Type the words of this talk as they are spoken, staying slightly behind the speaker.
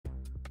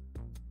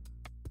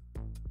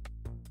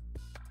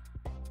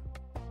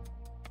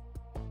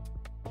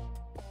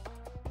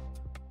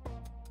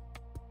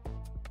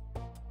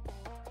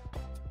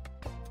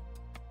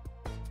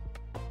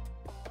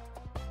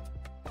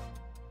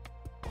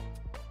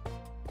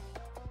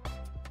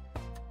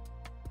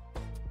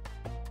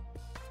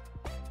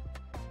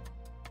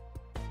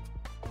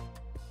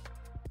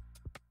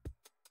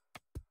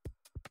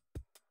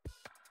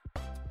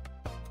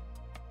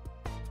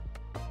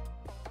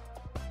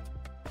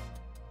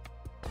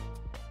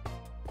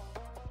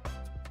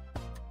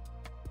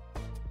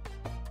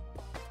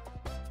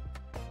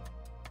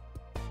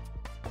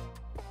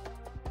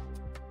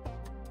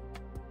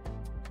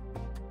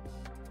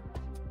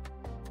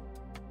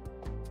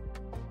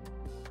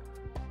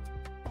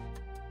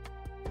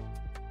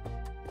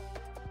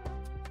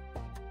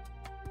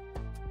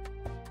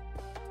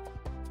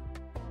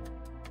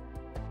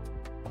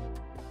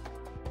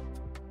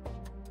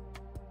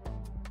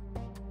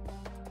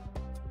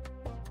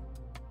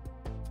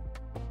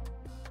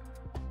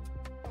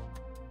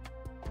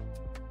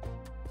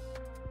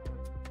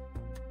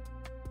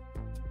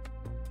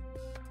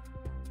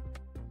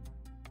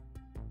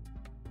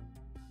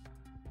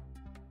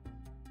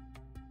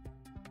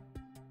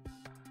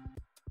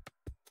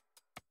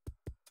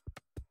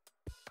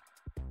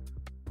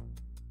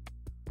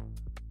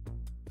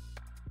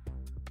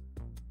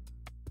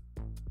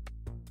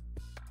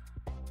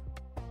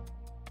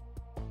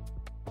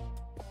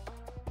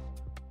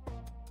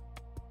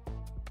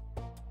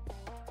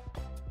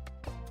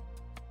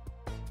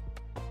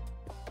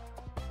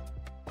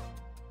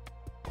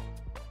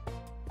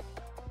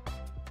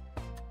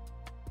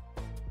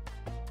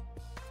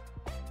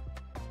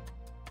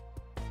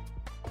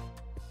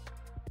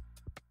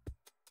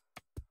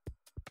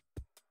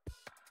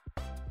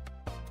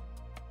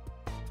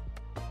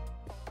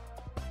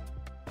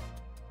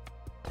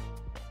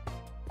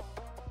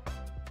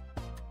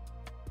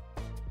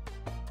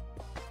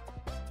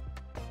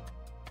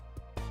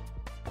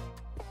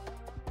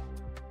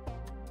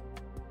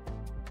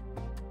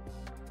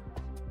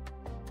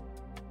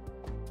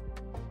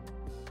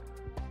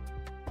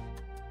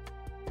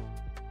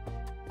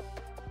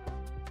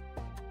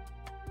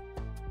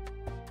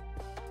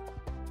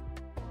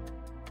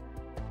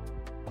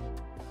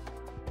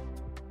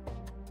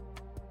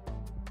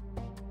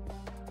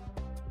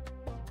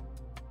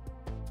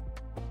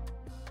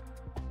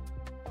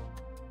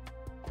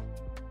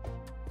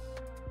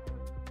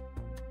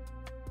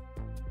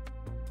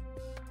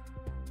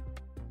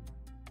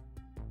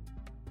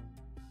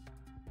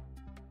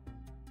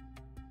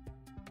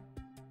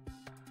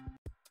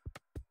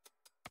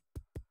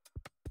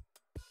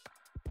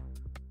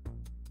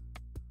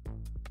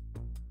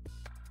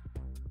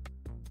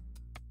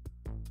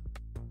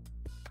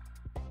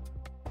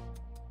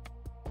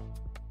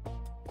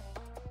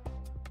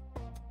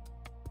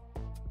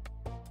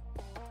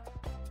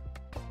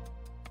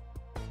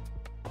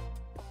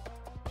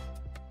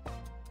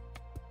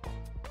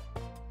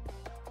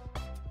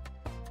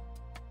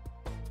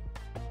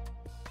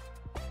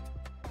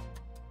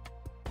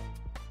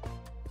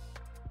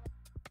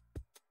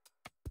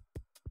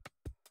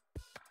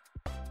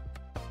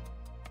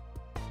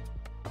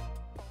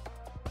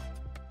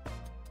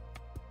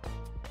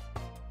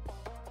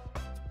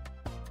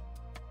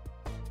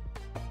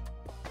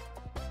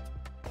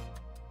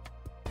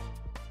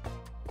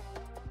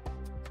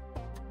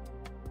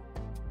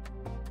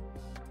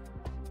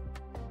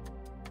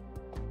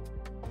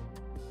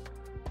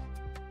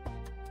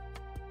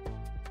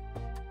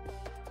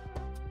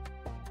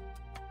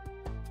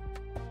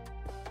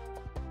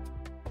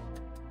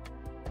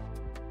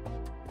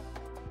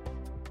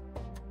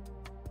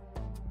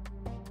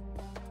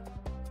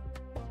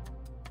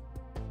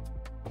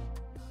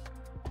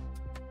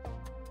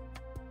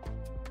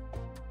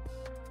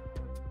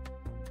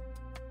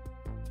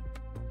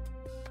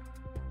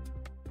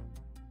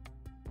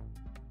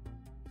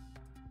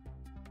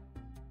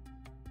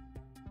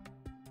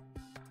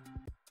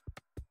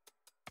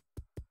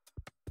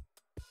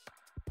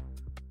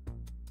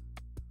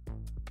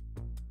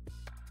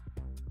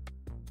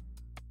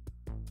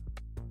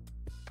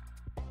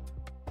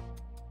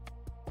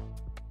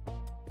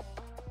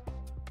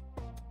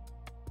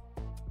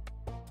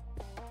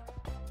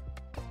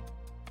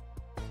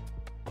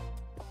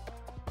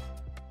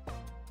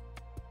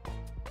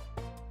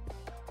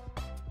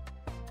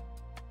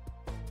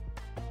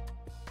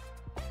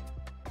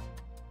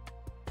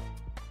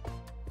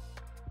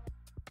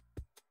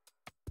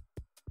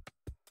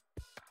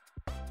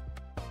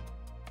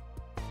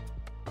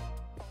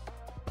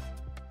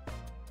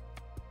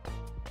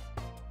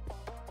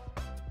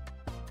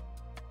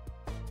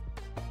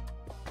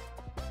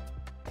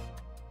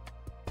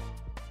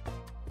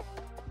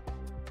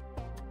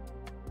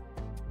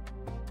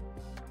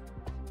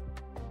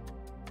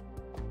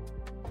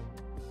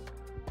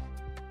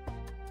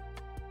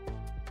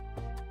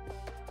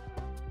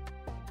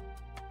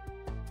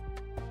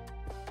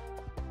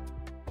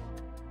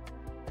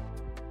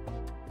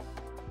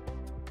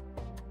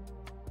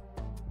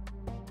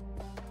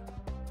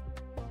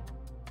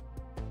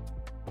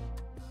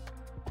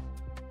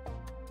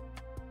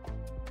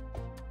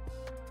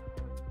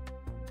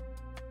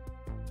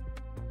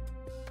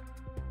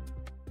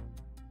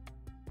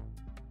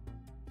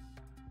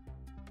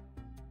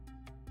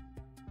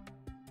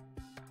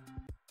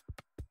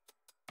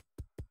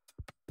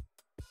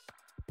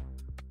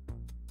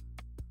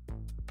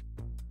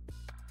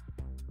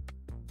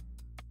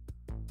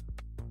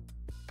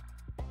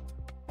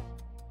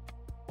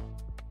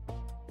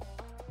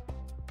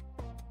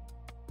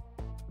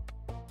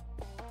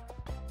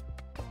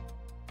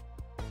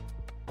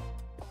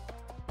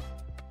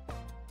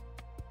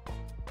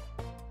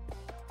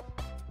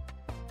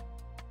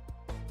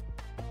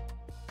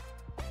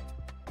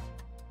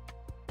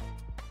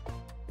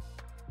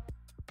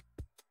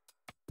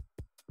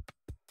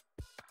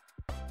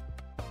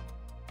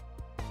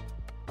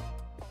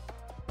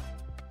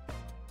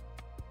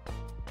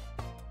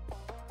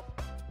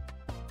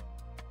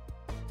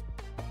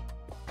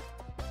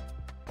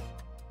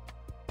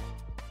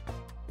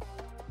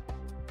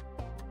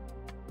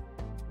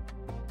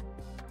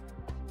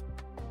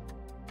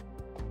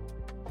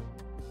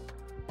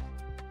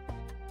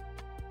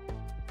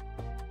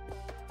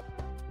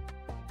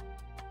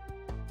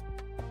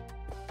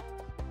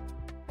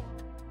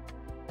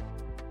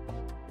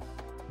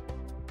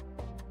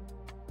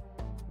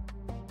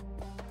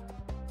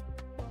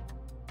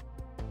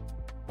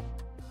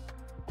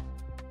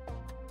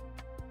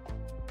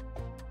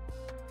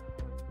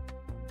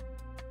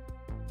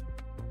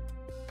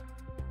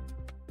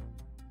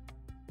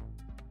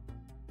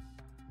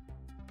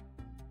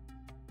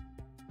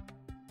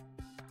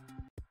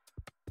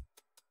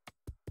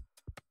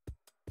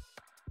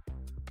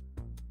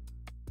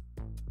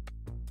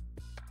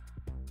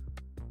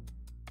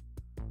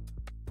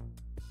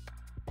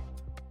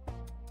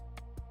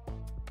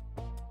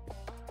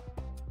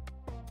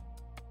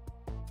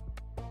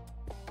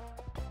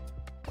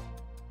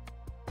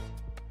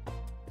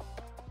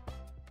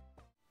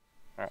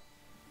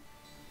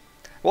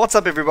What's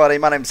up, everybody?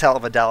 My name's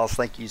Haliver Dallas.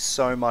 Thank you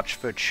so much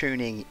for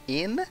tuning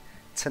in.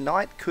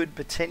 Tonight could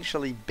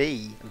potentially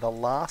be the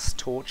last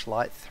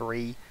Torchlight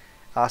 3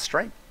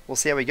 stream. We'll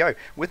see how we go.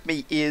 With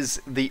me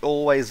is the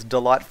always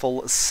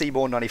delightful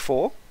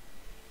Seaborn94.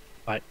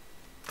 Hi.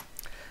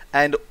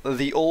 And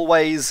the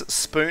always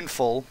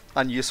spoonful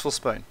Unuseful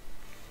Spoon.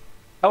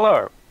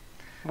 Hello.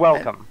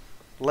 Welcome.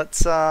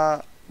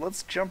 And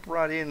let's jump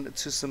right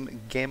into some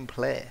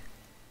gameplay.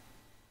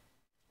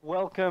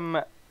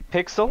 Welcome,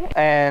 Pixel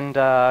and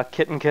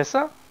Kitten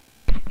Kisser.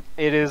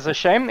 It is a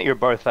shame that you're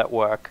both at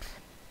work.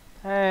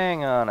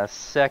 Hang on a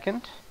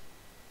second.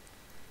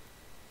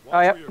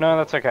 Oh, yep. No,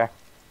 that's okay.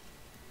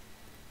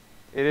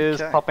 It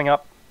is popping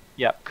up.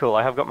 Yep, cool.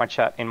 I have got my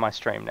chat in my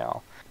stream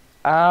now.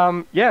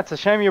 Yeah, it's a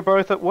shame you're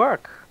both at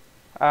work.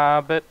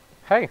 But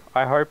hey,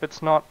 I hope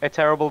it's not a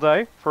terrible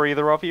day for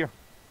either of you.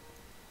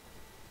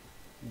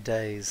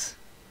 Days.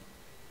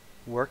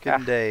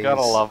 Working days.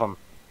 Gotta love them.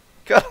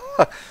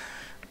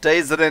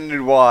 Days that end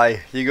in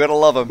Y. You gotta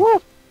love them.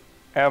 Woo.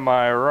 Am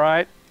I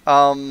right?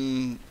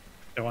 Do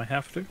I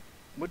have to?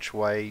 Which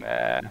way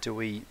do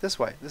we... This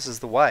way. This is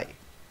the way.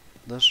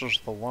 This is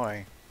the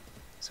way.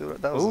 See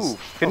what that was? Ooh,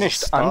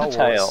 finished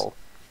Undertale.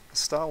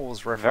 Star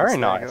Wars reference.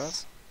 Very there, nice.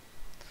 Guys.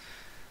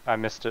 I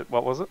missed it.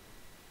 What was it?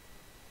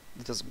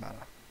 It doesn't matter.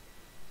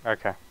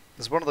 Okay.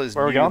 It's one of those.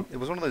 Where are we going? It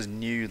was one of those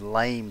new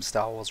lame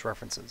Star Wars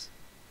references.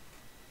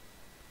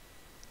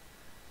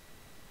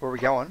 Where are we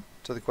going?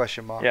 To the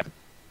question mark. Yeah.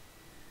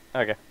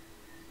 Okay.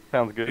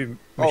 Sounds good.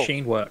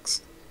 Machine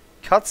works.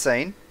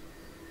 Cutscene.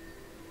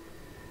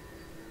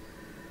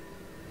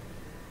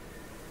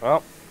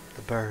 Well,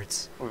 The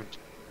birds. we've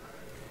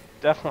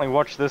definitely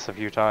watched this a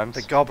few times.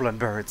 The goblin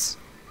birds.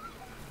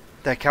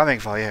 They're coming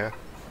for you.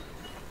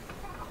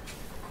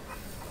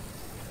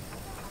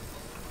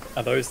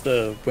 Are those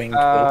the winged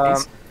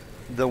wilkies?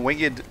 The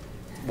winged.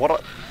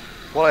 What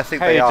I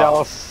think Hey, they are.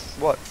 Dallas.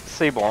 What?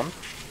 Seaborn.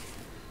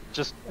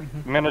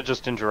 I'm gonna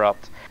just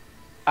interrupt.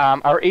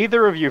 Are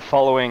either of you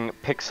following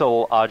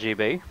Pixel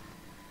RGB?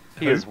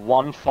 He Who? is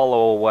one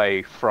follow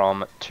away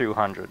from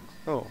 200.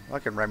 Oh, I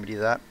can remedy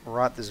that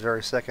right this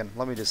very second.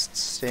 Let me just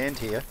stand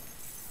here.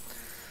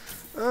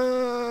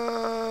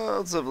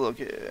 Let's have a look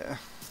here.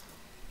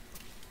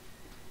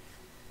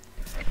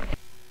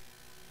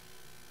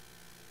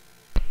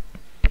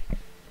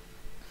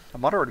 I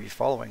might already be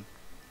following.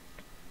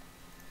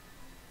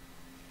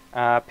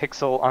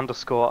 Pixel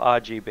underscore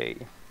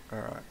RGB.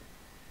 Alright.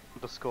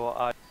 Underscore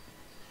R.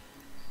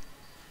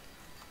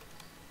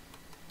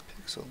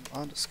 Pixel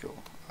underscore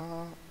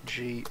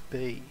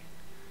RGB.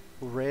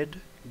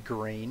 Red,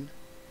 green,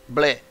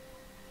 bleh.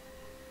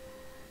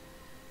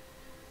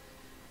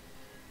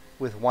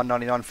 With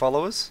 199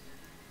 followers.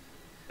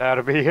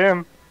 That'll be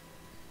him.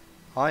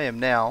 I am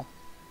now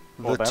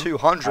Well the then, I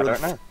 200th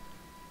don't know.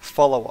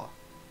 follower.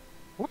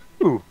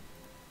 Ooh.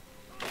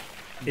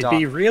 It'd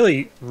be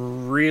really,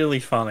 really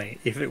funny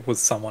if it was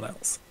someone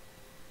else.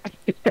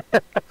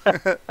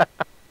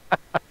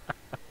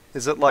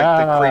 Is it like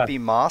the creepy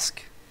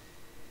mask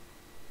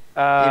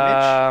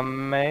image?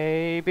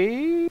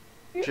 Maybe?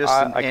 Just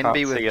an I can't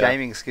NB with see it.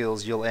 gaming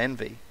skills you'll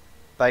envy.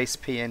 Base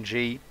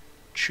PNG,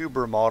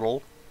 tuber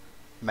model,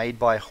 made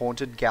by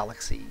Haunted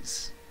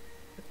Galaxies.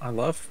 I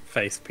love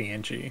face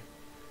PNG.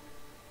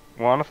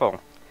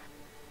 Wonderful.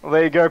 Well,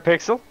 there you go,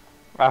 Pixel.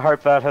 I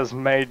hope that has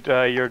made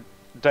your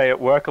day at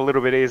work a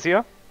little bit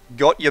easier.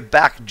 Got your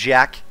back,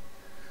 Jack.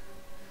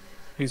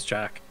 Who's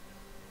Jack?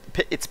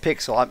 It's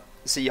Pixel.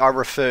 See, I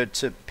referred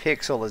to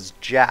Pixel as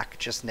Jack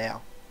just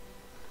now.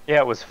 Yeah,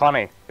 it was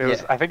funny. It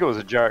was. Yeah. I think it was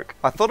a joke.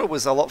 I thought it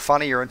was a lot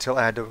funnier until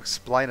I had to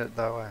explain it,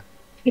 though.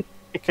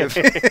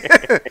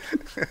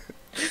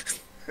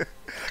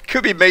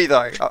 Could be me,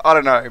 though. I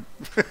don't know.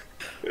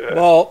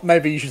 Well,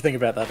 maybe you should think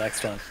about that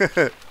next time.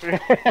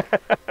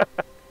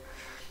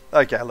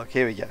 Okay, look,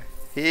 here we go.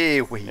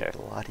 Here we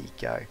bloody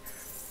go.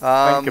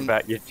 Think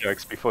about your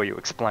jokes before you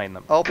explain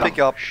them. I'll pick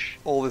up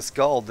all this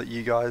gold that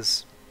you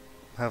guys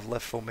have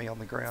left for me on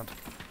the ground.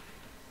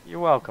 You're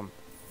welcome.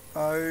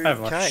 I have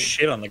left Okay.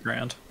 shit on the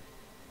ground.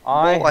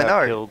 I Well, I have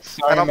know, killed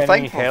so and I'm many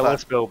thankful for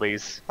hairless that.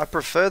 bilbies. I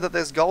prefer that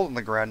there's gold on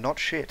the ground, not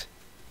shit.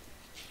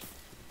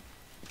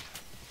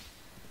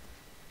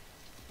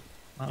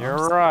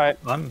 You're right.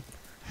 I'm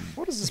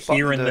What does this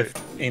here button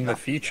in do? the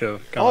future.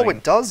 Oh, Going,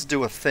 it does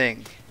do a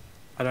thing.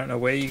 I don't know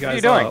where you What are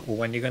guys you are doing? or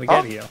when you're going to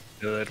Huh? get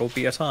here. It'll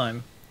be a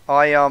time.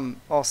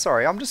 Oh,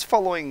 sorry. I'm just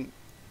following.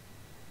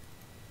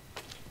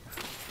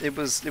 It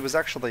was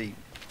actually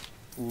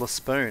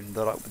LaSpoon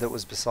that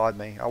was beside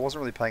me. I wasn't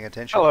really paying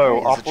attention. Hello,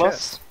 Hey, there's a Offless.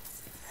 chest.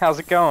 How's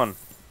it going?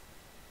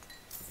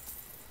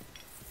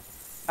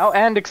 Oh,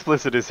 and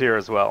Explicit is here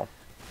as well.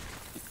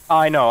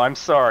 I know, I'm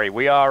sorry.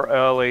 We are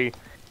early.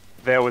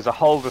 There was a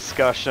whole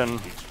discussion.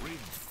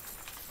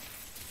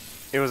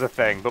 It was a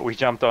thing, but we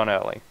jumped on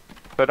early.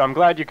 But I'm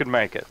glad you could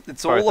make it.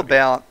 It's both all of you.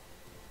 about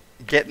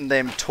getting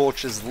them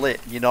torches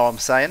lit. You know what I'm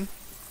saying?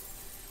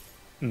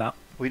 No.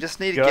 We just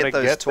need to Gotta get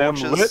those get them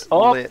torches lit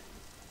up. lit.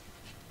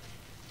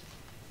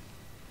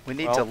 We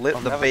need Well, to lit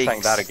I'm the never beaks.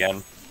 saying that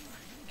again.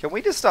 Can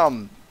we just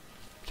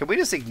Can we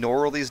just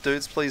ignore all these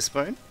dudes, please,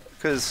 Spoon?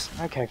 Because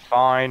Okay,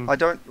 fine. I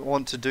don't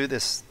want to do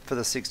this for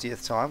the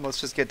 60th time. Let's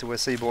just get to where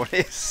Seaborn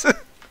is.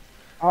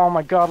 Oh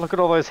my god, look at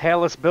all those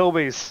hairless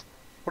bilbies.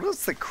 What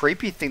is the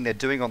creepy thing they're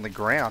doing on the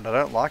ground? I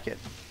don't like it.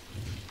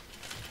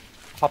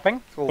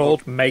 Hopping?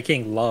 Called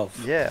making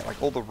love. Yeah,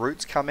 like all the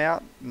roots come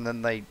out and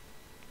then they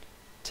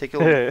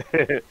tickle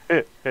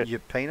your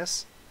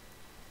penis.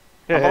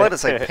 I'm allowed to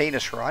say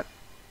penis, right?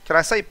 Can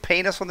I say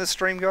penis on this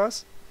stream,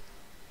 guys?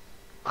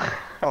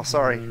 Oh,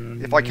 sorry.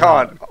 If I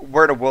can't,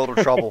 we're in a world of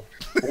trouble.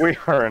 We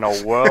are in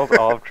a world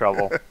of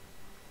trouble.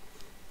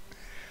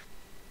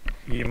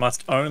 You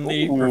must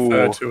only Ooh.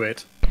 refer to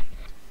it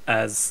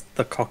as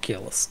the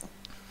cocculus.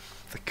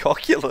 The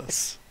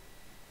cocculus.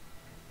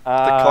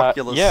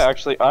 Cocculus yeah,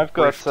 actually, I've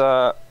rift.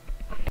 got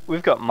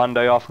we've got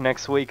Monday off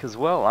next week as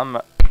well. I'm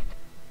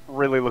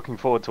really looking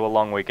forward to a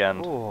long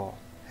weekend. Oh,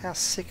 how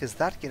sick is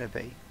that going to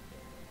be?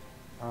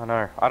 I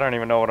know. I don't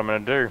even know what I'm gonna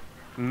do.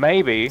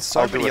 Maybe So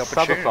I'll do many a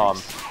subathon.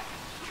 opportunities.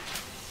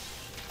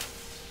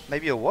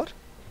 Maybe a what?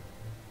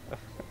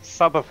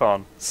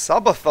 Subathon.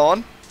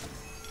 Subathon?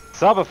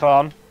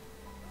 Subathon.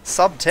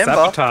 Subtember?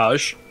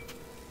 Sabotage.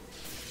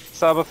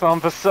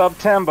 Subathon for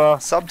September.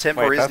 Subtember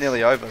Wait, is that's-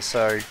 nearly over,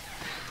 so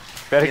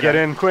Better You get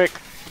know. in quick.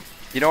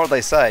 you know what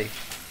they say?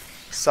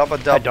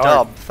 Sub-a-dub don't.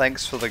 dub,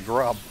 thanks for the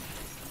grub.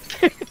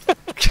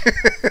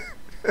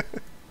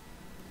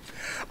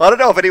 I don't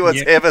know if anyone's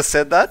Yeah. ever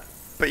said that,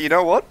 but you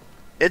know what?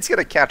 It's going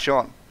to catch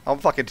on. I'm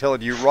fucking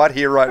telling you right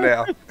here, right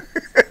now.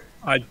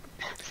 I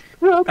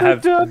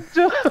have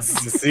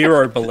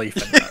zero belief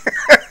in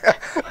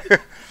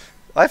that.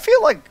 I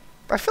feel like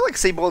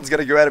Seaborn's going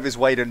to go out of his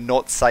way to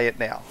not say it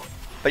now.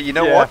 But you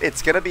know Yeah. what?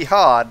 It's going to be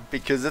hard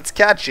because it's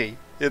catchy.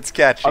 It's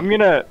catchy. I'm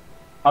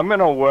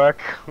gonna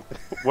work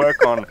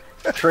on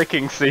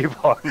tricking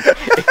Seabon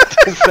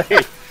into say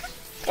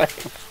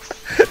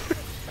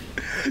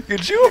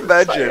Could you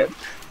imagine?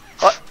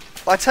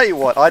 I tell you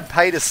what, I'd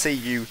pay to see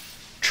you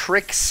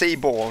trick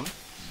Seaborn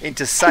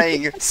into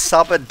saying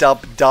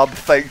sub-a-dub-dub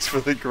thanks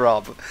for the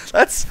grub.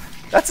 That's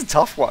a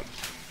tough one.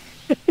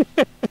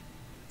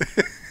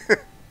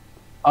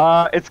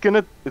 it's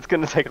gonna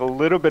take a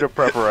little bit of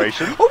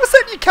preparation. What was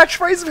that new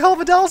catchphrase of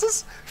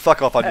Helvedals's?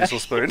 Fuck off, unusual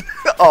spoon.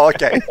 Oh,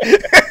 okay.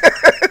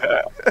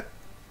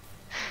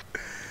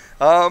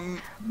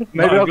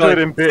 Maybe I'll do it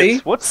in bits. See?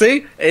 What's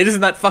See? It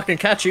isn't that fucking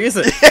catchy, is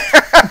it?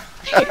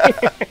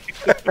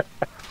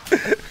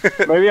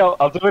 Maybe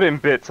I'll do it in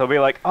bits. I'll be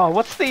like, oh,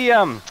 what's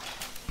the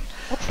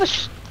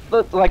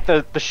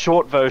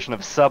short version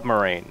of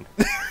submarine?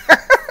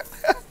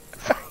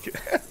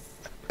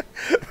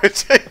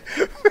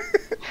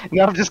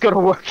 Now I've just got to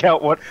work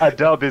out what a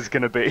dub is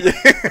gonna be.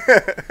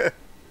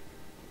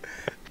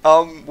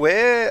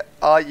 Where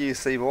are you,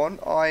 Seaborn?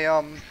 I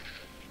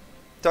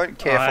don't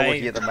care for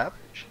looking at the map.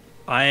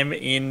 I am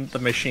in the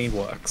machine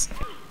works.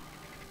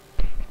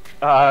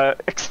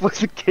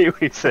 Explicit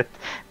Kiwi said,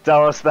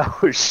 Dallas,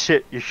 that was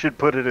shit. You should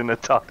put it in the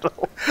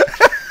title.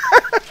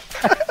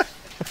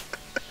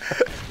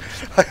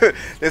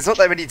 There's not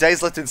that many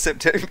days left in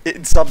September.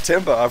 In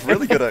September, I'm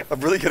really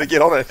gonna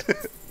get on it.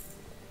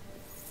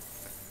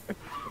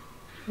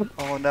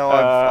 Oh no,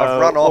 I've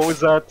run off. What was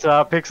that,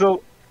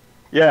 Pixel?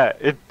 Yeah,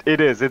 it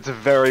is. It's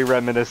very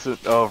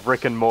reminiscent of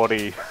Rick and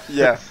Morty.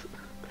 Yeah.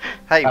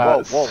 Hey,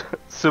 whoa, whoa.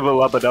 Suba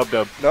lubba dub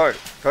dub. No,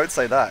 don't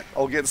say that.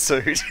 I'll get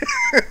sued.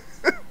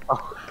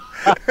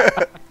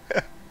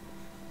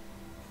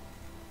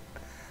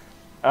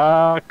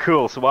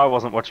 Cool. So I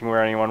wasn't watching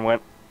where anyone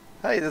went.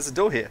 Hey, there's a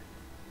door here.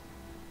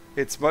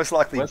 It's most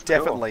likely Where's the door?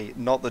 definitely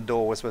not the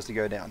door we're supposed to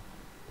go down.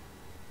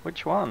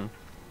 Which one?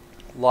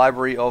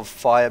 Library of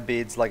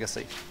Firebeard's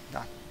Legacy.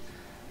 No.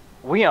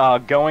 We are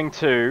going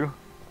to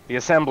the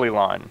assembly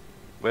line.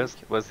 Where's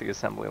the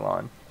assembly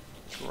line?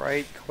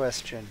 Great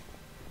question.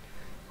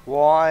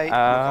 Why? Look,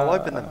 I'll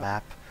open the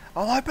map.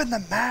 I'll open the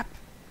map!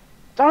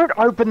 Don't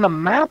open the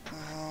map!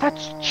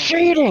 That's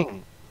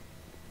cheating!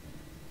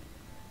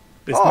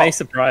 This Oh. may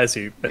surprise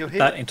you, You're but here.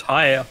 that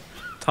entire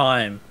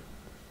time,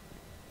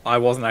 I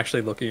wasn't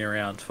actually looking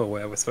around for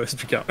where we're supposed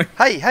to be going.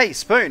 Hey,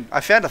 Spoon! I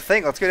found a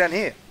thing. Let's go down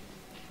here.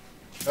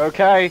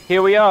 Okay,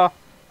 here we are.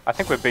 I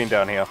think we've been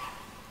down here.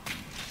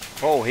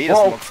 Oh, he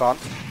doesn't Whoa. look fun.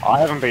 I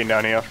haven't been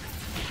down here.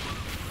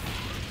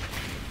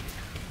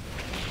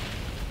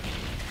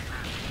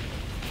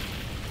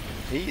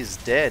 He is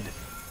dead.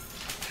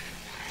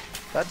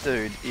 That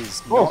dude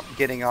is Oh. not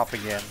getting up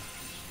again.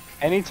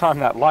 Anytime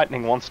that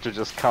lightning wants to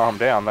just calm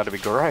down, that'd be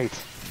great.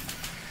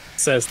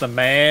 Says the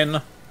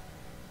man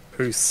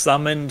who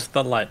summoned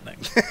the lightning.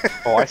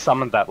 Oh, I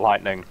summoned that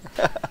lightning.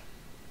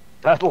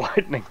 That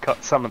lightning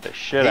got summoned the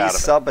shit He out of it.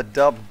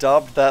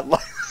 sub-a-dub-dub that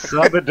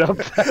Sub-a-dub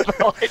that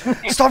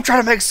lightning. Stop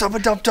trying to make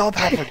sub-a-dub-dub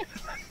happen!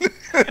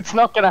 It's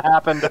not gonna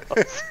happen to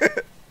us.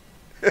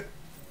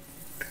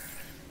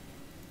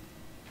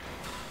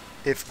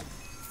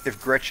 If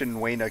Gretchen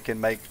Wiener can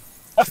make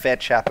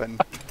fetch happen,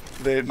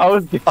 then I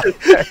was gonna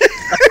say,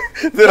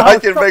 then I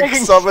can stop make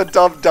making-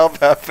 sub-a-dub-dub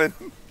happen.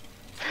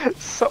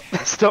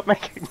 stop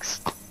making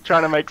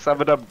trying to make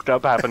Summer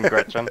Dub happen,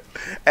 Gretchen.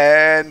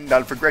 And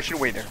none for Gretchen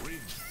Wiener.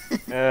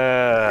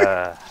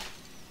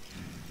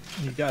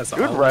 You guys are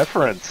Good old.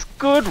 reference.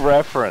 Good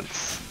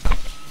reference.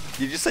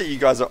 Did you say you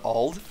guys are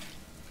old?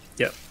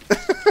 Yep.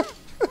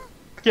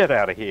 Get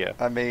out of here.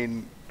 I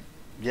mean,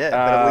 yeah,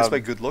 but at least we're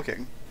good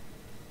looking.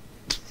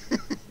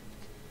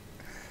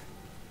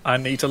 I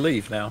need to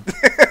leave now.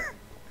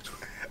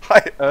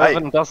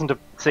 Irvin doesn't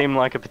seem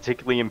like a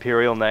particularly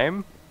imperial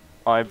name.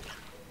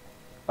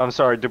 I'm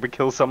sorry, did we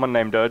kill someone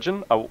named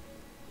Urgin?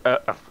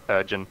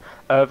 Urgin.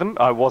 Irvin,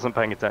 I wasn't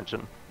paying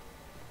attention.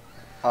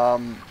 Oh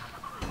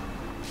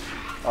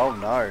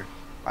no.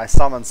 I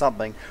summoned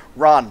something.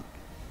 Run!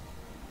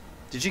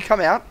 Did you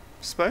come out,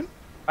 Spoon?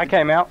 I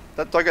came out.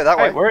 Don't go that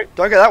Hey, way.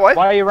 Don't go that way.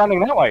 Why are you running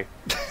that way?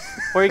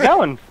 Where are you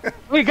going? Where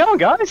are you going,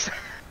 guys?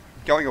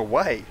 Going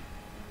away.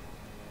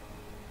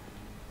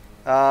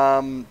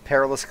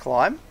 Perilous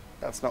climb?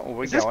 That's not where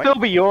we're Is this going.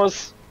 Bilby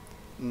yours?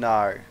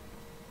 No.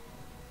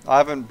 I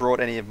haven't brought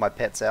any of my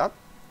pets out.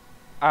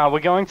 We're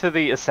going to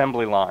the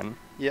assembly line.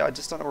 Yeah, I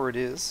just don't know where it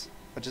is.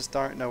 I just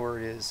don't know where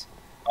it is.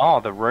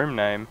 Oh, the room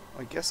name.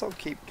 I guess I'll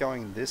keep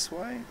going this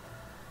way.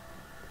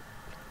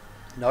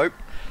 Nope.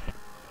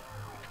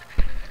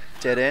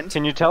 Dead end.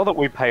 Can you tell that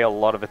we pay a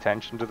lot of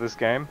attention to this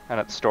game and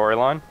its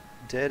storyline?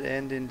 Dead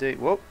end indeed.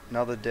 Whoop,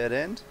 another dead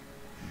end.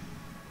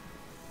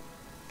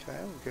 Okay,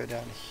 we'll go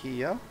down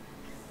here.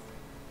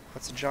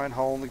 That's a giant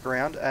hole in the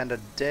ground and a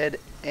dead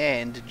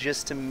end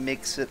just to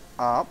mix it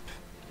up.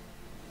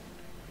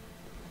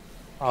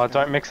 Oh,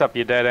 don't mix up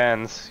your dead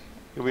ends.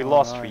 You'll be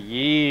lost for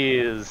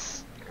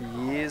years.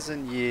 Years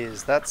and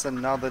years. That's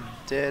another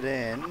dead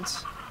end.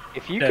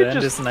 If you Dead could end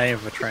just... is the name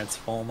of a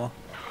transformer.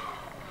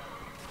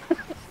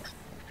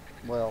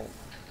 Well,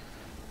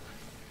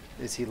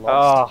 is he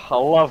lost? Oh, I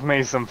love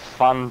me some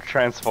fun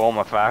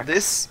Transformer facts.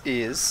 This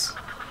is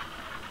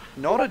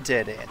not a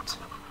dead end.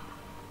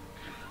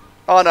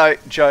 Oh no,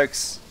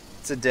 jokes.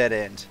 It's a dead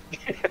end.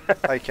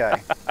 Okay.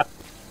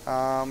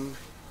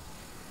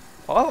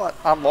 Well,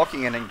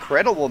 unlocking an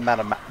incredible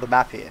amount of the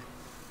map here.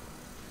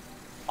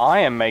 I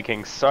am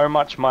making so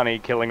much money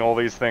killing all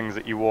these things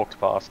that you walked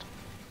past.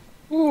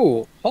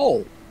 Ooh,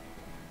 hole.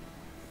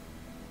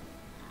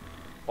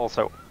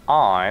 Also,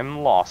 I'm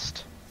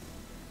lost.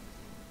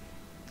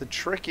 The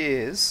trick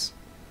is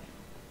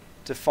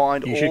to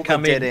find You all should the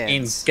come dead in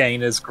ends.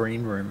 Gainer's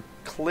green room.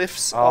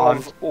 Cliffs Oh,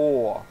 of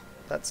ore.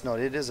 That's not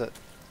it, is it?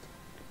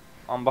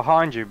 I'm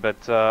behind you,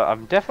 but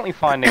I'm definitely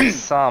finding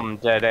some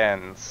dead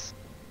ends.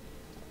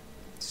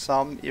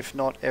 Some, if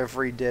not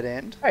every dead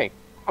end. Hey,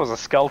 that was a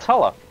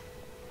Skulltuller.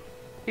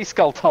 He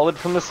Skulltullered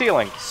from the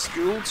ceiling.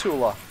 School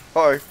Tooler.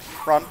 Oh,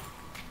 run.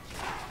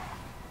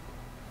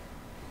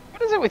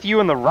 What is it with you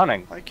and the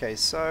running? Okay,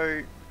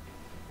 so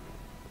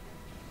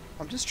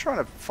I'm just trying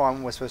to find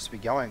where we're supposed to be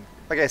going.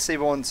 Okay,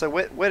 Seaborn, so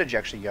where did you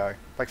actually go?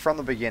 Like from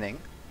the beginning?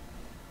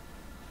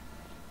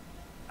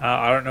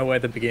 I don't know where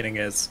the beginning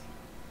is.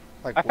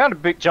 Like I found a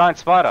big giant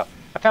spider.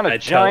 I found a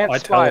giant I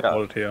spider.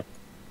 teleported here.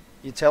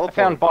 you I teleported.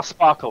 found Boss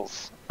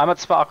Sparkles. I'm at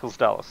Sparkles,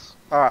 Dallas.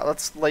 Alright,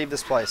 let's leave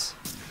this place.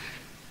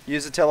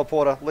 Use the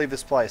teleporter, leave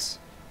this place.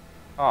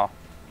 Oh.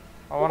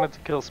 I wanted to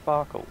kill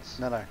Sparkles.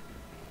 No, no.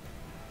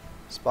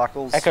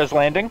 Sparkles Echo's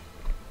Landing?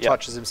 Yep.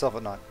 touches himself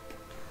at night.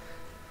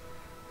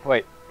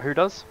 Wait, who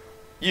does?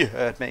 You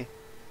heard me.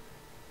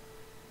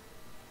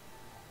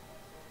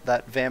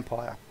 That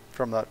vampire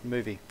from that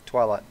movie,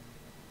 Twilight.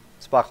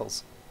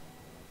 Sparkles.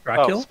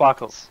 Dracula? Oh,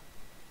 Sparkles.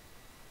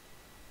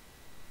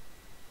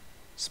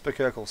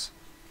 Spurkirkles.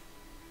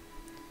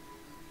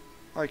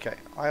 Okay,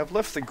 I have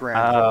left the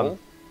ground wall.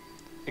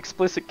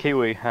 Explicit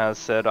Kiwi has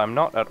said, I'm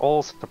not at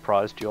all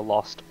surprised you're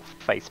lost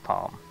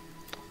facepalm.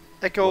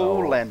 Echo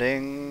well.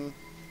 landing.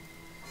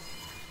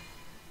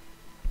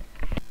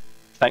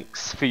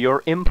 Thanks for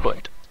your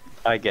input,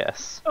 I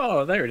guess.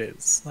 Oh, there it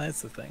is.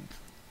 That's the thing.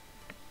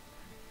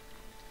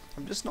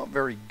 I'm just not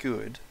very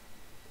good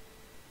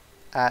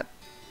at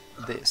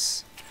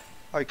this.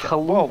 Okay.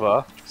 Kaluva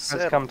whoa, has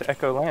settle. come to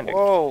Echo Landing.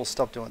 Whoa,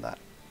 stop doing that.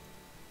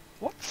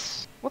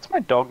 What's my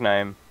dog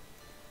name?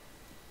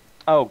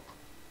 Oh,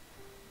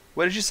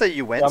 Where did you say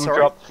you went?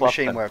 Sorry. Gumdrop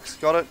Machine Fluffin. Works.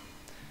 Got it.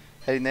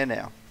 Heading there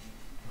now.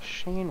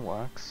 Machine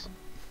Works.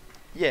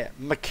 Yeah,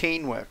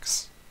 McKean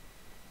Works.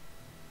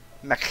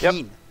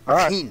 McKean.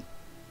 alright. McKean.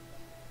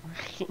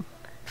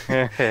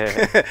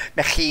 It's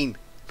McKean.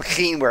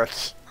 McKean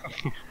Works.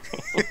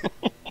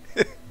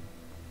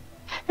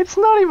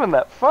 not even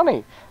that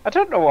funny. I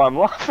don't know why I'm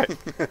laughing.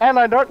 And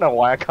I don't know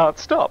why I can't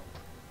stop.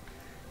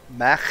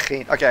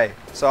 McKean. Okay,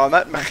 so I'm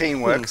at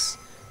McKean Works.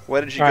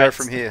 Where did you go Alright.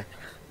 from here?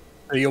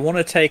 So you want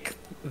to take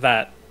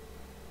that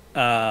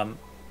Whoa!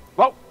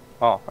 Oh,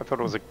 I thought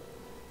it was a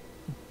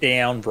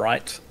down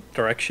right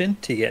direction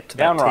to get to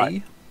Down that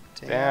right.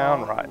 T,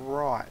 Down right.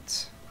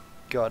 Right.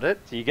 Got it.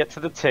 So you get to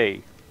the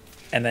T.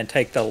 and then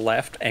take the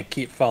left and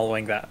keep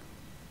following that.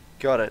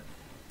 Got it.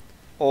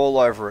 All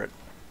over it.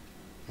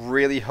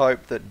 Really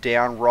hope that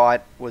down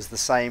right was the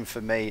same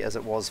for me as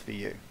it was for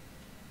you.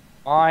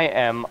 I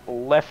am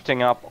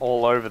lefting up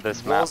all over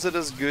this map. Was it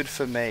as good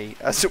for me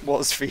as it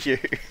was for you?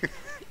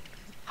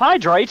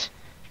 Hydrate?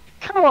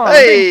 Come on,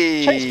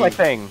 Hey! I'm being chased by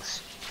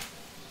things.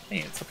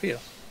 Hey, it's up here.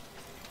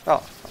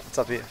 Oh, it's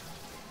up here.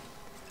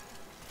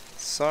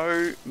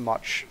 So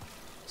much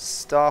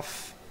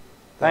stuff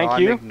that Thank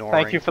I'm you. ignoring.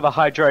 Thank you for the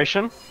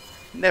hydration.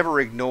 Never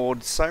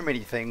ignored so many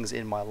things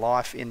in my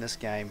life in this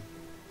game.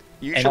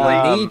 And Usually,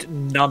 I need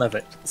none of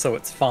it, so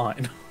it's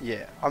fine.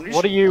 yeah. I'm just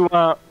What are you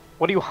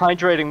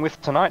hydrating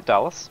with tonight,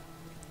 Dallas?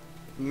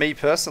 me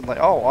personally.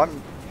 Oh,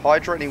 I'm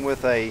hydrating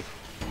with a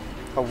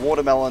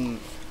watermelon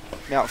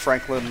Mount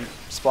Franklin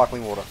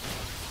sparkling water.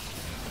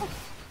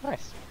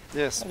 Nice.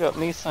 Yes. I got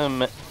me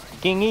some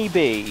Gingy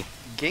B.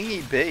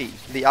 Gingy B,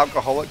 the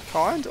alcoholic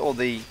kind or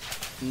the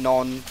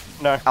No,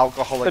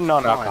 non-alcoholic? the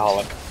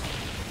non-alcoholic.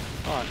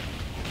 Kind?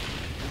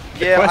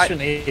 The Yeah. question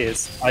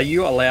is, are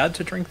you allowed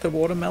to drink the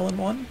watermelon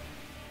one?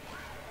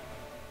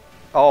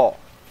 Oh,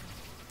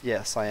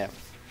 yes, I am.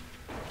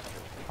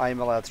 I am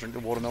allowed to drink the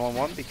watermelon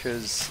one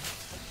because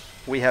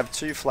we have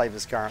two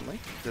flavors currently.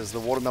 There's the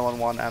watermelon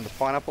one and the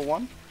pineapple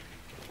one.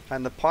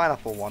 And the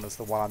pineapple one is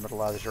the one I'm not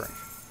allowed to drink.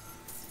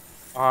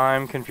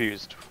 I'm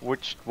confused.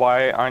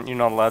 Why aren't you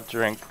not allowed to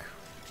drink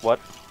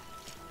what?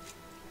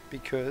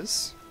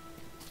 Because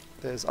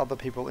there's other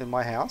people in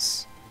my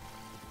house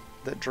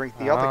that drink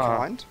the other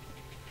kind.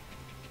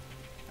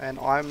 And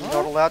I'm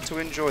not allowed to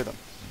enjoy them.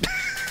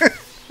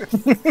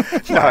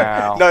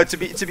 Wow. No. To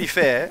be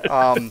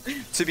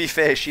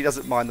fair, she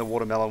doesn't mind the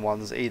watermelon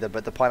ones either,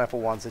 but the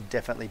pineapple ones are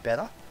definitely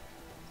better.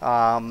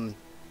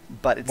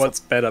 But it's What's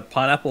better,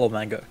 pineapple or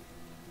mango?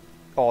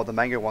 oh, the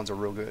mango ones are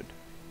real good.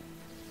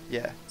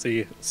 Yeah, So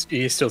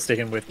you're still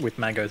sticking with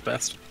mango's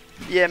best?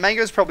 yeah,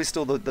 mango's probably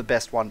still the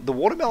best one. The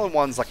watermelon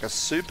one's like a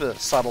super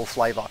subtle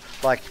flavor,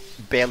 like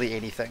barely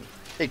anything.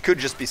 It could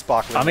just be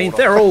sparkling I mean,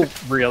 water. they're all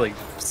really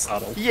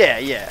subtle. Yeah,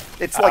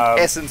 it's like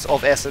essence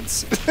of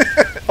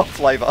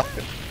flavor.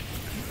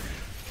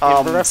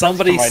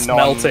 Somebody to my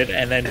smelt it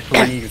and then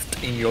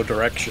breathed in your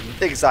direction.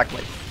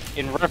 Exactly.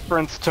 In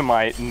reference to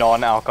my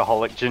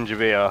non-alcoholic ginger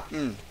beer,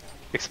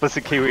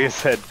 Explicit Kiwi has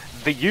said,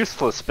 the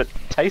useless but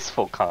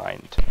tasteful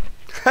kind.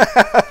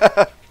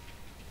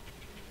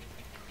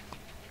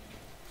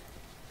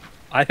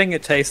 I think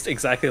it tastes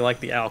exactly like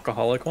the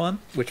alcoholic one,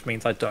 which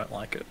means I don't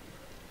like it.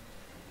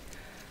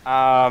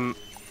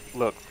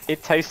 Look,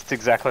 it tastes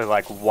exactly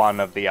like one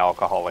of the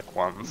alcoholic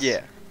ones.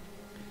 Yeah.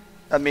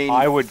 I mean,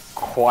 I would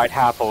quite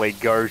happily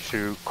go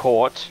to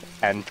court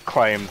and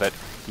claim that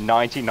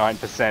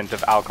 99%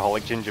 of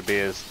alcoholic ginger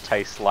beers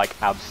taste like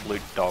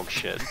absolute dog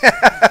shit.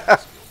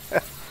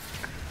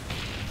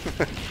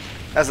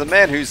 as a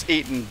man who's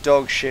eaten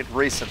dog shit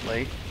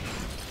recently,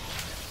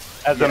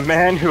 As a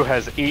man who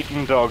has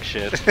eaten dog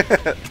shit,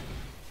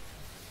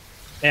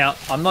 Now,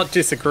 I'm not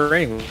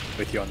disagreeing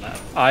with you on that.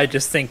 I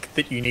just think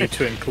that you need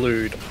to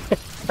include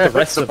the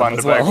rest the of them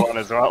as Bundaberg well. one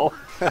as well.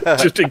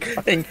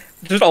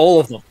 just all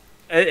of them.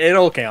 It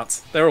all counts.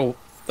 They're all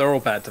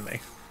bad to me.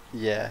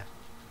 yeah.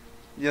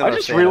 I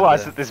just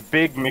realised that this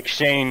big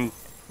McShane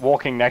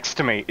walking next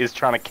to me is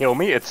trying to kill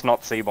me. It's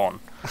not Seabon.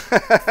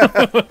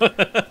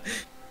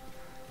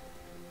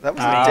 That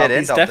was a dead end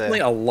He's up definitely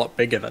there. a lot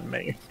bigger than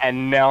me.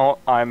 And now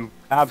I'm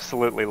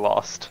absolutely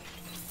lost.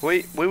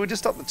 We were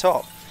just up the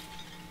top.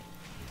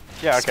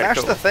 Yeah, okay, Smash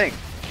cool. the thing.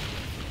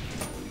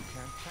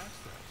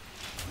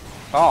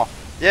 Oh.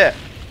 Yeah.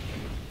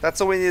 That's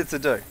all we needed to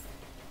do.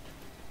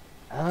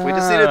 We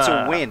just needed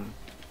to win.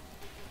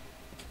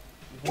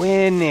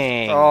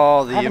 Winning.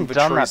 Oh, the I haven't done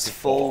that inventory's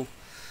before. full.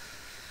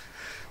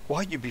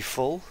 Why you be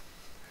full?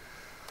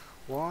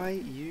 Why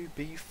you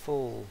be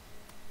full?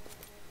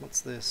 What's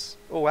this?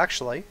 Oh,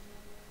 actually,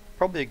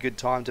 probably a good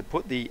time to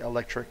put the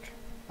electric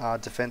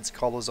defense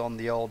collars on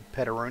the old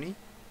Pepperoni.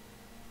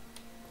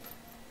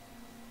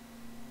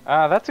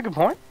 That's a good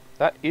point.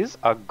 That is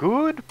a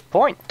good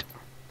point.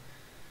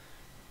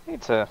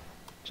 Need to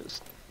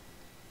just...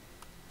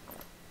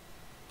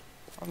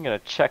 I'm gonna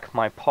check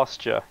my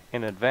posture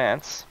in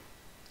advance.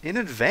 In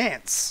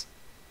advance.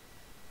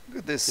 Look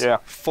at this Yeah,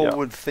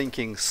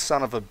 forward-thinking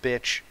son of a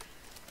bitch.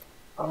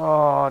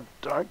 Oh,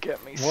 don't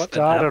get me What an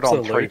started on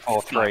absolute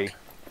 343. fuck.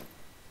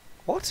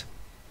 What?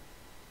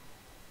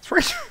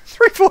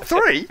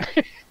 343?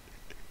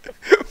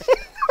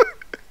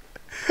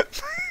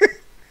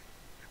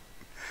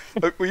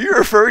 Were you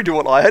referring to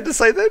what I had to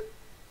say then?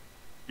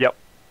 Yep.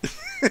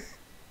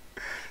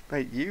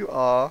 Mate, you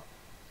are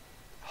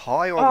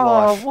high on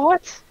Oh, life.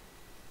 what?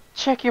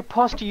 Check your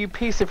posture, you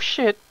piece of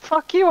shit.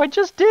 Fuck you, I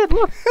just did.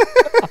 Look.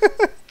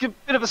 Bit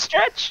of a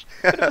stretch.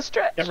 Bit of a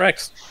stretch. Yeah,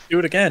 Rex, do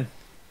it again.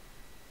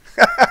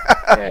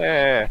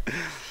 Yeah.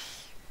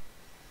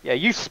 Yeah,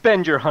 you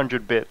spend your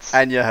 100 bits.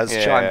 Anya has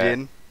Yeah. chimed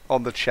in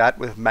on the chat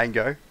with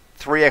mango.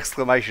 3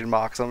 exclamation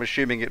marks. I'm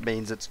assuming it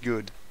means it's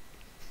good.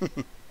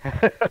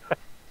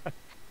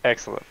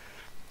 Excellent.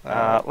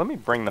 Let me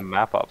bring the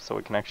map up so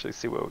we can actually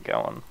see where we're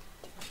going.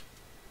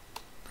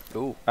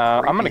 Ooh,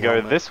 I'm gonna creepy go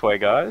helmet. this way,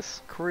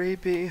 guys.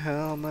 Creepy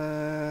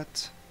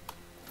helmet.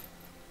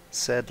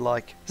 Said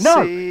like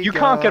No, you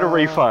can't get a cigar.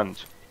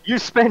 refund. You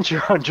spent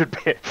your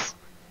 100 bits.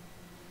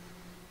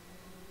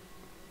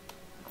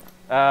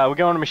 We're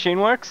going to Machine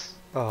Works.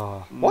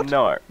 Oh, what?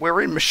 No.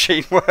 We're in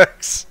Machine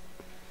Works.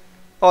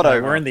 Oh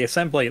no, We're in the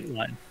assembly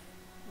line.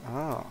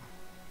 Oh.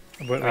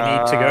 But we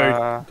need to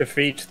go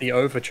defeat the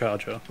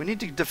Overcharger. We need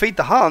to defeat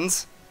the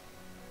Huns.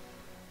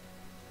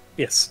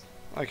 Yes.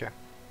 Okay.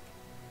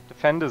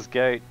 Defender's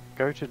Gate.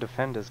 Go to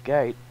Defender's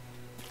Gate.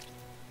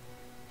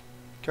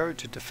 Go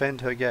to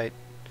defend her gate.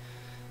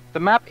 The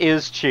map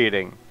is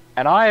cheating,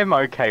 and I am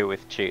okay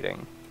with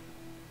cheating.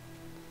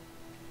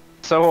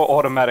 So are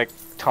automatic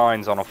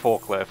tines on a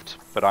forklift,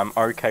 but I'm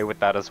okay with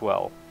that as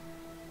well.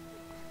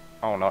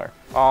 Oh no.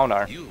 Oh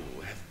no. You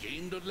have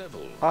gained a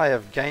level. I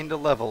have gained a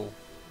level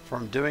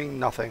from doing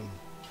nothing.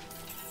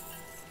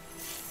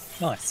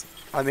 Nice.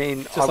 I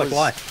mean, Just like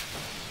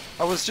life.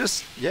 I was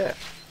just, yeah,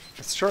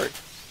 it's true.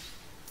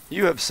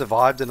 You have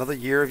survived another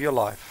year of your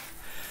life.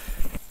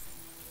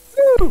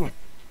 Woo!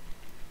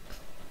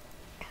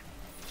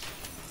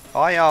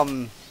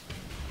 I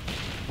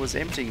was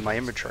emptying my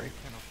inventory,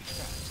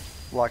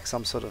 like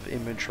some sort of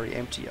inventory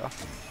emptier,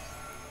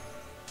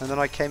 and then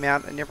I came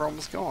out and everyone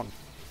was gone.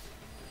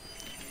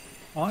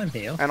 I'm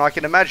here. And I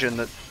can imagine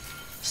that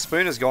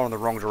Spoon has gone in the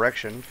wrong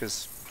direction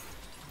because,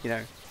 you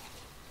know,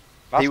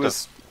 he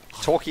was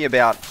talking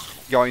about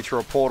going through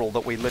a portal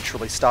that we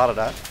literally started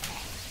at.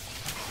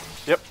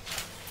 Yep.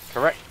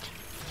 Correct.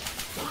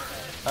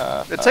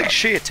 It takes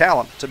sheer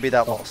talent to be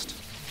that lost.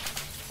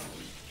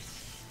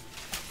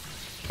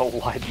 The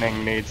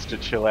lightning needs to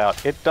chill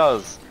out. It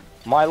does.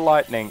 My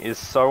lightning is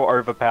so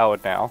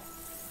overpowered now.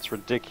 It's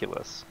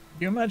ridiculous.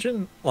 Can you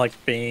imagine, like,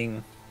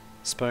 being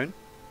Spoon?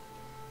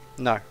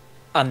 No.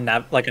 a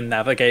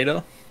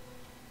navigator,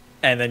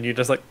 and then you're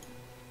just like,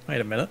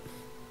 wait a minute,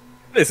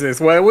 this is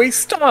where we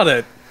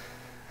started.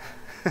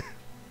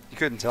 You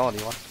couldn't tell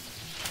anyone.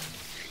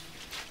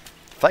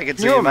 Fake it Can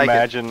till you you make it.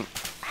 imagine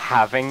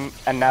having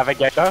a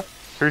navigator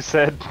who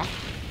said,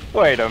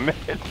 wait a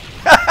minute.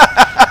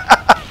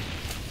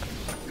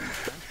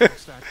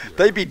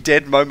 They'd be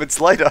dead moments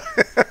later.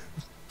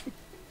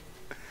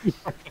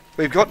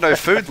 We've got no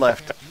food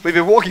left. We've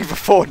been walking for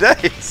 4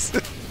 days.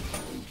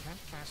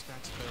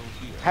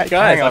 Hey,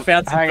 Guys, hang on, I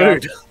found some hang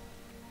food.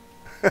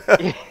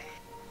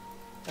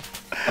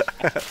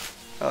 on.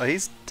 Oh,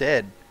 he's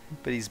dead,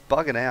 but he's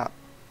bugging out.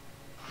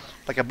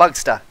 Like a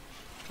bugster.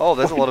 Oh,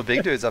 there's a lot of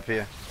big dudes up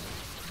here.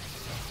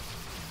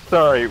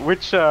 Sorry,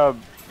 which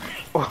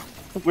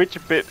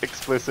bit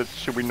explicit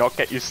should we not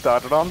get you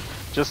started on?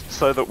 Just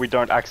so that we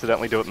don't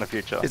accidentally do it in the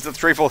future. Is it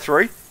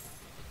 343?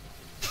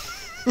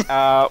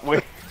 We...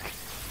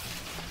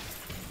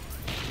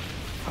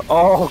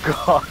 Oh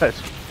god.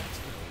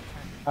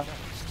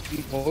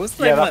 What was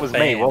the Yeah, name of that was me,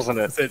 band? wasn't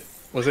it?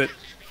 Was it?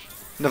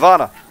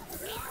 Nirvana.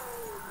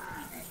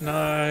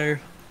 No.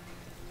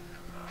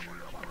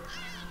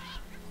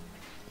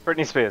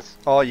 Britney Spears.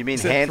 Oh, you mean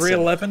Is it Hanson.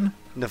 311?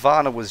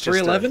 Nirvana was just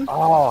 311?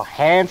 Oh,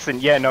 Hanson.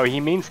 Yeah, no, he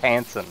means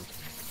Hanson.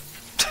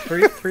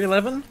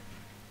 311?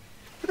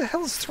 Who the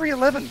hell is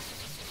 311?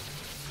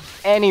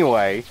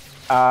 Anyway,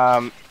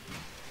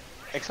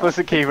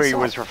 Explicit Kiwi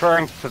was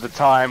referring to the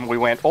time we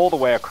went all the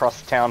way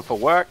across town for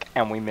work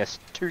and we missed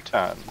 2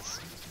 turns.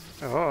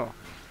 Oh.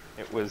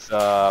 It was,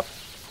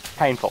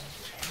 painful.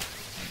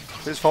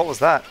 Whose fault was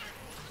that?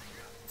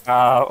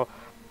 I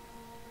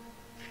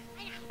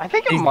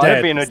think it He's might have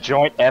dead. been a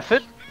joint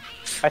effort.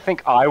 I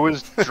think I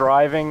was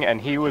driving and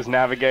he was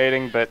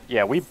navigating, but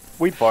yeah, we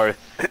both...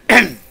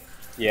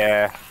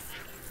 yeah.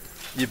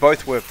 You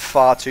both were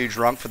far too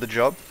drunk for the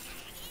job.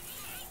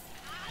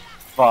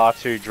 Far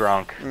too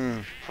drunk.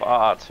 Mm.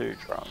 Far too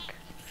drunk.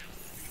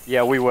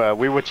 Yeah, we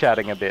were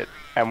chatting a bit,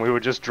 and we were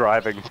just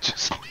driving,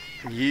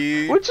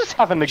 You we're just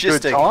having a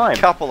just good a time.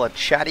 couple of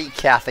chatty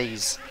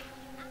Cathys.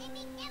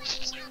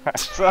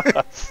 That's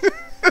us.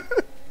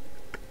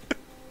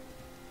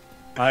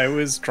 I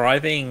was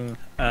driving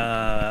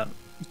the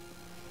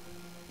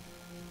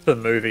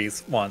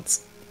movies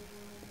once,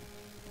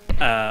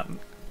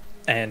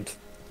 and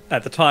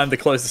at the time the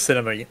closest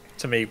cinema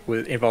to me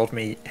involved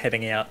me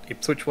heading out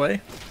Ipswich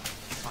Way,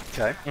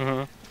 Okay.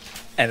 Mhm.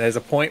 and there's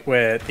a point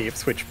where the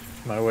Ipswich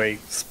motorway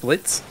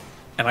splits,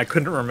 and I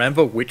couldn't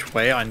remember which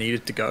way I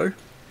needed to go,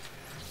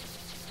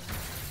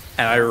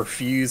 and I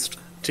refused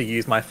to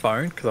use my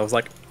phone because I was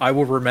like, I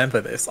will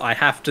remember this.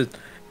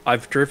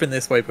 I've driven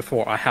this way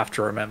before. I have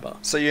to remember.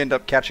 So you end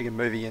up catching a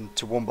movie in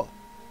Toowoomba.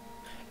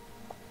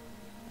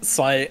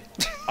 So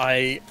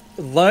I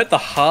learnt the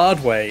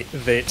hard way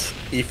that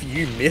if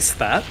you miss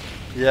that,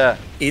 Yeah.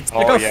 it's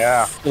Oh, like a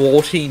yeah.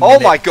 14 Oh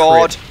my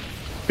god!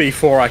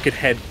 before I could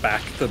head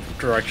back the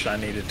direction I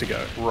needed to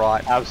go.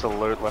 Right.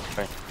 Absolutely.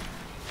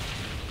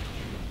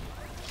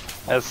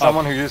 As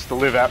someone who used to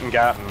live out in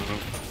Gatton,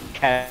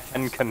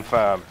 can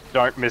confirm,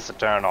 don't miss a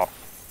turn off.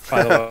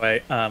 By the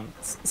way,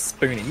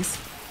 Spoonies,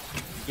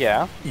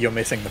 Yeah. you're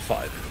missing the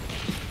fight.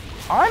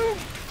 I'm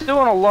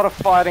doing a lot of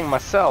fighting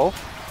myself.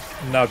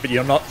 No, but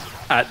you're not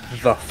at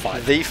the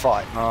fight. The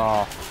fight.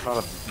 Oh, not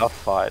a tough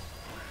fight.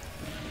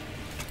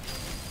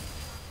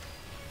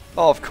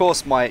 Oh, of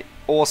course, my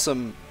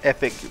awesome,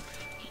 epic,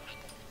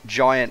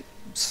 giant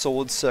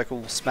sword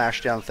circle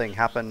smashdown thing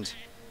happened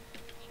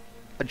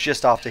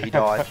just after he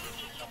died.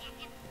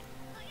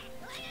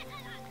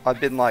 I've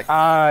been like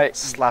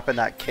slapping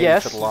that key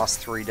yes. for the last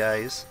 3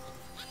 days.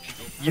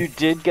 You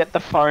did get the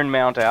phone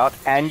mount out,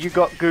 and you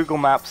got Google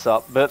Maps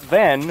up, but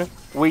then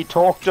we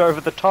talked over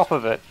the top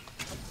of it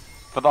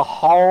for the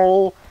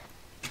whole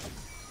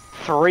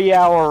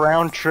 3-hour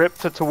round trip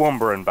to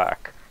Toowoomba and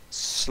back.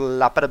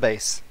 Slap at a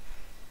base.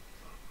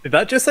 Did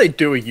that just say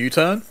do a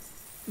U-turn?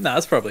 Nah,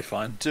 that's probably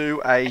fine.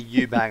 Do a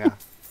U-banger.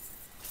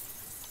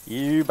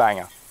 You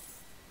banger.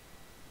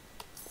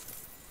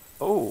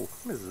 Oh,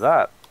 what is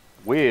that?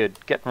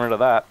 Weird. Getting rid of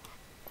that.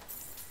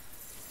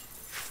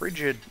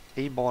 Frigid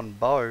Ebon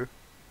bow.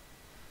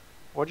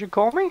 What'd you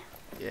call me?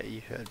 Yeah,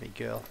 you heard me,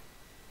 girl.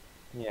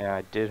 Yeah,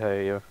 I did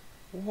hear you.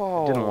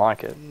 Whoa. Didn't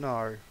like it.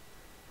 No.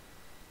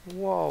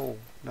 Whoa.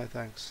 No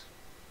thanks.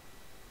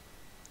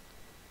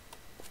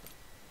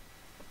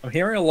 I'm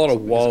hearing a lot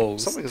of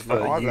woes something's for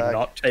my you bag.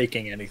 not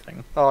taking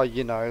anything. Oh,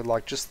 you know,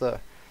 like just the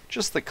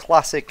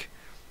classic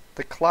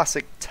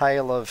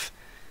tale of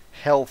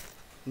health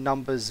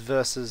numbers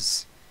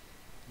versus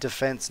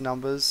defense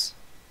numbers.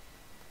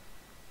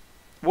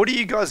 What do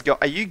you guys go?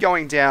 Are you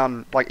going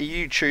down, like, are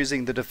you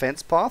choosing the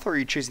defense path or are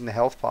you choosing the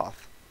health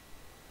path?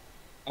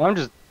 I'm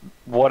just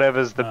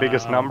whatever's the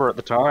biggest number at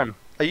the time.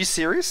 Are you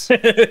serious?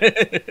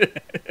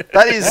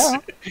 That is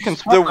You can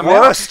swap the them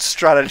worst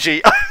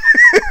strategy.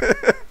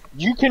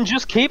 You can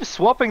just keep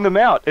swapping them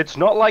out. It's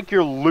not like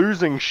you're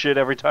losing shit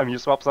every time you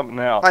swap something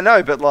out. I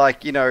know, but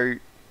like, you know,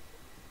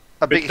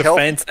 a big health...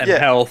 defense and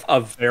health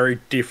are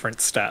very different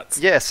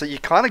stats. Yeah, so you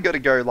kind of got to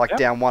go like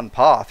down one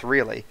path,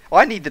 really.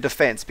 I need the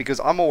defense because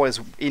I'm always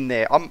in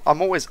there. I'm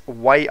always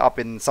way up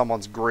in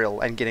someone's grill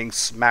and getting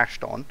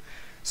smashed on.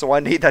 So I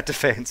need that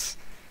defense.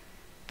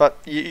 But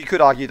you could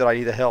argue that I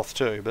need the health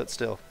too, but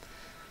still.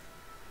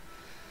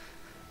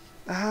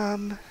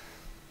 That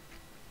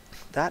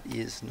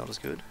is not as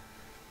good.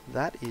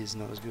 That is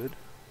not as good.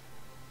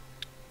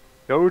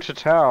 Go to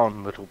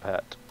town, little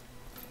pet.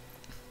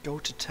 Go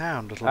to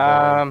town, little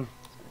boy.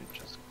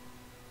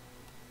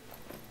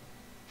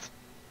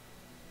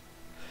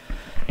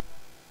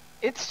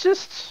 It's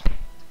just...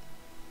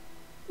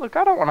 Look,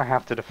 I don't want to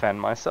have to defend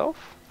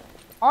myself.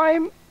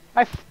 I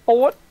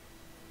fought.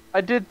 I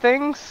did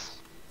things.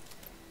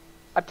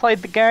 I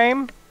played the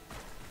game.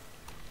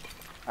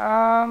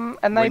 And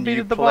they When beat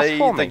you the boss play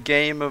for the me.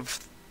 Game of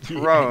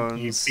Thrones...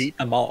 You beat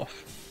them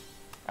off.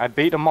 I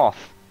beat him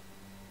off.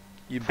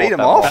 You beat him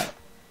that off?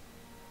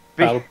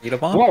 Battle beat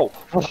 'em up. Whoa!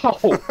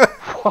 Whoa!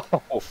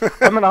 Whoa!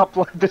 I'm gonna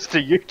upload this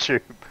to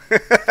YouTube.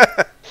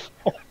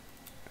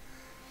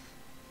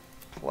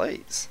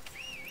 Please.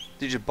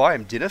 Did you buy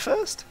him dinner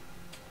first?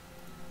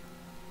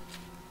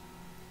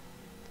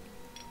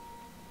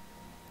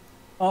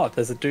 Oh,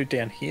 there's a dude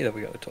down here that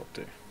we got to talk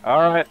to.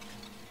 Alright.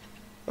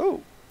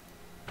 Oh.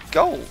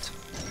 Gold.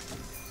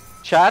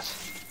 Chat.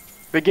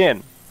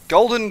 Begin.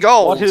 Golden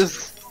gold.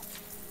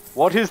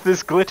 What is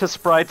this glitter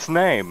sprite's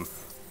name?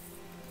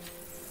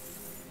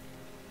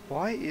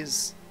 Why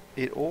is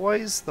it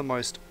always the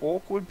most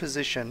awkward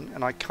position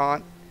and I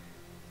can't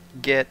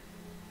get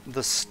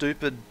the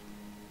stupid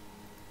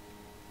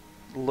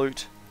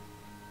loot?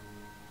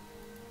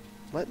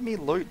 Let me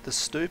loot the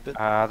stupid...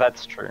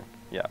 That's true.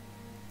 Yeah.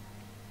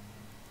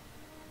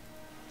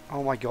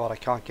 Oh my god, I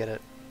can't get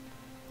it.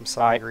 I'm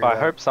so I angry about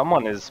hope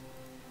someone is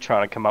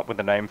trying to come up with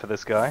a name for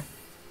this guy.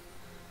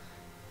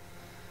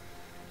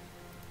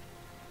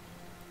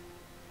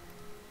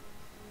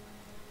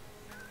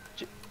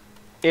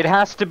 It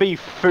has to be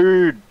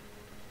food,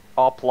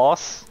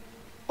 Oplos.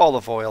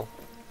 Olive oil.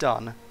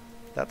 Done.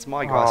 That's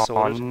my guy Oh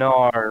sorted.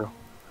 no.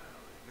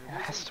 It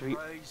has to be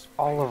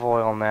olive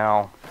oil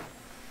now.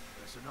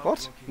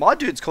 What? My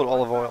dude's called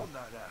olive oil.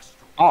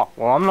 Oh,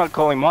 well I'm not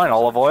calling mine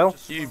olive oil.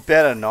 You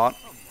better not.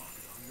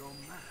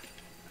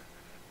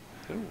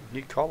 Ooh,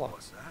 new collar.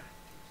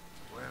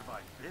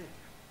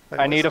 Wait,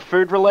 I need a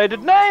food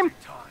related name!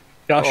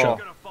 Gusher.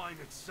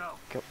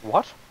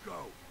 What?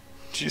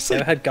 Did you You say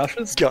ever had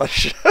gushers?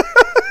 gush?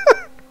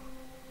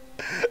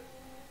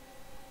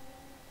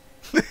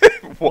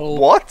 Well,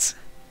 What?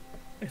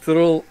 It's a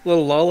little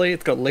lolly.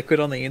 It's got liquid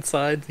on the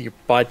inside. You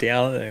bite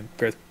down and it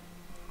goes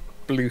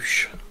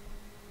bloosh.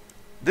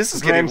 This is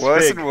His getting name's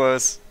worse Fig. and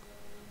worse.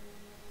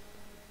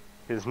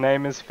 His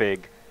name is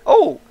Fig.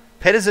 Oh,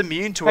 pet is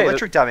immune to Hey,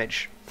 electric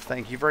damage.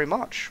 Thank you very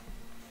much.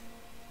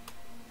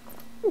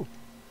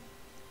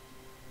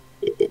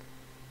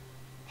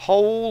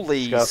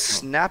 Holy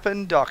Disgusting.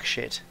 snappin' duck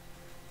shit.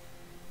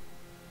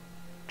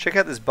 Check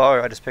out this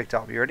bow I just picked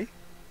up. You ready?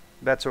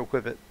 About to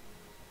equip it.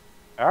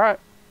 Alright.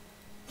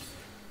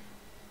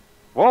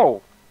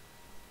 Whoa.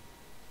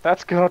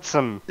 That's got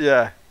some...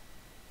 Yeah.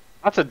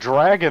 That's a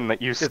dragon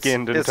that you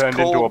skinned and turned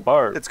into a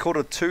bow. It's called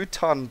a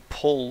 2-ton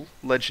pull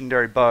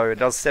legendary bow. It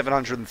does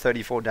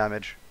 734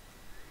 damage.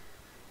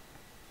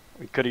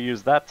 We could have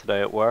used that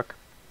today at work.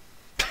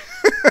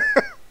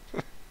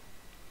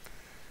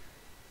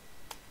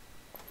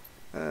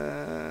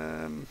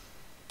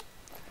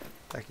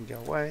 They can go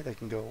away, they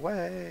can go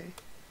away.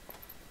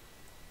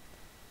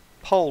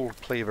 Pole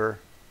cleaver.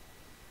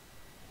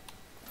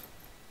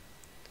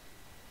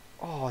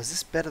 Oh, is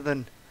this better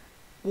than...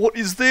 What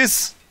is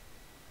this?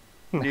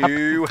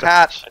 New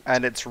hat,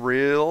 and it's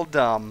real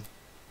dumb.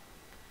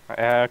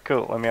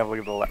 Cool. Let me have a look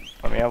at the left.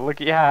 Let me have a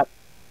look at your hat.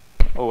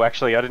 Oh,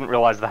 actually, I didn't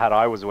realize the hat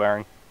I was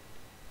wearing.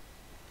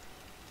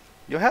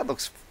 Your hat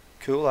looks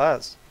cool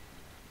as.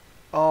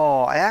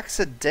 Oh, I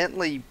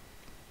accidentally...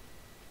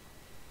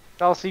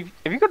 Darcy,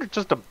 have you got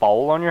just a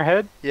bowl on your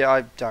head? Yeah,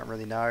 I don't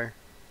really know.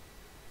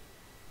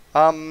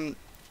 I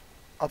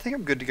think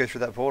I'm good to go through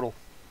that portal.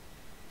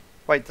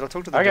 Wait, did I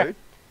talk to the dude?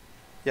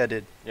 Yeah, I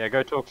did. Yeah,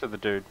 go talk to the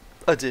dude.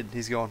 I did.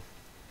 He's gone.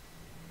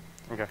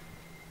 Okay.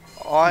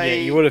 Yeah,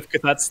 you would have,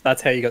 because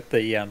that's how you got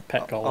the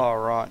pet collar.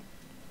 Oh, right.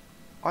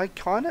 I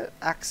kind of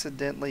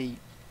accidentally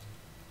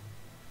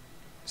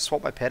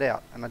swapped my pet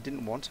out, and I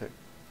didn't want to.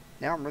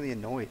 Now I'm really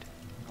annoyed.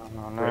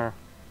 Oh no.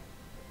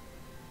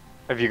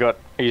 Are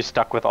you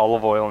stuck with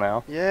olive oil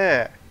now?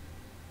 Yeah.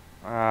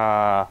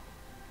 Ah,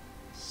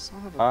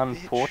 Son of a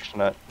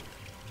unfortunate.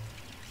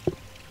 bitch.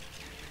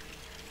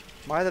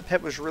 My other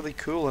pet was really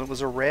cool, and it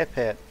was a rare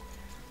pet.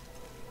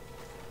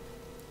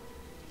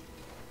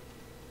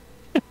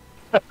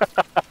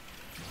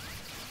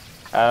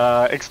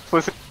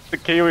 Explicit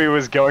Kiwi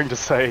was going to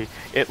say,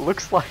 it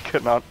looks like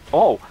an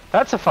oh,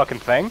 that's a fucking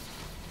thing.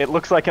 It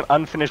looks like an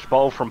unfinished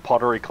bowl from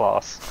pottery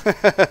class.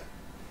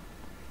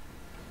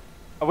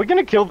 Are we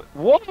gonna kill...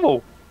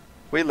 Whoa!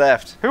 We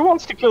left. Who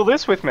wants to kill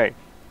this with me?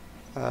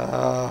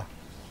 But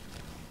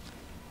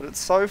it's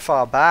so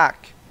far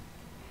back.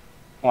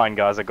 Fine,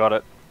 guys, I got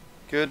it.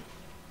 Good.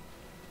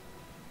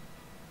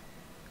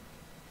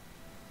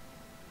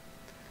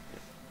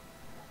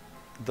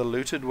 The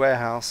looted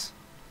warehouse.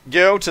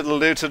 Go to the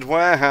looted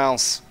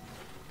warehouse,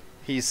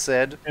 he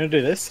said. Gonna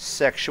do this?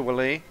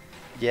 Sexually.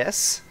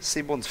 Yes.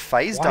 Seaborn's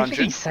phase Why dungeon.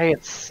 did he say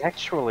it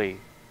sexually?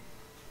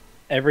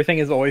 Everything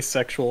is always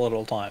sexual at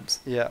all times.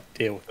 Yeah.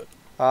 Deal with it.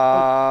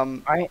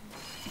 Oh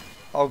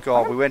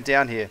god, we went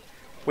down here.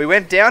 We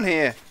went down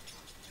here!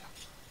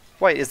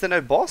 Wait, is there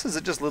no boss? Is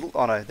it just little...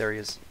 Oh no, there he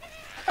is.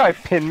 Guy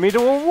pinned me to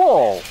a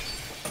wall.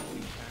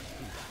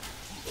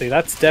 See,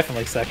 that's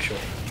definitely sexual.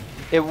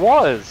 It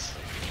was.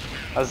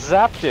 I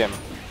zapped him.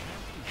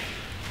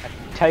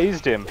 I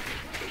tased him.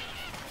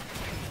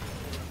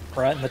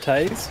 Right in the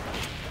tase?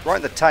 Right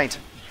in the taint.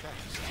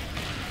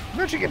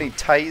 Imagine getting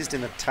tased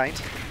in the taint.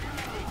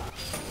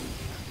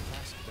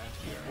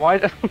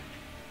 Why?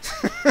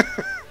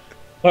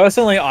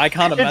 Personally, I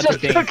can't imagine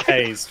just being took-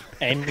 tased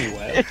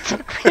anywhere. It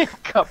took me a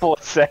couple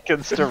of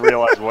seconds to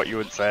realize what you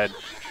had said.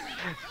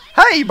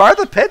 Hey, my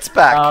other pet's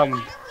back!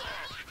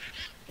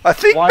 I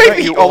think Why don't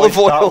maybe you olive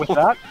always start oil... with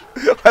that?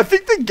 I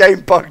think the game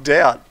bugged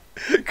out.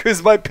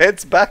 Because my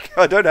pet's back,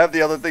 I don't have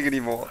the other thing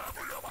anymore.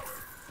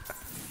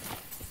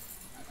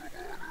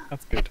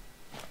 That's good.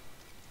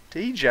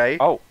 DJ?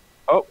 Oh.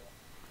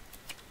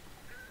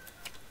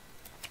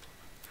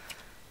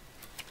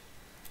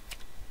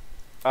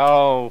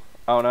 Oh.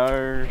 Oh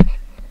no.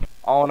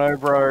 Oh no,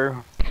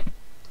 bro.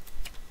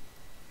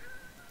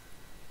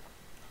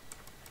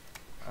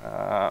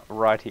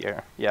 Right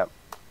here. Yep.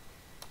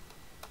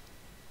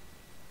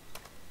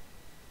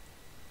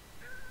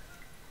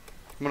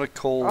 I'm gonna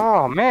call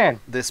Oh man.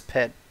 this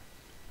pet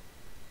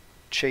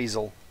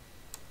Cheezel.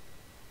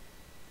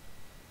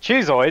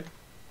 Cheezoid.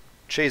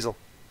 Cheezel.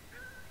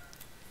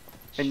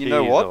 And you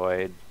know what?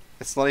 Cheezoid.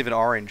 It's not even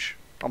orange.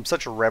 I'm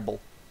such a rebel.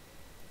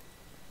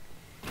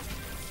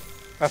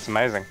 That's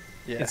amazing.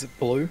 Yeah, Is it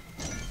blue?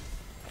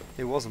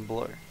 it wasn't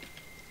blue.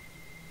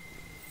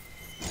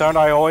 Don't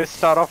I always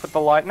start off with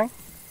the lightning?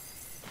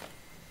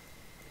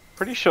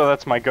 Pretty sure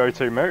that's my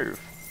go-to move.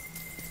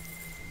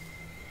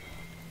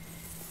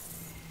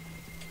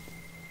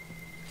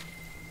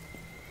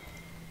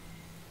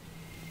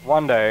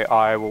 One day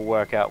I will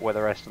work out where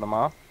the rest of them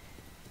are.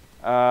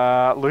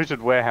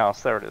 Looted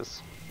warehouse, there it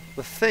is.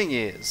 The thing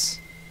is,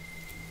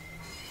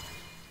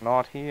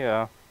 Not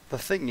here.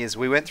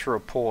 we went through a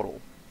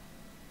portal.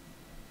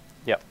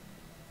 Yep.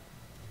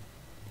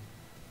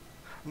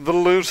 The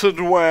looted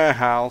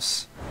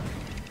warehouse.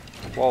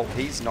 Whoa,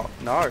 he's not.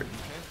 No.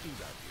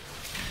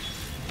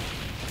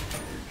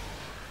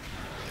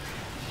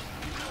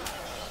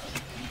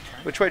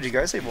 Which way did you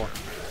go, Seymour?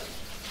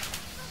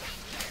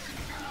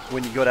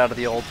 When you got out of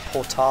the old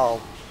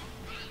portal.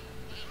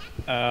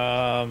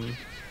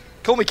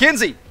 Call me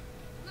Kinsey!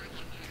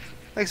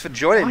 Thanks for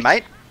joining,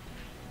 mate.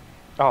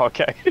 Oh,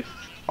 okay.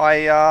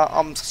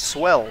 I'm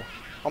swell.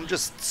 I'm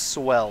just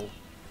swell.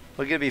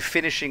 We're going to be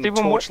finishing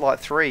Stephen, Torchlight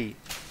 3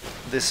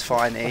 this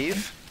fine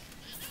eve.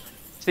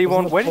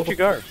 Stephen, where did you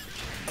go?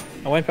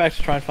 I went back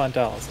to try and find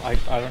Dallas. I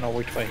don't know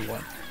which way he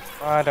went.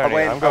 I don't know.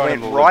 I'm I going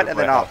went to the right looted and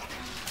then up.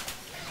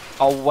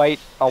 warehouse.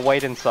 I'll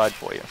wait inside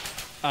for you.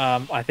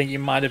 I think you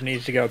might have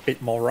needed to go a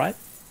bit more right.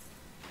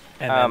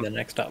 And then the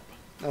next up.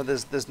 No,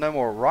 there's no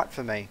more right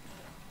for me.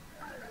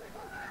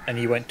 And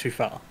you went too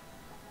far.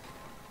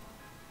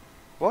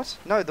 What?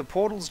 No, the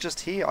portal's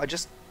just here.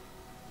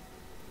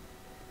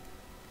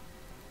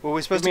 Well,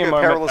 we're supposed Give me to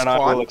a go moment perilous and I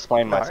climb. will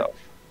explain No. myself.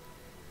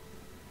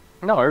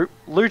 No,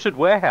 looted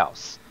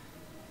warehouse.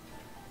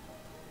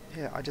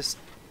 Yeah,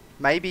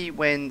 maybe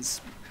when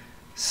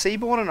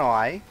Seaborn and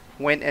I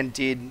went and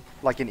did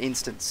like an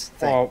instance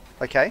thing. Well,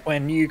 Okay?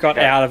 When you got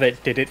Okay. out of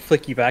it, did it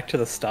flick you back to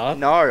the start?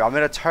 No, I'm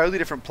in a totally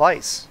different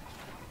place.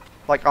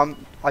 Like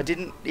I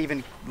didn't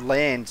even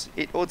land.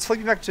 It's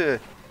flipping back to.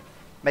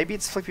 Maybe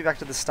it's flipping back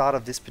to the start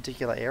of this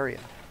particular area.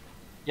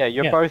 Yeah,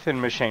 you're Yeah. both in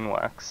Machine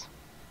Works.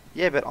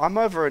 Yeah, but I'm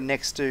over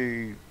next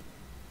to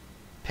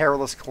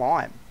Perilous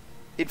Climb.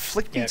 It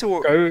flicked me Yeah, to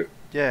a. go.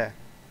 Yeah.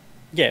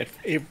 Yeah,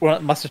 it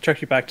must have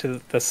took you back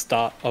to the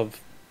start of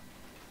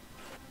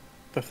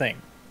the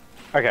thing.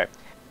 Okay.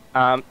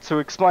 To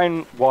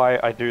explain why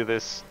I do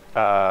this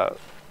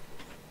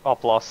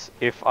op loss,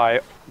 if I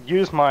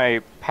use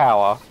my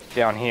power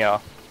down here,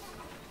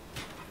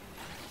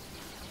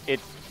 it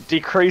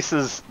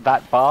decreases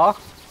that bar,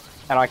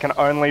 and I can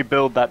only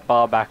build that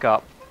bar back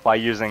up by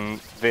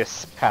using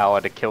this power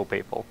to kill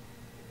people.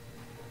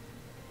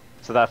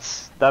 So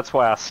that's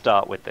why I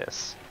start with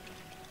this.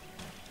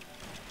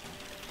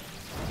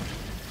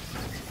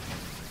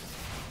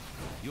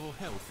 Your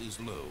health is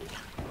low.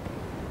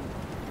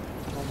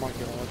 Oh my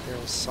god, there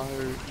are so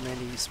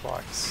many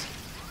spikes.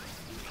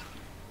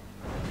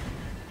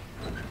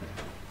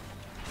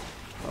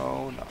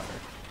 Oh no.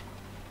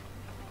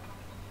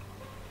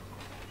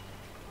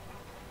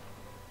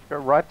 Go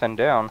right then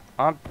down.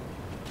 I'm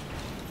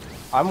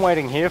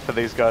waiting here for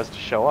these guys to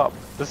show up.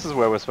 This is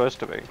where we're supposed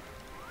to be.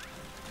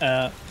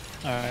 Alright,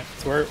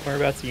 so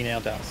whereabouts are you now,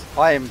 Dallas?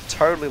 I am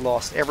totally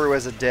lost.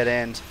 Everywhere's a dead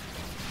end.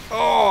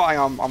 Oh,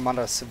 I'm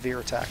under severe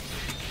attack.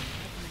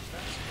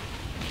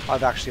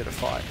 I've actually had to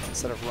fight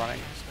instead of running.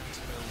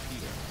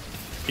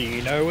 Do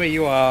you know where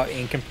you are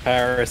in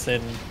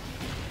comparison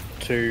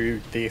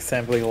to the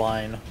assembly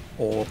line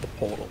or the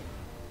portal?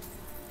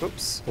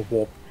 Oops. The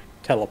warp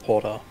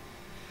teleporter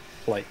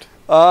plate?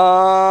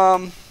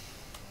 I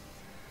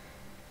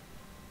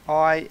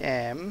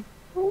am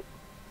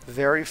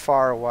very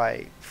far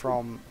away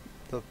from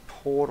the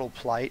portal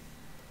plate.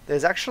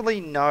 There's actually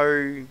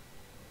no...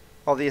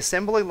 Oh, the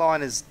assembly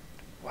line is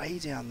way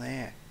down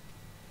there.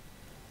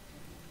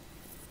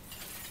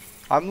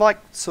 I'm like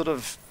sort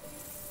of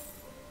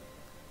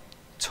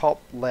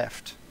top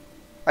left.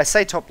 I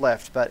say top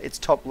left, but it's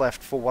top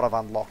left for what I've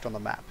unlocked on the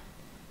map.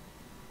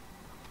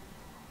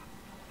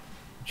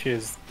 Which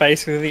is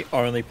basically the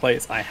only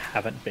place I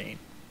haven't been.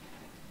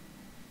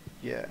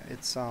 Yeah,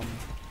 it's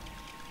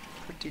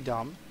pretty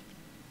dumb.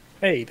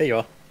 Hey, there you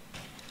are.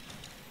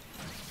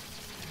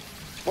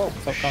 Whoa,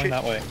 Stop going shit.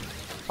 that way.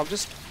 I'm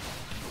just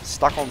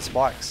stuck on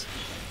spikes.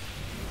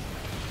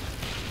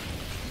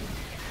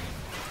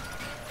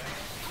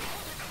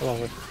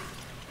 Hello.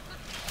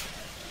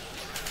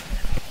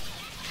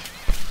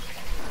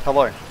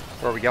 Hello,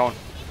 where are we going?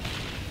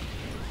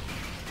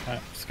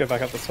 Alright, just go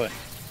back up this way.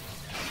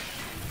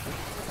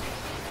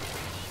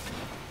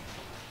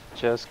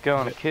 Just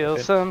gonna Bit- kill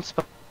bit. some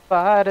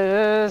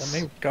spiders.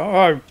 Let me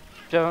go!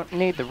 Don't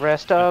need the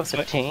rest of the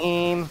That's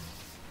team.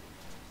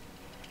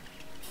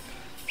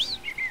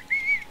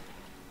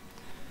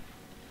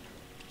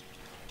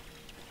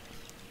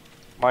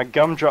 My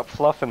gumdrop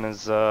fluffin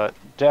is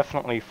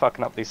definitely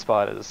fucking up these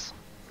spiders.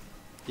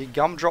 You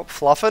gumdrop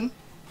fluffing?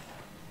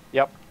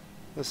 Yep.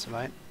 Listen,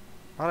 mate,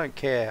 I don't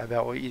care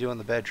about what you do in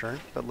the bedroom,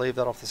 but leave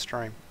that off the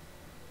stream.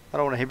 I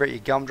don't want to hear about your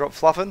gumdrop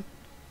fluffing.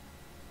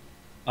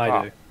 I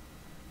Ah. do.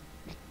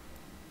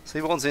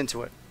 Seaborn's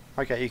into it.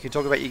 Okay, you can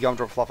talk about your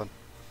gumdrop fluffing.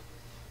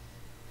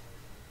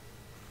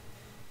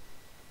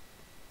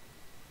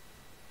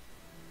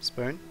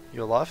 Spoon,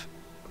 you alive?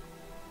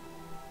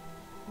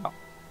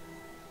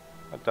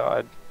 I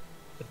died.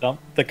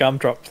 The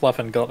gumdrop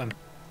fluffin got him.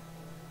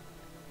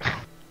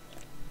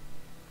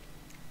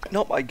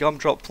 Not my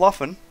gumdrop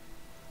fluffing.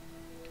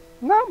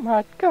 Not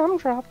my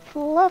gumdrop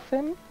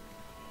fluffin.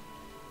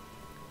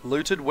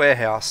 Looted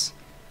warehouse.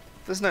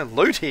 There's no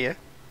loot here.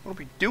 What are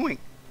we doing?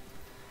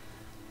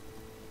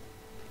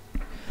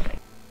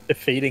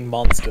 Defeating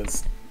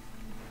monsters.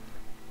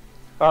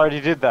 I already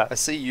did I that.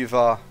 see you've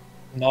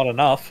Not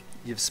enough.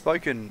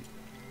 spoken,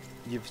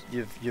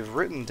 you've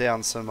written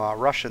down some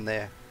Russian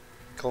there,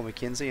 Cole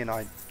McKinsey, and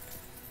I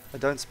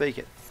don't speak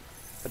it.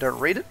 I don't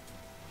read it.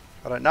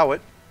 I don't know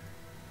it.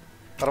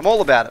 But I'm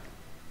all about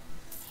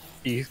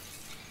it.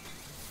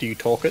 Do you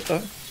talk it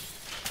though?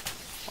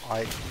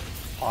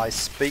 I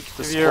speak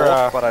the If you're,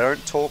 squawk, but I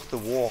don't talk the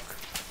walk.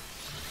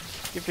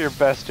 Give your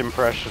best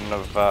impression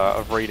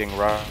of reading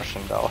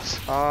Russian, Dallas.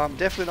 I'm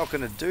definitely not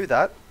going to do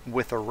that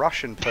with a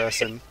Russian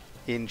person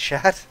in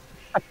chat.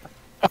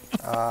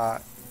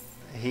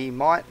 He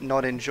might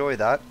not enjoy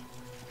that.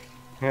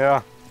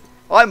 Yeah.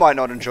 I might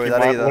not enjoy You that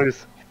might either.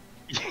 lose.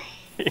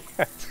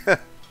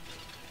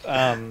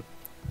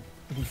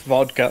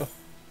 Vodka.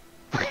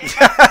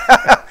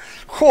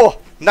 Whew,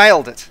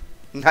 nailed it.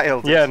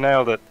 Nailed it. Yeah,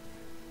 nailed it.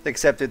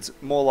 Except it's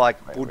more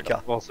like Wait, we'll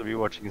vodka. also be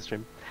watching his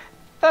stream.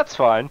 That's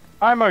fine.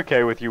 I'm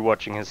okay with you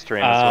watching his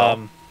stream as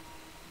well.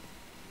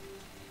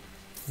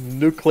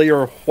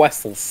 Nuclear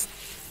vessels.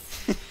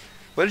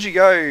 Where did you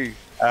go,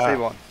 Ah.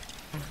 Seaborn?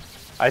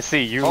 I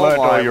see, you Oh learned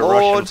my all your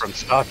lord. Russian from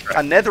Star Trek.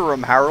 A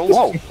Netherum, Harold.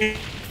 Whoa!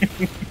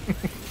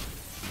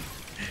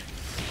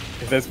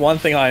 If there's one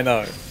thing I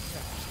know,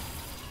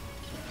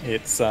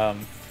 It's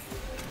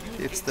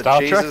It's the Star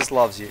Trek? Jesus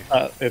loves you.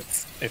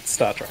 it's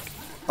Star Trek.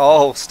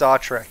 Oh, Star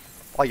Trek.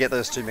 I get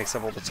those two mixed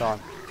up all the time.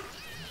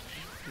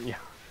 Yeah.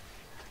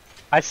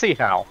 I see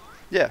how.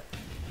 Yeah.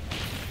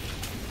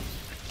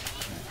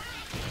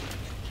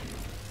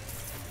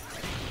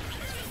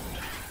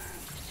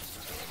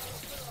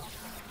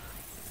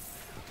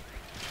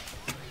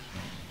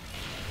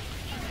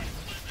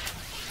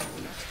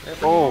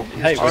 Oh,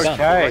 Hey, we're It's done.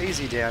 okay.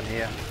 crazy down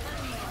here.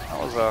 That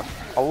was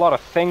a lot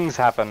of things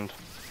happened.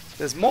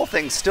 There's more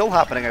things still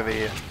happening over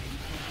here.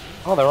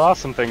 Oh, there are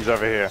some things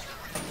over here.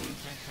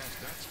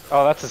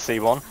 Oh, that's a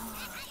C1.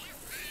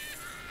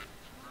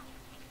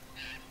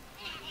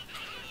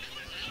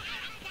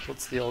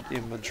 What's the old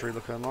inventory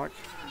looking like?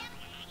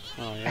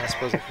 Oh yeah, I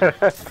suppose I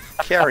can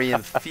carry in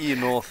a few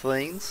more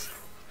things.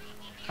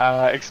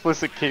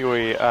 Explicit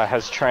Kiwi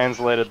has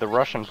translated the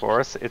Russian for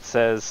us. It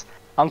says,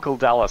 Uncle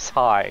Dallas,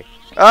 hi.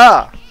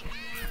 Ah!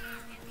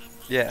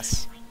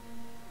 Yes.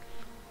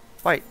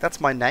 Wait, that's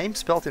my name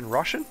spelt in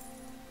Russian?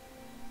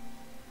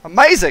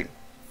 Amazing!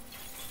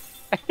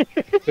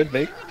 Could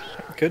be.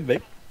 Could be.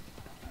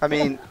 I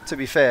mean, to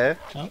be fair,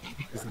 Oh,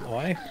 isn't the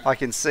way. I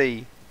can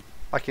see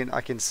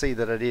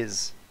that it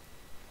is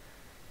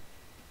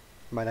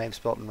my name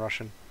spelt in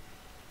Russian.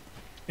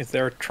 Is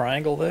there a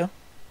triangle there?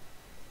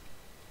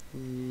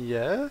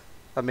 Yeah?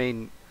 I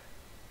mean,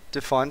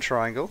 define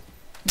triangle.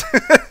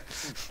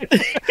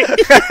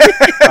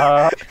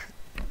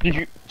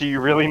 Do you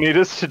really need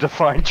us to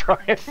define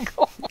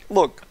triangle?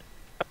 Look.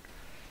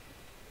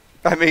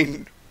 I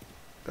mean,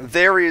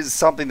 there is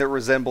something that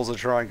resembles a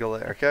triangle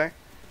there, okay?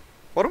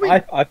 What are we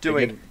I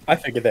doing? I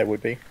figured there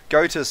would be.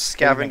 Go to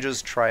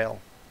Scavenger's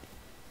Trail.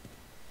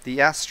 The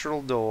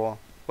Astral Door.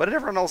 Where did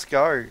everyone else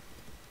go?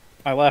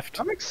 I left.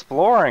 I'm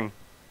exploring.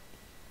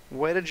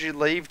 Where did you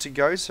leave to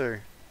go to?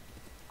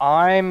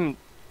 I'm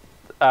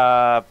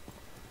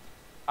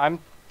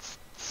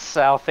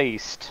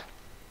southeast.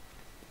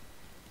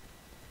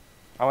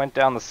 I went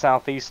down the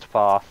southeast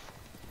path.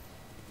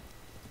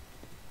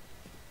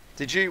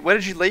 Where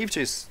did you leave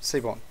to,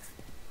 Seaborn?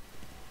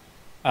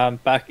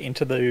 Back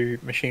into the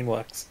machine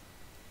works.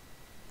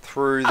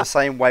 Through the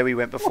same way we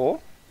went before?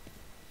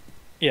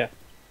 Yeah,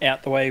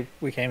 out the way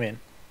we came in.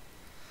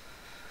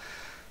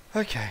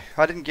 Okay,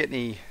 I didn't get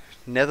any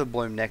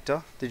Netherbloom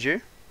nectar, did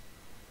you?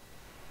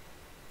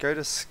 Go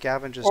to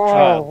Scavenger's Oh,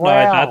 Trail.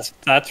 wow. No,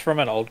 that's from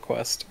an old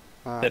quest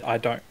that I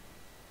don't.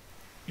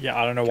 Yeah,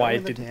 I don't know why Go it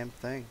in the didn't damn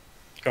thing.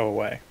 go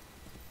away.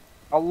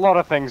 A lot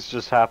of things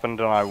just happened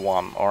and I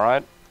won,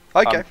 alright?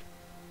 Okay.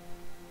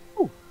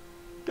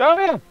 Oh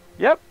yeah,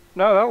 yep.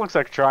 No, that looks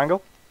like a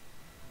triangle.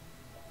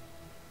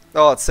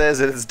 Oh, it says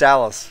it's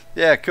Dallas.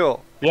 Yeah,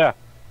 cool. Yeah.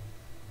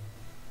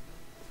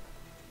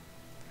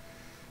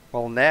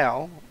 Well,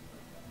 now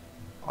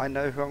I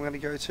know who I'm going to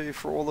go to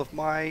for all of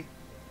my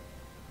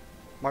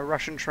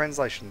Russian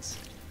translations.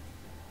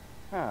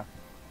 Huh.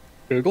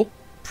 Google.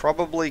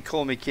 Probably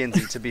call me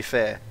Kinsey, to be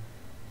fair.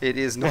 It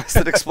is nice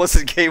that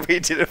Explicit Kiwi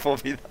did it for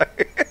me, though.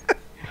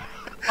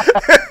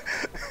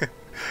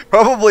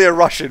 Probably a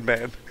Russian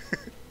man.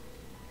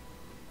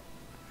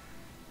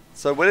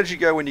 So where did you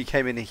go when you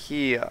came in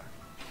here?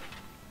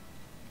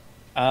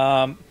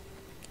 I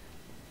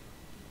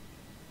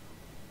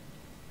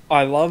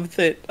love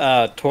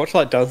that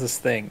Torchlight does this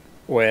thing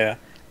where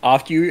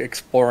after you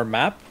explore a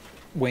map,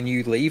 when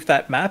you leave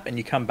that map and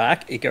you come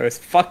back, it goes,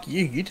 fuck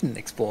you, you didn't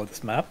explore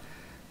this map.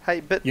 Hey,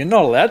 but You're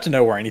not allowed to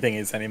know where anything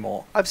is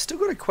anymore. I've still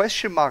got a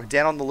question mark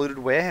down on the looted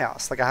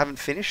warehouse. Like I haven't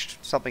finished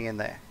something in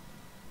there.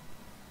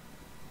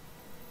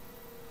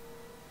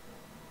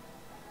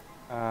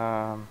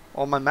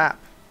 On my map.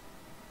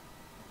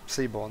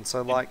 Seaborn.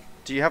 So like,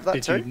 do you have that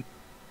Did too? you...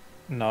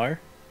 No.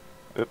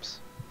 Oops.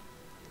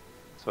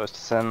 Supposed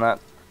to send that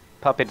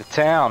puppy to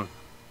town.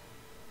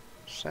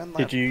 Send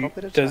Did that you...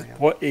 puppy to Does town.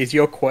 what is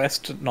your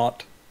quest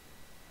not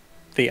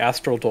the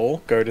Astral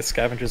Door? Go to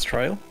Scavenger's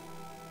Trail?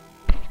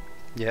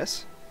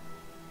 Yes.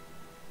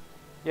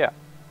 Yeah.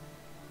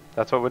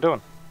 That's what we're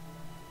doing.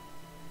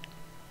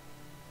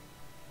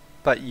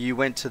 But you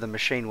went to the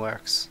machine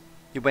works.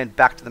 You went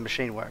back to the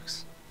machine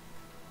works.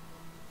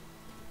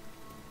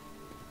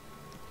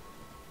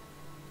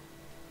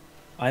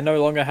 I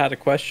no longer had a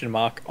question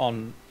mark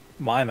on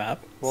my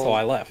map, so Well-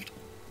 I left.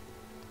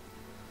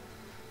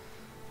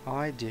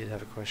 I did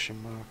have a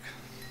question mark.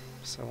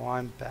 So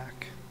I'm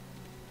back.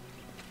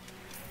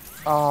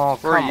 Oh,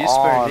 Where come are you, Spoon?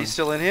 on. Are you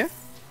still in here?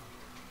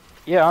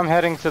 Yeah, I'm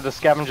heading to the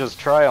Scavenger's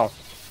Trail.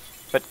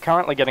 But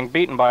currently getting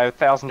beaten by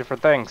 1,000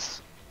 different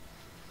things.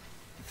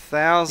 You shouldn't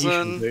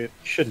 1,000 do it.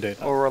 Shouldn't do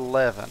that. or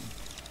 11.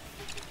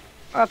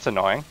 That's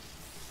annoying.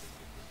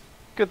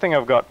 Good thing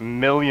I've got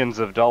millions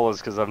of dollars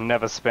because I've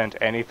never spent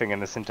anything in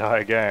this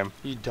entire game.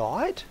 You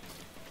died?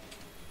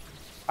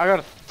 I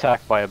got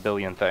attacked by a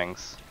billion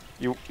things.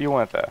 You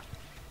weren't there.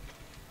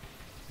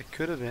 It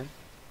could have been.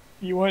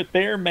 You weren't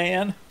there,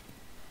 man.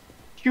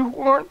 You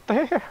weren't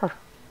there.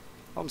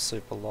 I'm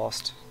super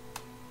lost.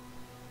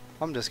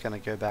 I'm just going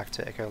to go back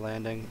to Echo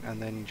Landing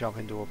and then jump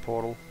into a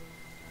portal.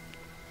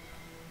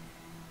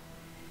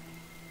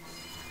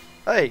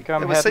 Hey, think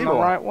I'm there was heading the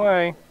Seaborn. right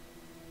way.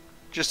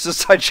 Just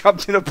as I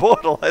jumped in a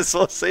portal, I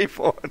saw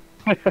Seaborn.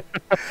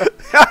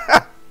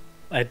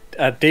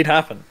 It did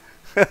happen.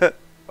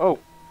 Oh,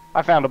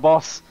 I found a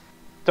boss.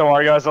 Don't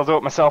worry, guys. I'll do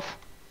it myself.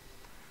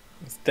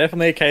 It's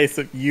definitely a case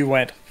of you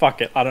went,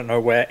 fuck it, I don't know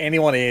where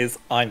anyone is,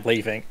 I'm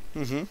leaving.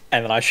 And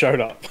then I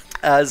showed up.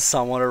 As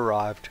someone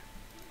arrived.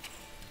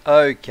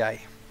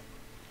 Okay.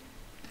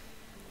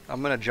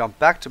 I'm going to jump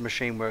back to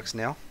Machine Works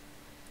now.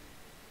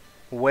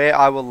 Where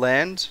I will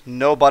land,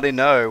 nobody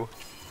know.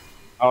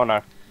 Oh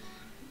no.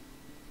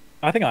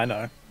 I think I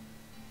know.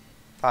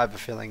 I have a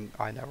feeling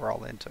I know where I'll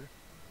land to.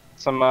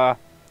 Some I am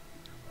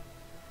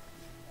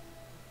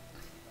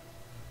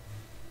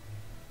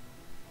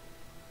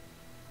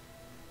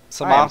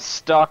Samar,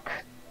 stuck.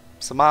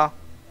 Samar.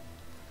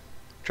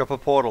 Drop a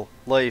portal.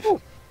 Leave.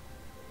 Ooh.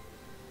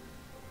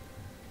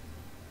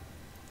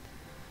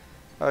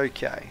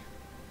 Okay.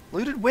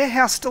 Looted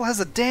warehouse still has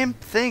a damn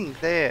thing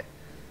there.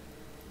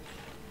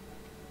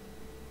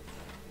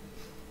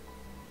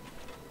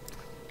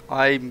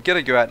 I'm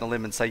gonna go out on a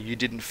limb and say you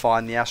didn't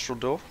find the astral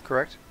door,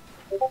 correct?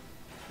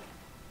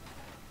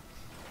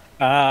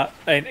 And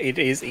it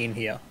is in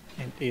here.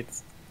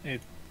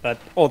 But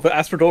the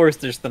Astral Door is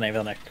just the name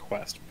of the next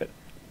quest, but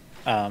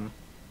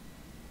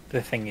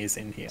the thing is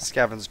in here.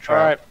 Scaven's Trail.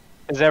 Alright.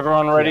 Is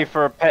everyone ready Yeah.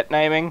 for a pet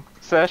naming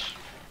sesh?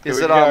 Is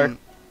Here it we go.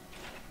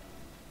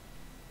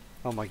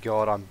 Oh my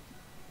god,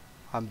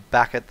 I'm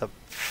back at the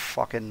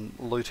fucking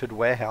looted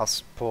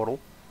warehouse portal.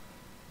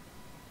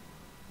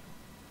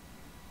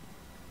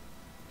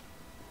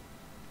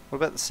 What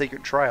about the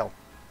secret trail?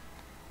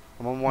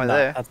 I'm on my way No,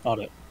 there. that's not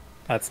it.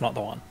 That's not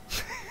the one.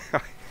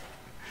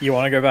 You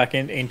want to go back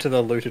into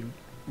the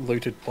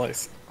looted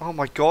place. Oh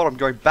my god, I'm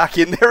going back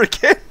in there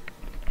again.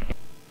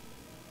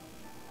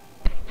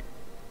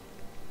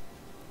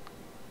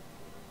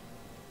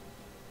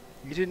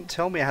 You didn't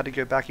tell me I had to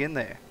go back in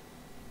there.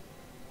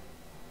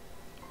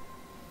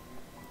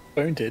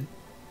 Spoon did.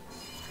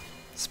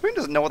 Spoon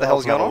doesn't know what the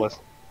hell's going on.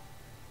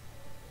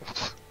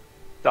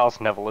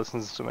 Dallas never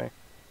listens to me.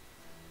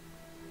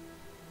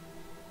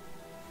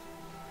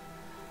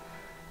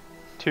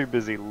 Too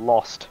busy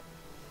lost.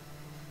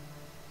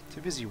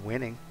 Too busy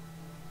winning.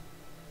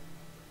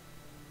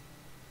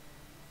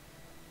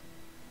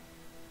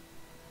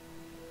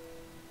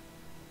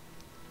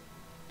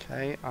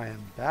 Okay, I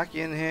am back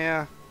in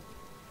here.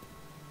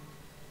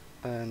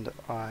 And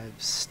I've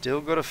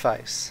still got a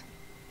face.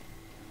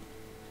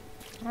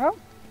 Well,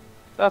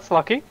 that's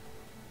lucky.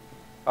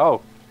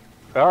 Oh,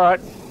 alright.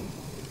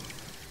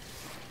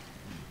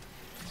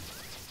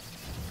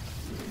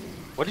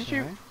 What did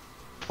you... Okay.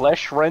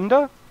 Flesh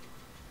render?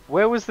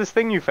 Where was this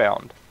thing you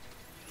found?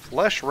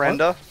 Flesh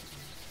render.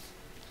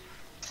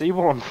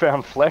 Seaborn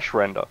found flesh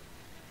render.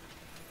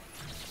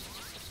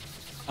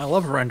 I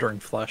love rendering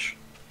flesh.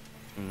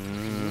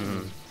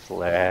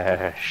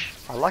 Flesh.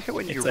 I like it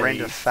when you It's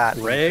render a fat.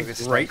 and rare, you cook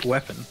a great steak.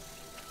 weapon.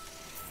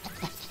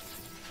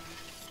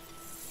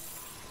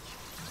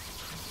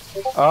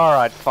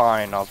 Alright,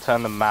 fine. I'll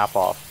turn the map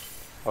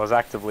off. I was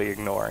actively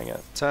ignoring it.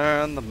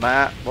 Turn the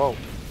map. Whoa.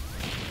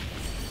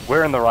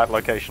 We're in the right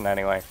location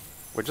anyway.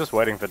 We're just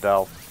waiting for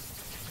Del.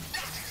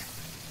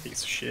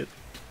 Piece of shit.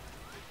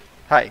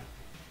 Hey,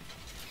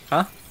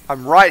 Huh?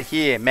 I'm right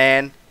here,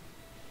 man.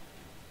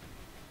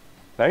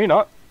 No, you're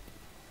not.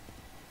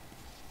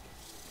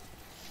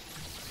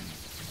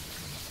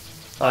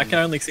 I can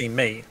only see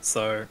me,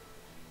 so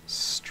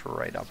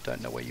Straight up,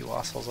 don't know where you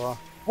assholes are.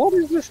 What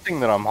is this thing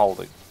that I'm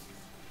holding?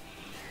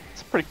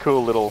 It's a pretty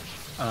cool little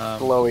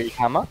glowy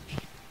hammer.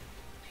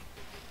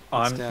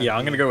 I'm down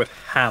I'm gonna here? go with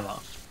hammer.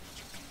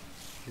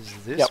 Is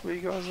this Yep. where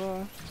you guys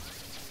are?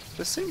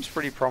 This seems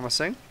pretty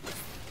promising.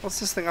 What's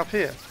this thing up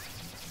here?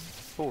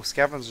 Oh,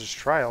 Scavenger's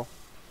Trail.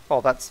 Oh,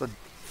 that's the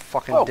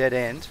fucking Oh. dead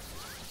end.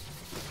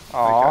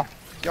 Aw. Okay,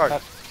 go.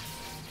 That-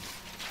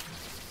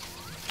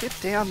 Get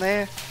down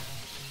there.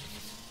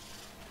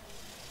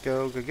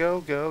 Go, go,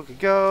 go, go, go,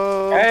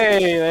 go.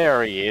 Hey,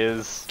 there he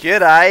is.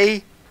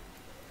 G'day.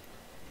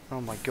 Oh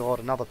my god,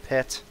 another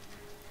pet.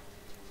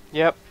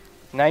 Yep.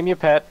 Name your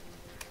pet.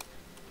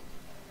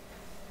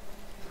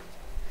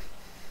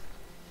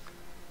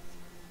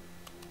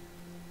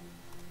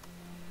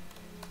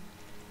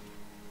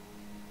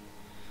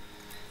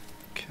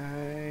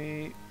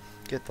 Okay.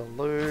 Get the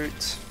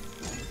loot.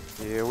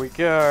 Here we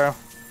go.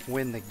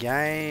 Win the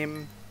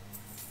game.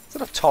 Is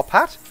that a top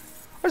hat?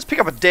 I just pick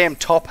up a damn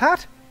top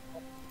hat?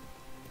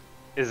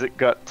 Is it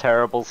got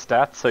terrible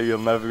stats so you'll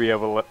never be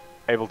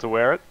able to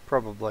wear it?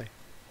 Probably.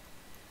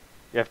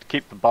 You have to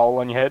keep the bowl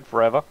on your head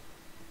forever?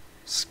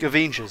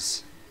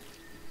 Scavengers.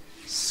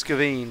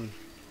 Scavene.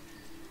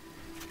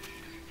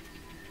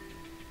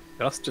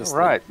 That's just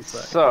Right, the-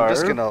 so... I'm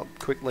just gonna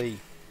quickly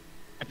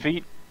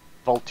defeat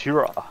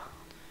Voltura.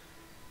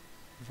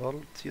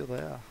 volunteer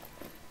there.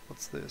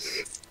 What's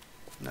this?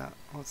 No,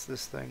 what's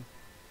this thing?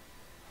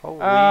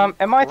 Holy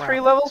Am I crap. 3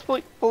 levels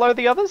below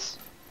the others?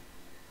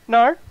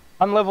 No,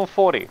 I'm level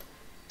 40.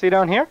 See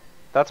down here?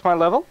 That's my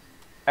level.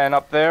 And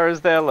up there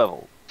is their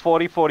level.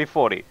 40, 40,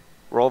 40.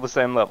 We're all the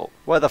same level.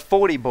 We're the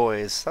 40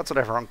 boys. That's what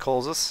everyone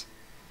calls us.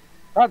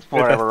 That's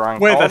what everyone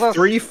We're calls the us.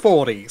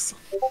 340s.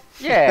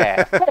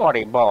 Yeah,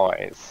 40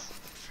 boys.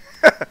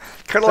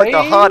 Kind of like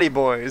the See? Hardy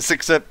Boys,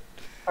 except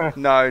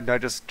no,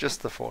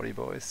 just the 40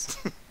 boys.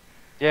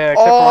 Yeah,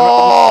 except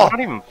Oh! we're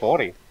not even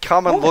 40.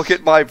 Come and look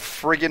at my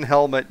friggin'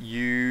 helmet,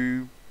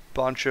 you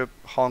bunch of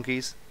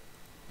honkies.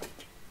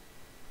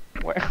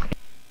 Where?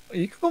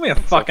 You can call me a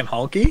fucking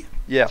honky.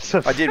 Yeah, It's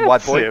I did,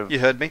 white boy. offensive. You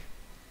heard me.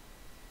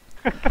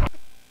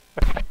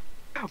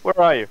 Where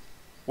are you?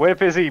 We're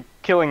busy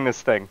killing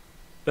this thing.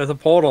 There's a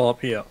portal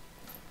up here.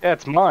 Yeah,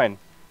 it's mine.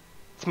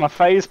 It's my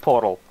phase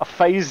portal. I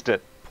phased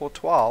it.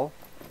 Portoile.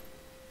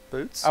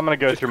 Boots. I'm gonna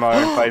go through my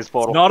own phase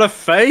portal. Not a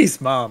phase,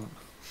 mum.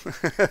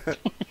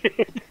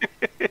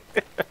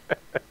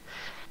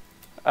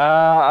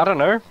 I don't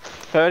know,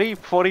 30,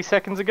 40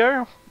 seconds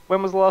ago?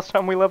 When was the last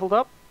time we leveled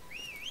up?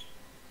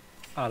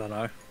 I don't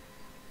know.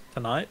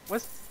 Tonight?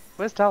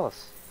 Where's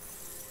Dallas?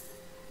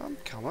 I'm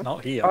coming.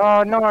 Not here.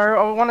 Oh no,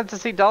 I wanted to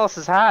see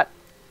Dallas's hat.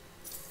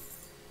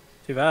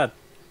 Too bad.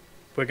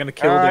 We're gonna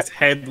kill Alright. this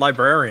head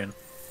librarian.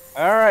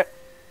 Alright,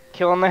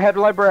 killing the head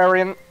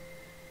librarian.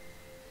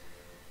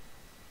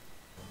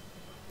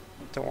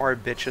 Don't worry,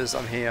 bitches.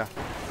 I'm here.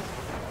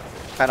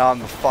 And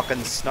I'm a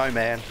fucking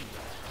snowman.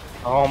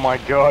 Oh my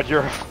god,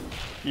 you're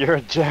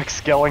a Jack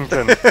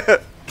Skellington.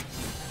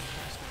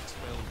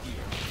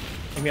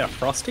 You mean a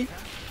frosty?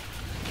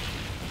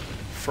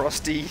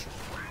 Frosty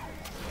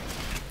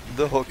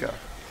the hooker.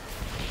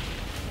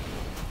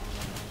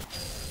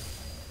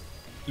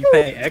 You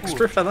pay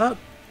extra for that?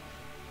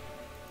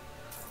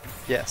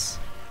 Yes.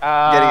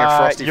 Getting a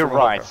Frosty you're from a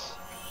right.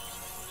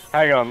 hooker.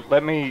 Hang on,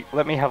 let me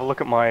have a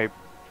look at my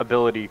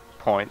ability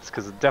points,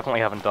 because I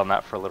definitely haven't done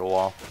that for a little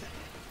while.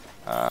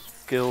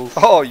 Skills.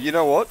 Oh, you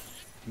know what?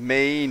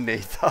 Me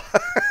neither.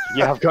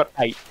 Yeah, I've got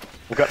 8.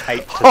 I've got 8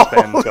 to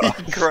spend, Holy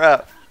guys.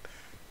 crap.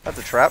 That's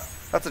a trap.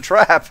 That's a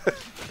trap.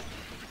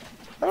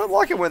 I don't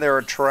like it when they're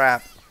a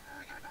trap.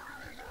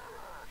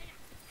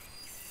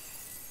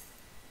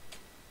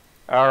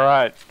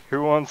 Alright,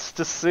 who wants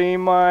to see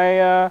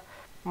my,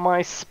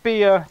 my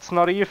spear? It's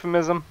not a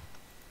euphemism.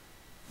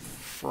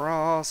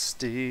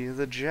 Frosty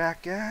the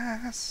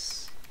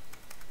jackass.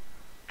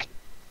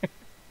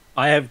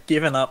 I have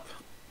given up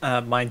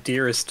my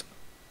dearest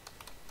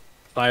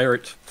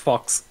pirate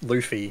fox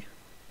Luffy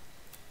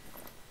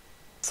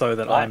so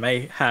that I What?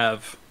 may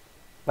have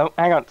No,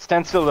 hang on,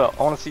 stand still though.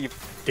 I want to see your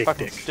Dick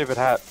fucking Dick. stupid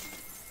hat.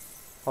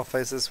 I'll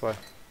face this way.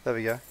 There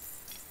we go.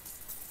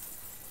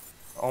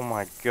 Oh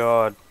my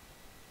god.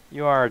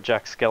 You are a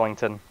Jack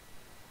Skellington.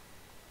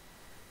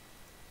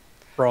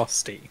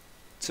 Frosty.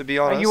 To be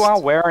Oh, honest, you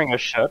are wearing a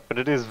shirt, but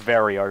it is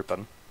very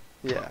open.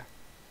 yeah.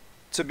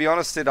 To be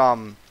honest,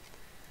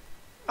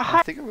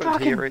 I think over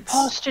here it's.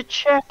 posture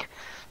check.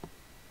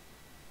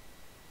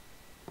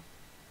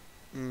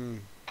 Mm.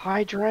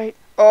 Hydrate.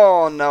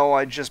 Oh no!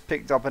 I just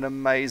picked up an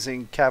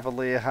amazing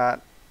Cavalier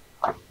hat.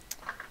 Goodbye.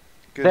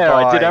 There,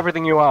 I did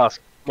everything you asked.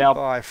 Now,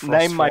 Goodbye,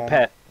 name my Frostform.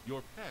 pet.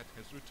 Your pet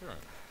has returned.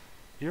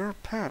 Your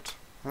pet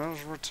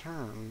has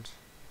returned.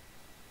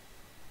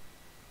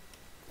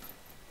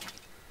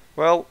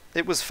 Well,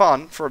 it was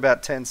fun for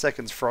about 10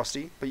 seconds,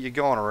 Frosty, but you're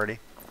gone already.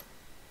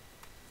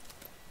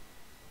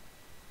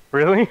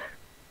 Really?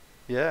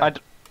 Yeah.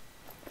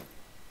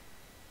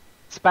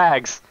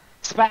 Spags.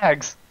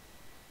 Spags.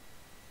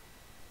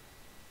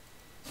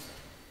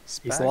 He's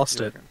Spag, lost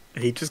you it.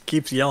 He just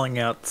keeps yelling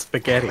out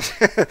spaghetti.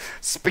 reckon?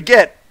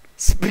 Spaghetti!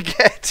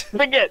 Spaghetti!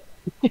 Forget.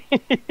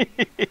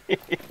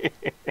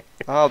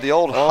 Oh, the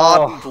old Oh.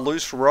 hardened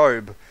loose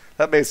robe.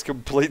 That makes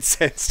complete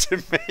sense to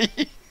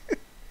me.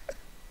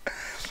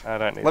 I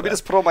don't need Let me that.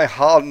 just put on my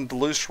hardened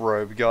loose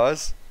robe,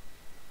 guys.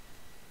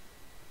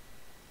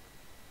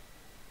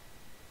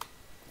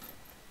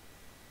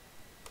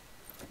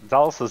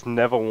 Dallas has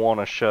never worn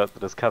a shirt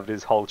that has covered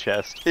his whole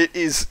chest. It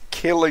is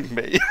killing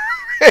me.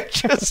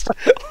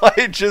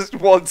 I just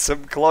want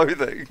some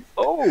clothing.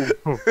 Oh!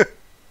 Look at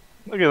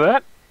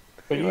that.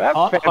 But you Look at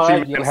can't that fancy hide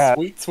looking your hat.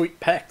 sweet, sweet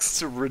pecs.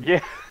 It's a rid- Yeah.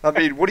 I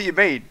mean, what do you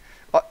mean?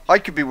 I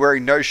could be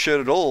wearing no shirt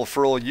at all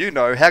for all you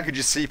know. How could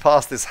you see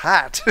past this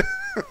hat?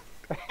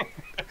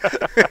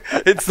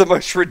 It's the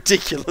most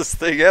ridiculous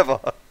thing ever.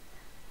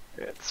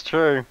 It's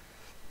true.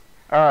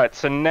 Alright,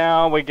 so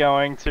now we're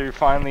going to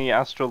find the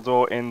astral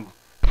door in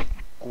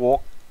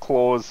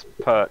Claw's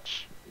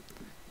Perch.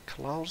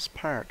 Claw's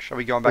Perch. Are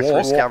we going back through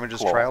Walk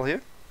Scavenger's Claw. Trail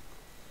here?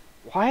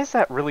 Why is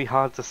that really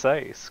hard to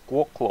say?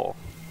 Squawk Claw.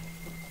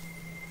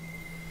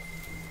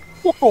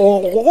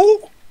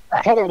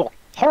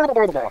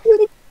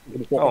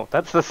 Oh,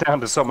 that's the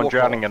sound of someone Squawk Claw.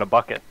 drowning in a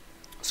bucket.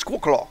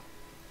 Squawklaw.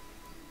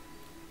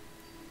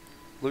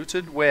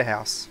 Looted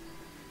warehouse.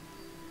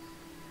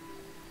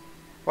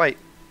 Wait.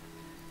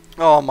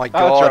 Oh my Oh, that's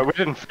god. right, we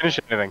didn't finish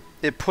anything.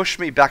 It pushed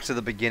me back to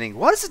the beginning.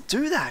 Why does it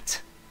do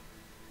that?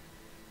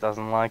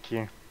 Doesn't like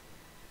you.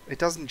 It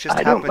doesn't just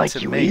happen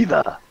to me.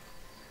 either.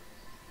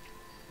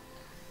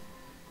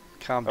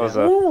 Calm That was,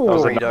 down. that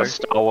was another Burrito.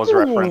 Star Wars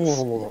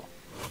reference.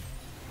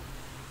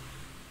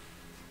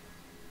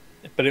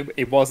 But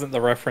it wasn't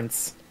the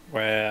reference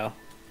where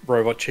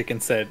Robot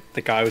Chicken said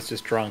the guy was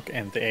just drunk,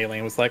 and the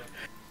alien was like,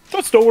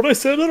 "That's not what I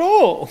said at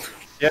all."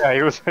 Yeah,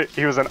 he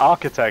was an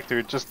architect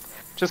who just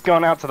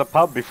gone out to the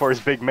pub before his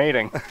big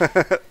meeting.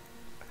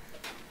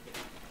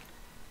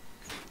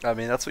 I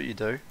mean, that's what you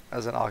do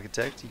as an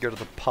architect. You go to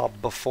the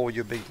pub before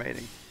your big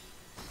meeting.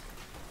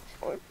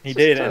 He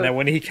did, and then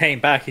when he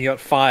came back, he got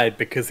fired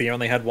because he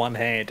only had one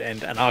hand,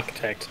 and an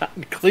architect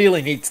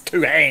clearly needs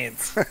two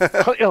hands.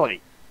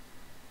 Clearly.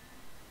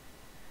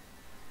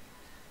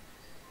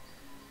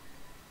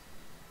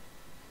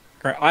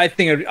 I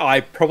think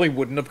I probably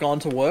wouldn't have gone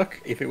to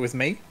work if it was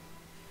me.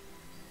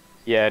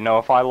 Yeah, no,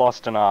 if I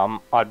lost an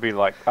arm, I'd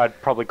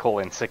probably call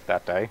in sick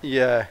that day.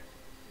 Yeah.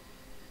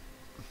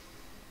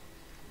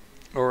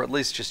 Or at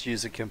least just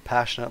use a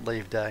compassionate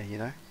leave day, you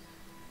know?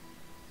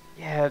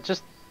 Yeah,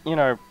 just,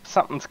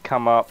 something's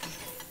come up.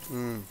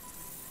 Mm.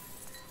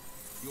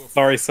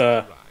 Sorry,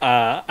 sir.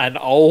 An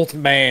old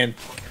man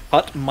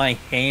cut my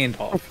hand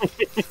off.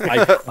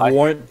 I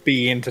won't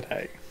be in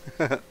today.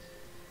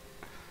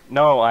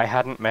 No, I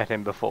hadn't met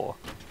him before.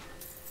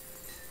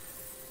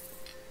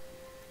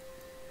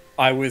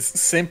 I was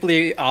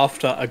simply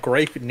after a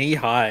grape knee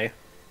high,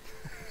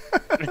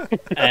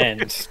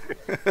 and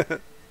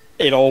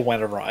it all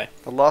went awry.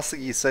 The last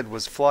thing you said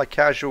was fly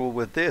casual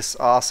with this,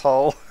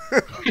 asshole.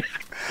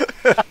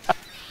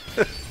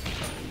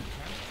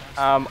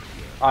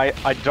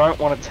 I don't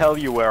want to tell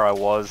you where I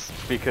was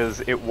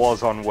because it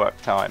was on work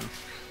time.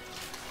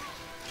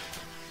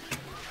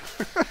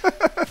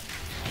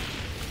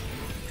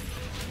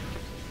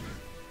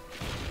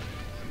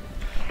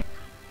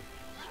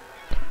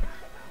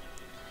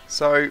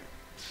 So,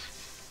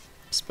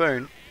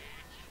 Spoon,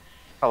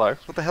 Hello.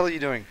 what the hell are you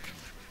doing?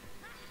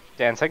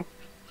 Dancing.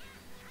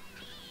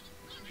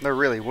 No,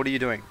 really, what are you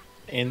doing?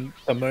 In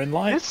the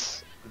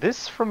moonlight?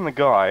 This from the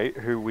guy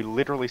who we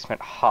literally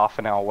spent half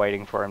an hour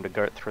waiting for him to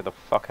go through the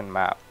fucking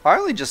map. I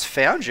only just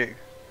found you.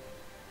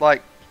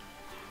 Like,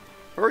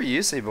 where are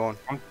you, Seaborn?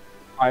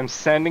 I'm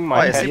sending Oh,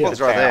 my yeah, head Seaborn's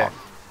to right there. town.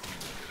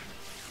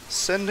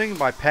 Sending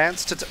my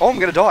pants to... Oh, I'm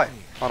gonna die.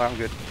 Oh, no, I'm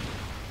good.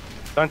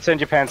 Don't send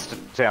your pants to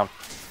town.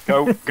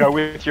 Go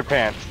with your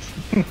pants.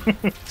 Don't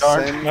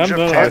Send No, your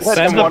no, no, pants. let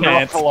send them the wander off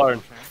pants.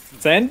 alone.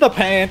 Send the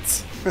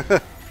pants.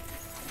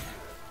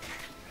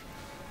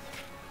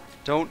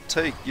 Don't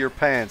take your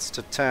pants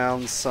to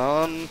town,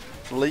 son.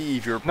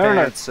 Leave your No, no,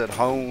 no. pants at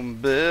home,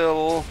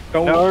 Bill.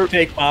 Don't No,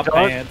 take my don't.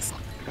 pants.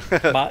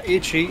 My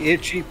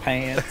itchy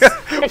pants.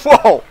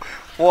 Whoa!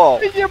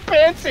 Whoa! Your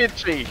pants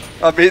itchy.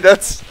 I mean,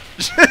 that's...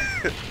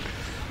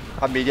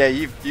 I mean, yeah,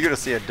 you gotta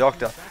see a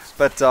doctor.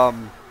 But,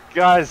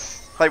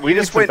 Guys, like, we you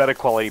need just some went... better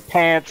quality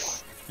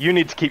pants. You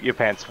need to keep your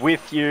pants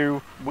with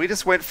you. We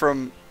just went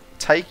from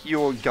Take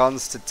Your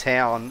Guns to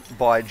Town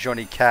by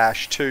Johnny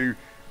Cash to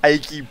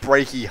Achy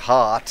Breaky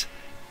Heart.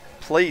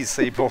 Please,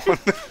 Seaborn.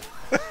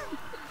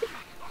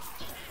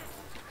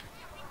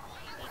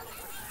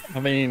 I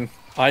mean,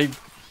 I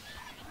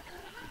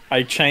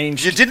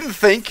changed. You didn't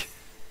think,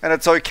 and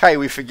it's okay,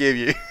 we forgive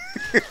you.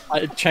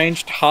 I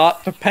changed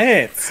heart to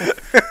pants.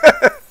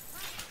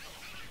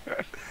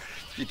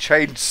 You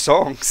changed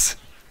songs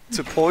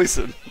to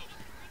Poison.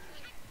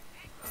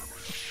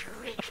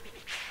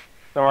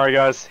 Don't worry,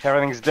 guys.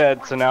 Everything's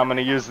dead, so now I'm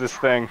gonna use this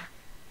thing.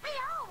 We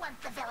all want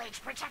the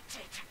village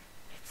protected.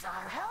 It's our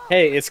home.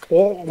 Hey, it's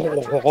We'll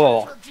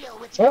deal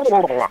with your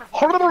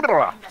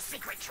the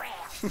secret trail.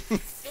 If you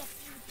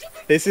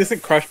didn't this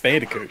isn't Crush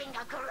Bandicoot. having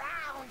a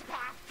ground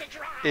path to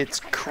drag It's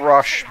to the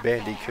Crush corruption of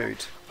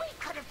Bandicoot. we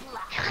could have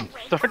blocked the way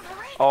Don't, for the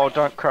oh, rain.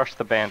 don't crush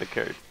the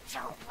bandicoot.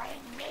 Don't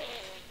blame me.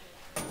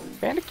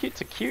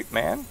 Bandicoots are cute,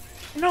 man.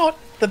 Not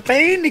the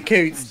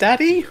Bandicoots,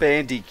 Daddy.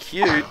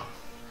 Bandicoot.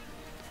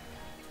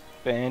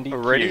 Bandicoot.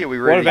 Already? Are we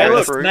What ready to about go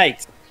the through?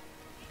 snakes?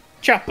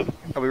 Chop them.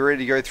 Are we ready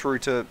to go through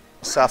to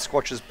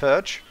Sasquatch's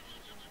perch?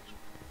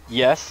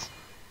 Yes.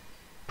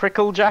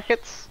 Prickle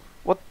jackets?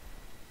 What?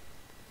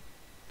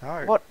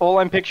 No. What? All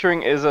I'm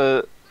picturing is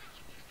a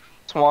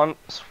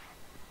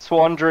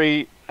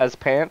swandry as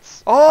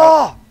pants.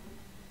 Oh!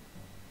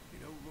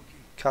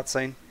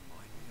 Cutscene.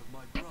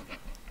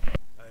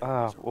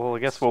 Well, I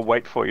guess we'll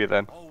wait for you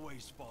then.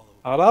 Always follow.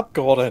 Hold up,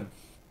 Gordon.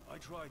 I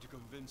tried to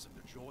convince him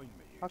to join me.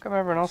 How come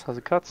everyone else has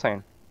a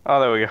cutscene? Oh,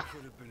 there we go.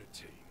 Could have been a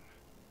team.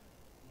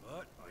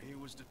 But he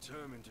was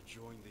determined to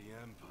join the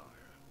Empire.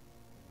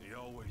 He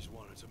always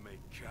wanted to make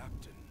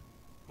captain.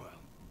 Well,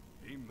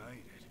 he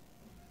made it.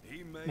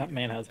 He made That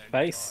man it has a and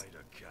face. died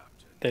a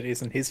captain. That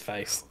isn't his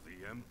face. Now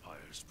the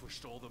Empire's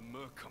pushed all the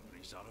merc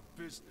companies out of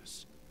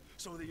business.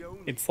 So the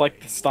only It's like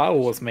the way Star is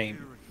Wars meme.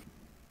 superior.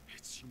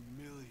 It's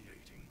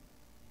humiliating.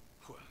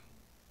 Well,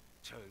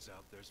 turns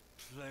out there's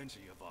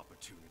plenty of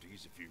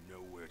opportunities if you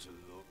know where to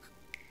look.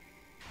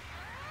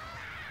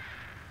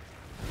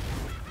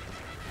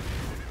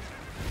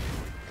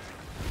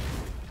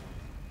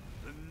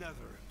 The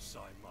Nether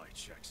inside my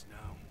checks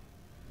now.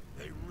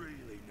 They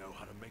really know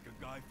how to make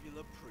a guy feel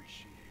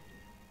appreciated.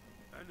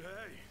 And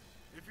hey,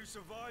 if you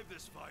survive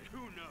this fight,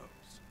 who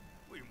knows?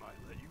 We might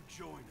let you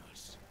join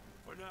us.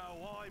 For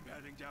now, I'm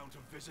heading down to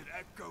visit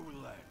Echo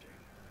Landing.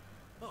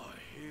 I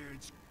hear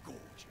it's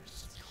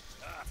gorgeous.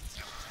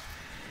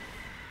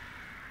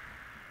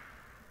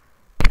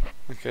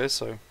 Okay,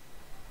 so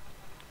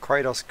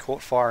Kratos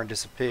caught fire and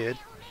disappeared.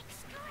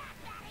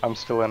 I'm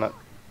still in it.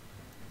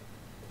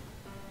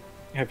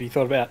 Have you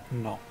thought about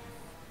no?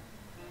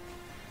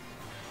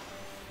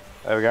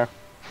 There we go.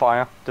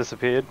 Fire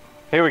disappeared.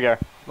 Here we go.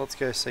 Let's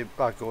go see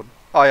Gordon.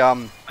 I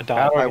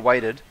died. I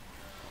waited.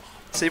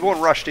 Seaborn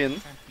rushed in,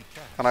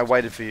 and I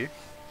waited for you.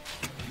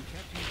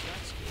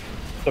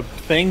 The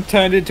thing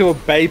turned into a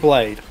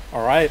Beyblade.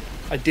 All right,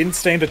 I didn't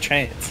stand a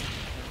chance.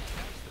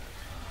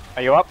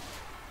 Are you up?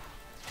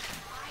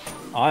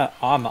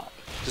 I'm up.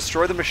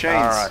 Destroy the machines.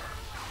 Alright.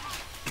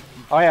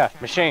 Oh yeah,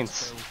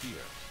 machines.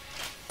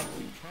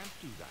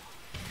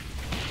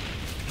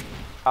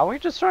 Are we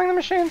destroying the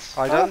machines?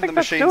 I don't think the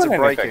that's machines doing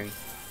are breaking. anything.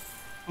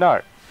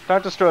 No,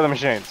 don't destroy the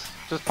machines.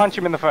 Just punch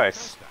him in the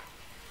face.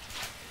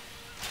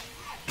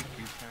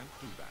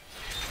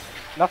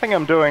 Nothing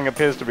I'm doing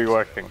appears to be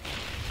working.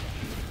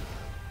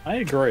 I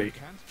agree.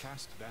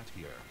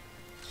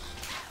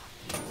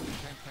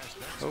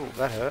 Oh,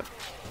 that hurt.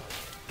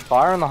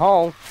 Fire in the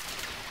hole.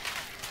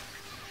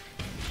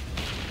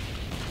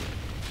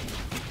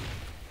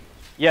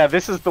 Yeah,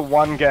 this is the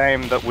one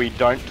game that we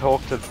don't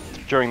talk to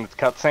during the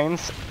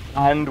cutscenes,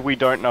 and we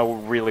don't know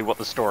really what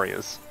the story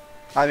is.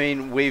 I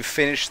mean, we've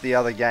finished the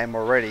other game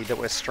already that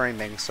we're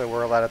streaming, so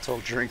we're allowed to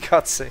talk during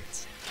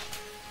cutscenes.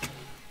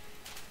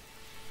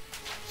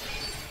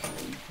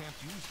 You can't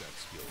use that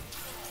skill.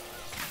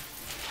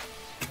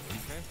 You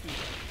can't do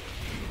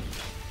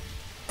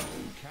that.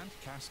 You can't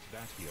cast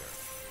that here.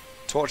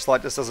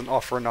 Torchlight just doesn't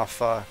offer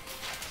enough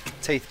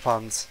teeth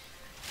puns.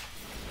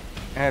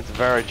 It's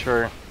very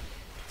true.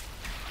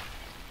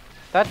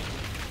 That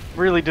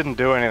really didn't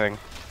do anything.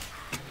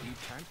 You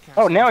can't cast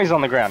Oh, now he's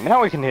on the ground.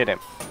 Now we can hit him.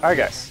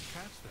 Okay.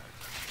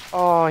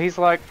 Oh, he's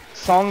like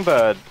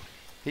Songbird.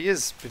 He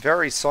is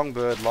very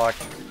songbird-like.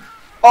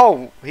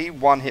 Oh, he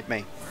one-hit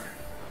me.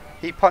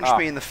 He punched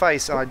me in the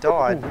face and I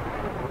died.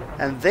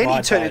 And then he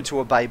I turned died. into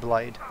a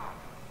Beyblade.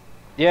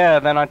 Yeah,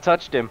 then I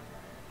touched him.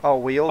 Oh,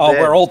 we all Oh,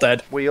 dead. we're all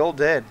dead. We all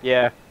dead.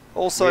 Yeah,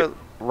 Also,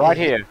 right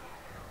he- here.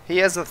 He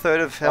has a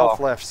third of health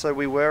Oh. left, so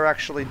we were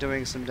actually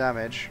doing some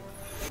damage.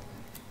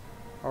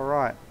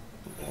 Alright.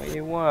 We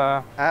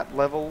were. At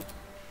level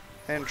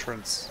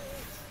entrance.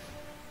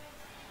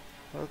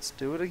 Let's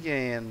do it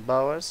again,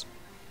 boys.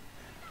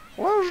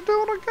 Let's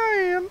do it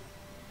again.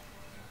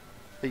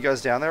 He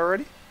goes down there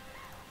already?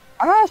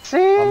 I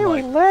see, I'm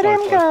we like let so him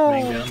close to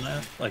being go. down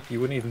there. Like you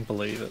wouldn't even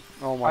believe it.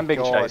 Oh my I'm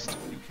being god. chased.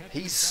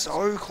 He's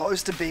so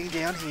close to being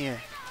down here.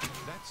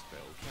 That spell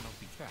cannot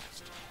be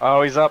cast.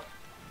 Oh, he's up.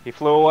 He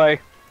flew away.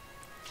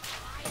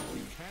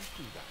 You can't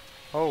do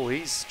that. Oh,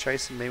 he's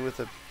chasing me with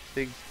a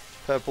big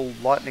purple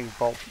lightning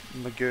bolt,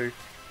 Magoo.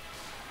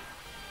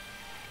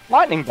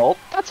 Lightning bolt?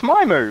 That's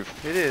my move.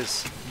 It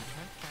is. You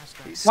can't cast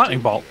that. He's Lightning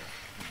still- bolt.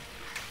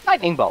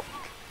 Lightning bolt.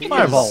 He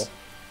Fireball. is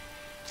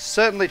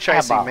certainly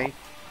chasing Fireball. me.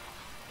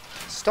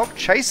 Stop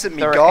chasing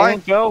me, There are guy.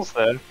 any girls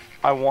there.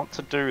 I want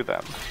to do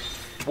them.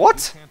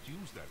 What? Can't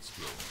use that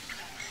skill.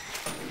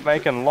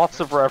 Making lots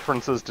of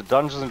references to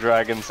Dungeons and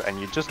Dragons, and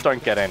you just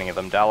don't get any of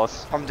them,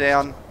 Dallas. I'm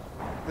down.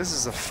 This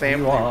is a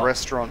family are.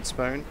 restaurant,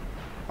 Spoon.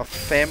 A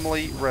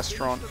family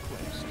restaurant.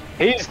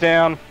 He's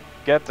down.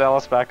 Get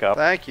Dallas back up.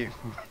 Thank you.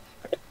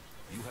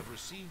 You have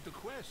received a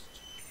quest.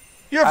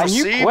 You have A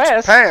new received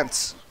quest?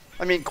 pants.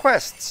 I mean,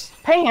 quests.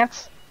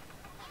 Pants.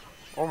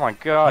 Oh my I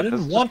god.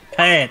 didn't There's want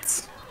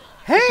pants.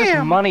 just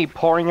Ham! money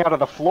pouring out of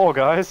the floor,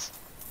 guys.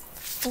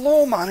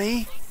 Floor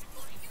money.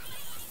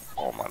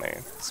 Oh, money.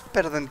 It's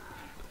better than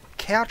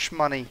couch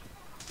money.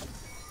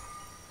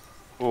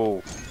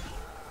 Ooh.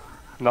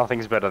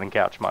 Nothing's better than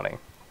couch money.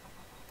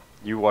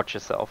 You watch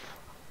yourself.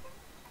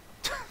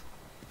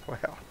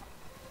 Wow.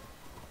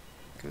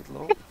 Good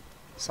lord.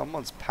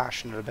 Someone's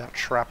passionate about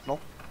shrapnel.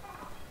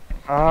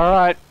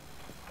 Alright.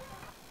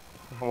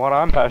 What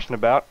I'm passionate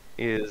about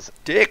is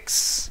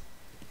Dicks.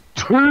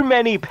 too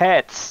many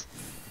pets.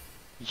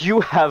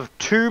 You have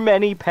too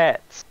many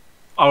pets.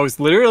 I was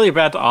literally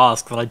about to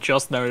ask, but I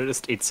just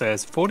noticed it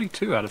says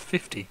 42 out of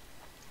 50.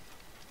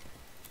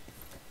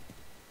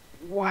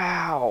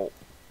 Wow.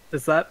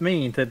 Does that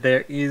mean that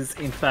there is,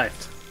 in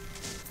fact,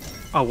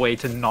 a way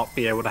to not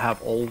be able to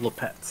have all the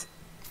pets?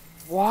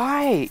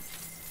 Why?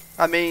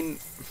 I mean,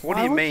 what do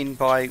Why you would- mean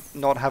by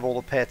not have all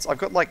the pets? I've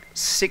got like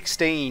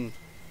 16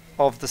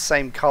 of the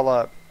same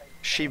color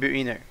Shiba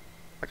Inu.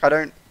 Like, I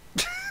don't...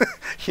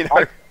 you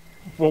know...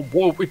 Well,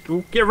 we'll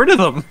get rid of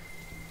them.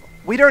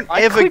 We don't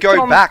I ever clicked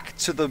go on- back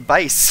to the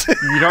base.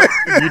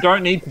 You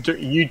don't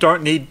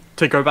need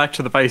to go back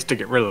to the base to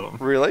get rid of them.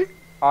 Really?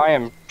 I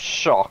am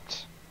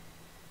shocked.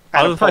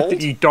 And Other the fact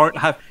that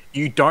appalled?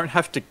 you don't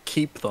have to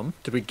keep them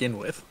to begin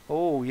with.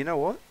 Oh, you know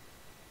what?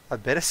 I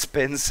better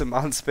spend some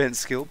unspent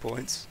skill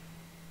points.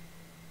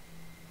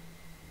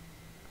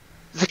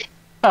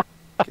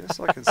 Guess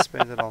I can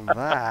spend it on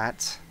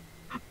that.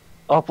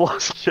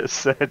 Uploss just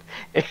said,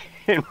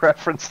 in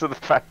reference to the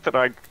fact that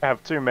I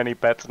have too many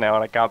pets now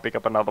and I can't pick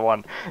up another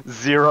one,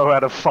 0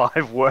 out of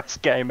 5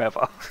 worst game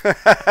ever.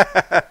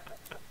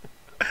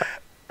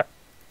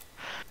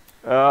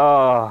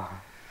 Oh,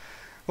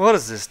 What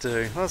does this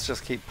do? Let's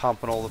just keep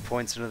pumping all the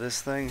points into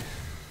this thing.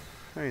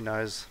 Who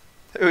knows?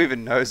 Who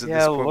even knows at Yeah,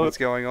 this point look. what's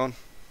going on?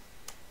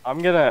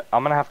 I'm gonna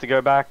have to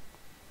go back.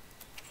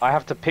 I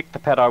have to pick the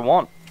pet I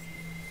want.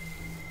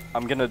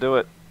 I'm gonna do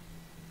it.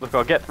 Look,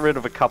 I'll get rid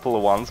of a couple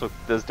of ones. Look,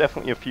 there's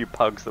definitely a few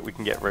pugs that we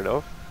can get rid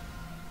of.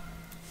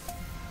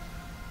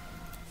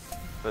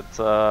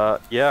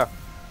 But, yeah.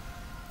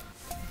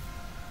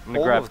 I'm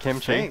gonna grab of the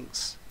kimchi.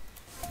 things.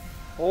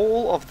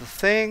 All of the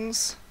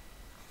things.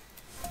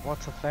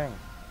 What's a thing?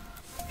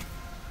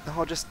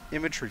 Oh, just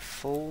inventory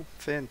full.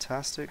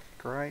 Fantastic.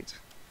 Great.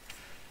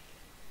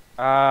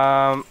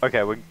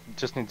 Okay, we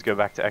just need to go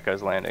back to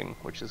Echo's Landing,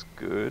 which is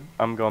good.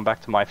 I'm going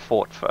back to my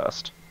fort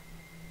first.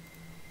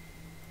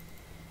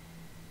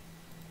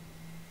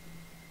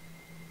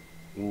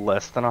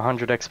 Less than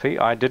 100 XP?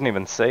 I didn't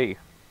even see.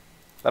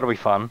 That'll be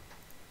fun.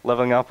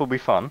 Leveling up will be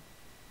fun.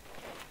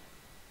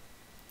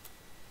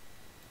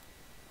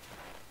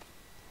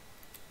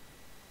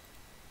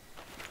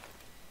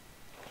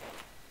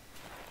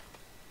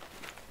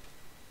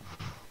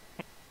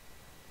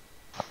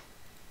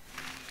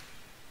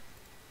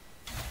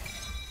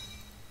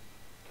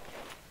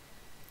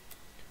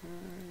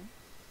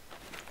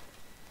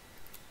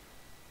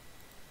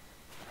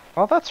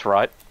 Oh, that's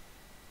right.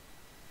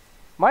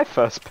 My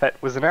first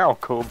pet was an owl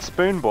called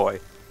Spoon Boy.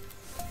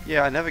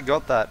 Yeah, I never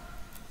got that.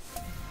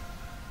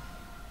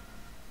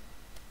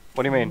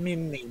 What do you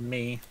mean?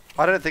 Me.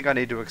 I don't think I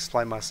need to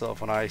explain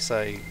myself when I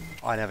say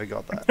I never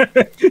got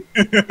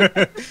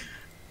that.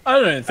 I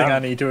don't think I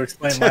need to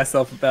explain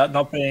myself about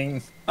not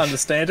being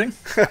understanding.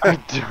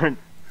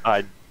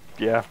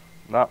 Yeah,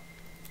 no.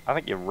 I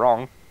think you're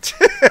wrong.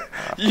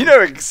 You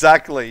know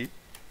exactly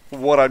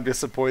what I'm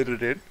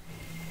disappointed in.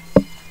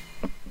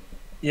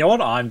 You know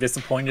what I'm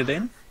disappointed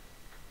in?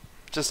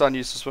 Just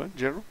unused to spoon, in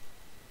general.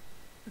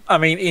 I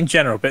mean, in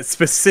general, but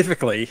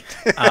specifically,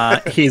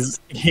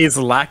 his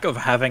lack of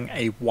having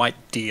a white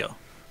deer.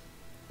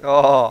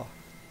 Oh,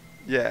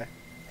 yeah.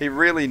 He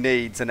really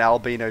needs an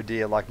albino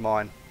deer like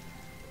mine.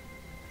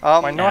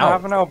 Why not Ow.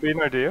 have an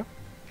albino deer?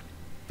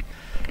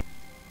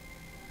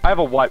 I have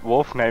a white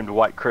wolf named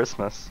White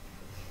Christmas.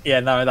 Yeah,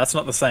 no, that's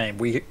not the same.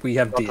 We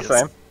have Not deers. the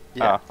same?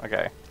 Yeah. Oh,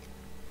 okay.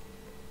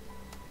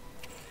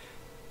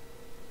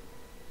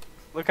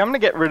 Look, I'm gonna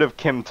get rid of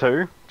Kim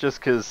too, just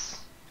because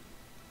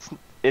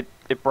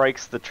it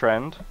breaks the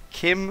trend.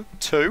 Kim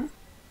 2?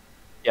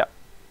 Yeah.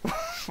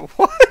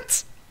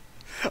 What?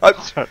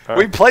 don't know.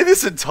 We play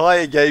this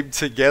entire game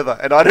together,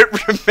 and I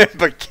don't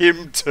remember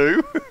Kim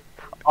 2.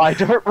 I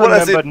don't What,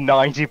 as remember in-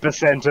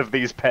 90% of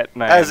these pet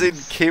names. As in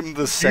Kim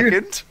the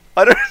second?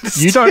 I don't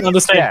understand. You don't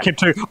understand Yeah. Kim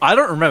 2. I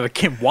don't remember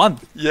Kim 1.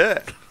 Yeah.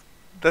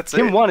 That's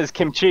Kim it. 1 is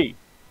kimchi.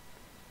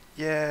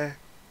 Yeah.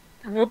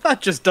 Well,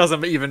 that just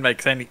doesn't even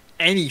make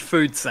any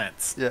food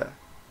sense. Yeah.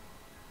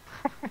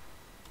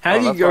 How Oh,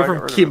 do you that's go why I got from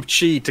rid of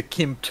kimchi to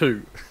Kim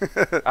 2?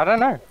 I don't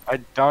know. I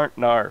don't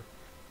know.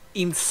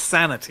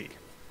 Insanity.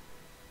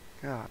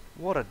 God,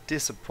 what a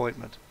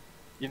disappointment.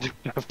 You do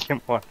have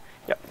Kim 1.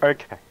 Yeah,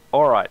 okay.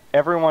 Alright,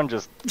 everyone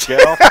just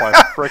get off my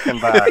frickin'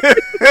 back.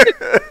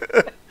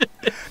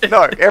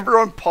 No,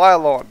 everyone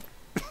pile on.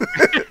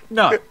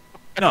 No.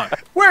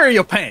 Where are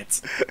your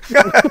pants?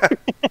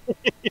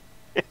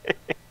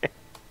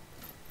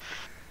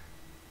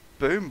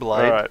 Boom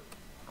blade. Alright.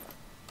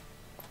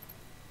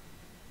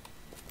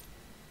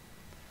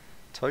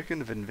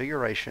 Token of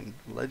invigoration.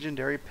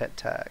 Legendary pet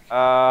tag.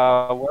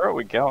 Where are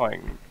we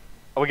going?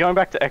 Are we going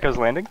back to Echo's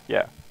Landing?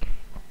 Yeah.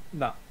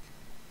 No.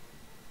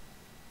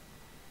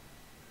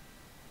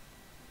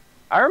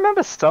 I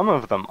remember some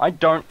of them. I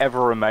don't ever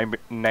remember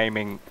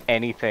naming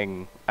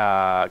anything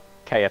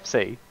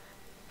KFC.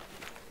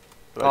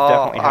 But I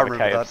definitely have a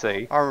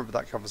KFC. I remember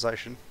that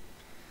conversation.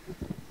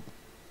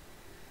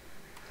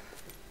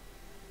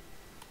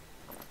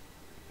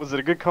 Was it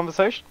a good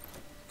conversation?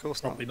 Of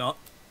course not. Probably not.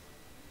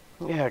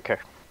 Yeah, okay.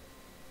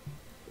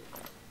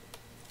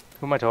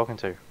 Who am I talking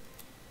to?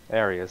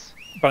 There he is.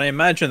 But I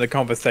imagine the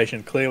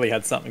conversation clearly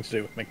had something to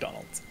do with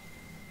McDonald's.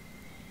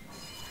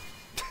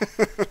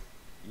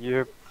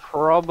 You're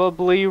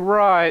probably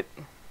right.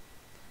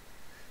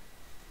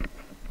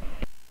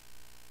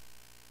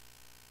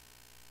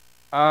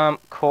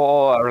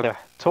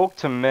 Talk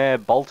to Mayor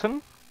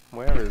Bolton.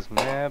 Where is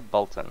Mayor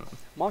Bolton?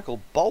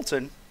 Michael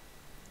Bolton.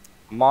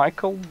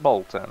 Michael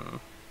Bolton.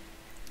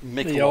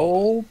 Michelob. The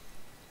old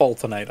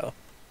Boltonator.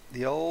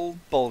 The old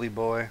Boldy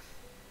boy.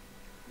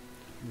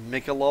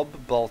 Michelob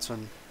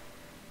Bolton.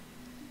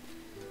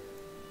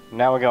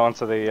 Now we're going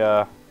to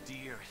the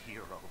Dear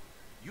hero,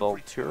 you've Voltura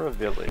returned.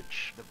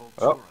 Village. The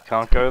Oh, Voltura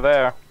can't go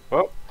there.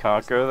 Oh,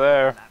 can't go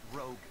there. that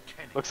rogue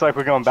Kenny Looks like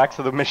we're going back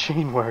to the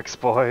machine works,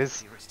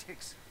 boys. Dearest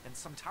Hicks, and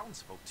some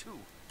townsfolk too.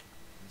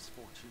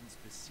 Misfortunes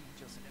besiege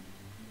us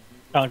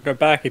every Can't go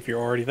back if you're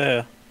already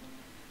there.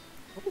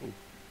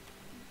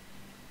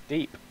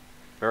 Deep.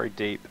 Very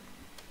deep.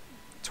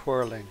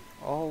 Twirling.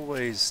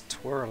 Always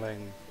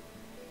twirling.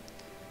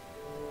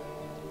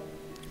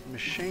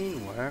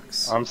 Machine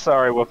works. I'm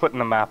sorry, we're putting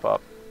the map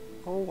up.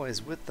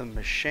 Always with the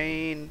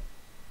machine.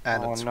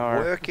 And Oh it's no. My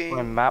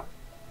working. map.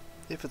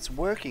 If it's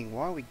working,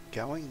 why are we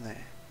going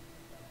there?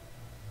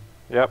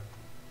 Yep.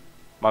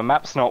 My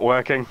map's not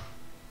working.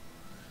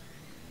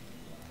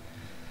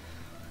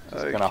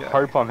 Just gonna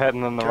hope I'm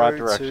heading in the right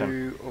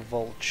direction. Go to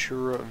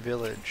Voltura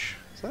Village.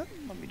 Is that?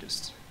 Let me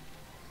just...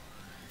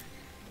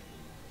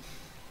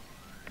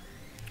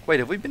 Wait,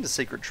 have we been to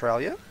Secret Trail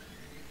yet?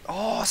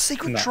 Oh,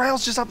 Secret No.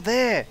 Trail's just up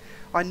there!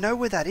 I know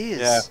where that is.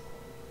 Yeah.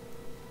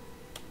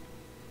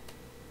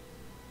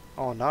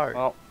 Oh no.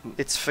 Well,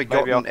 It's I'll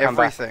forgotten come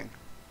back. everything.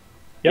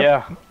 Yep.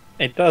 yeah.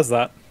 It does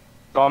that.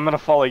 So I'm gonna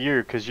follow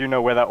you because you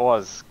know where that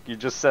was. You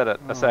just said it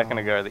a second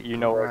ago that you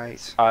know where.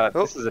 Great.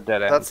 This is a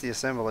dead end. That's the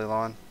assembly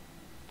line.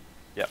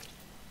 Yep.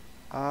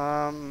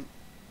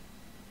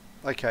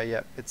 Okay,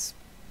 yeah, it's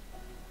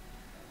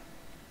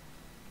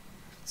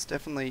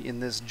definitely in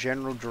this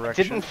general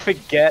direction. Didn't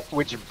forget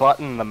which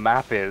button the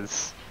map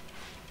is.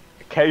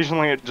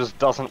 Occasionally it just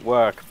doesn't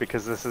work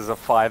because this is a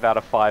 5 out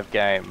of 5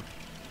 game.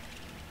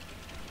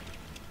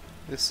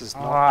 This is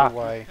not the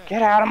way.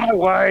 Get out of my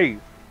way!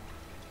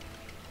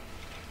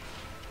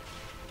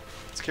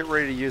 Let's get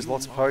ready to use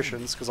lots of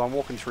potions because I'm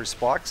walking through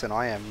spikes and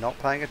I am not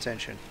paying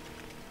attention.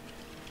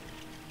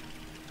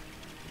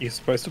 You're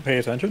supposed to pay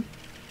attention?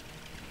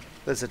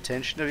 There's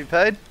attention to be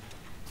paid.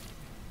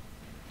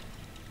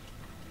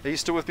 Are you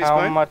still with me, How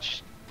Spoon?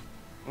 much?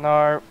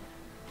 No.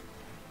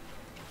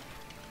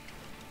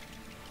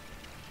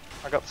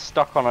 I got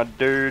stuck on a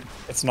dude.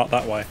 It's not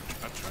that way.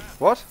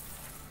 What?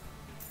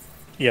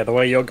 Yeah, the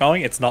way you're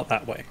going, it's not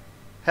that way.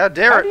 How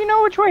dare How it? do you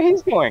know which way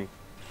he's going?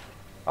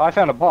 Oh, I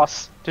found a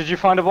boss. Did you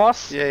find a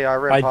boss? Yeah, I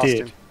ran I past did.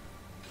 him.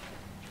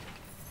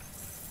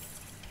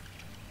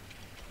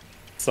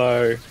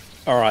 So,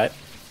 alright.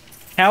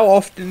 How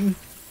often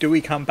do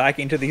we come back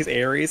into these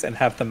areas and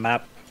have the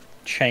map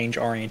change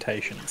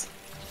orientations?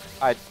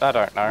 I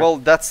don't know. Well,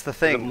 that's the Is it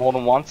thing. more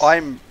than once?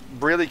 I'm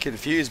really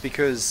confused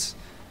because,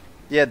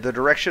 yeah, the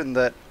direction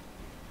that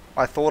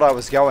I thought I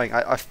was going,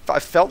 I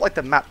felt like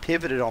the map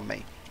pivoted on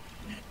me.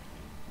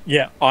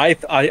 Yeah, I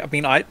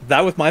mean,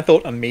 that was my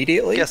thought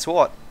immediately. Guess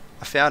what?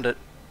 I found it.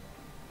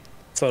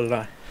 So did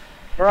I.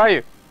 Where are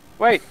you?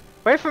 Wait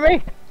for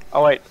me!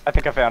 Oh wait, I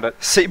think I found it.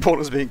 Seaborn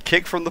has been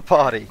kicked from the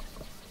party.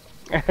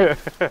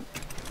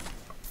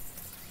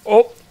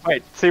 Oh,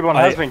 Wait, Seaborn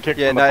has been kicked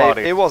Yeah, from the no,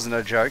 party. it wasn't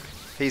a joke.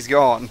 He's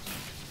gone.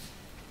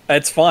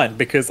 it's fine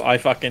because I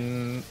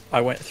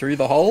went through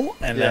the hole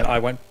and then Yeah. I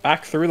went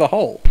back through the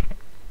hole.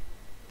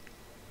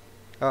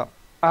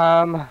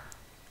 Oh,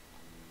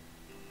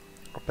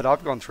 but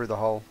I've gone through the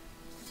hole.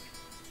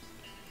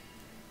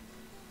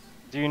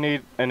 Do you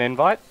need an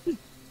invite?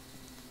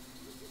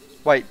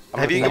 Wait, I'm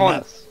have you gonna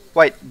gone... say yes.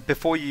 Wait,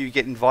 before you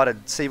get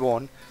invited,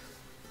 Seaborn,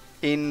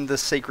 in the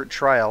secret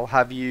trail,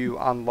 have you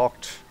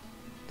unlocked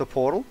the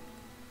portal?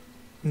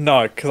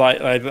 No,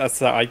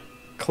 because I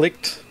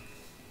clicked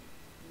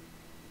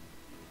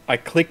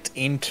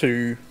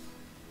into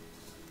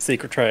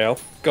Secret Trail,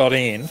 got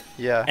in,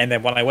 Yeah. and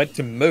then when I went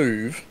to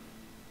move,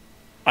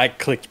 I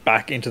clicked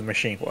back into the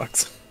Machine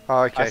Works.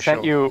 Oh, okay, I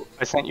sent you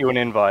an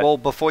invite. Well,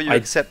 before you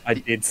accept... I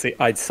did see.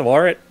 I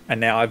saw it, and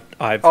now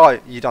I've. Oh,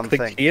 you done the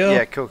clicked thing. here.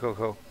 Yeah,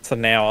 cool. So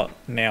now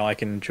I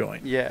can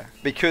join. Yeah,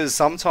 because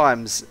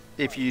sometimes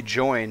if you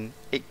join,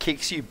 it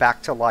kicks you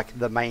back to, like,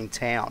 the main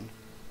town.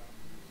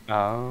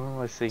 Oh,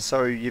 I see.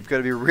 So you've got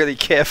to be really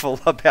careful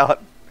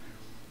about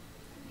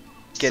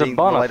getting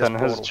the latest Sabonathan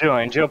has portal.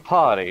 joined your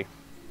party.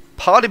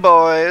 Party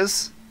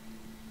boys!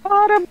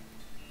 Party.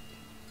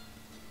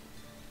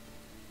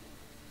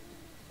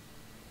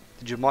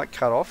 Did your mic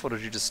cut off, or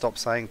did you just stop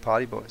saying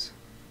party boys?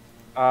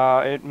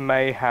 It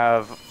may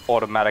have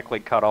automatically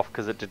cut off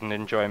because it didn't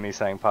enjoy me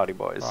saying party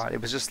boys. Right,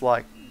 it was just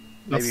like...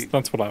 Maybe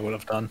That's what I would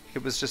have done.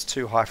 it was just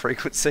too high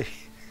frequency.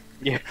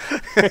 Yeah.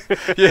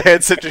 Your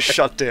headset just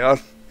shut down.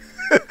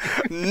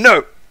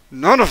 No!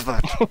 None of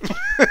that!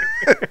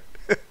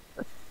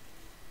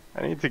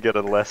 I need to get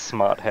a less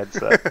smart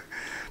headset.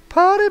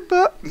 Party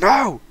but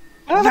no!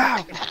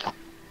 No!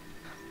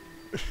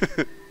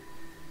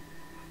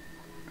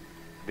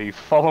 The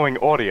following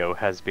audio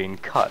has been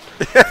cut.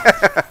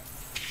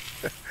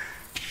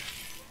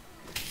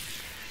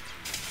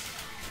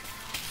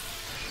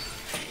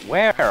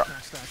 Where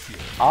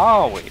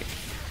are we?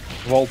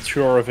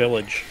 Voltura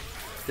Village.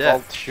 Yeah.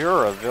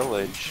 Voltura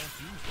Village.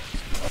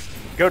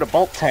 Go to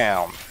Bolt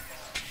Town.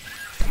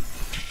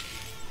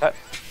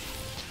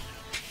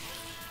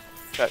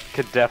 That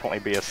could definitely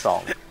be a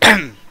song.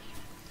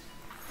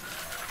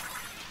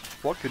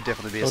 What could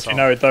definitely be a Well, song? you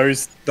know,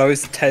 those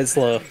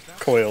Tesla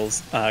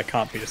coils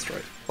can't be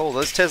destroyed. Oh,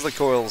 those Tesla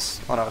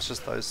coils. Oh no, it's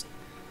just those.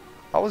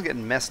 I was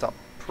getting messed up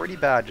pretty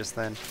bad just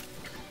then.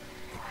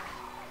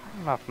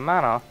 Enough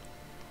mana.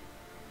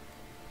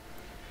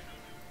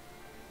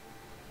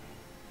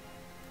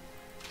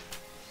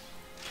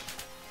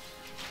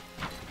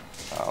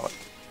 Oh,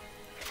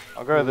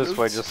 I'll go this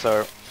way just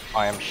so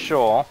I am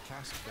sure.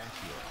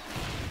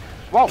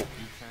 Whoa!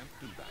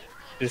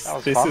 This That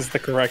was this fun. is the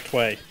correct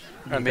way.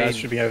 You I guys mean-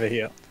 should be over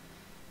here.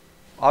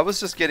 I was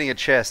just getting a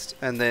chest,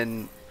 and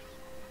then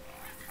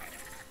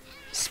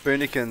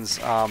Spoonikins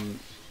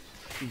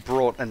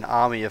brought an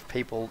army of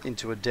people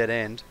into a dead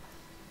end.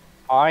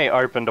 I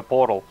opened a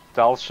portal.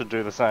 Dal should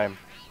do the same.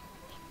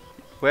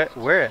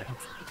 Where?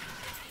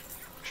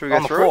 Should we On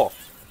go the through floor.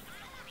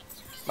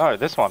 No,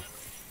 this one. it?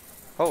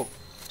 Oh,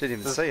 didn't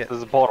even see it.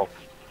 There's a portal.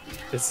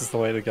 This is the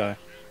way to go.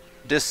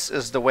 This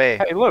is the way.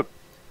 Hey, look.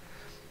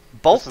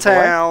 Bolt this is the way?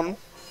 Town!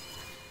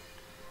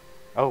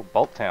 Oh,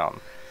 Bolt Town.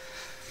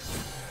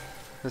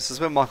 This is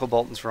where Michael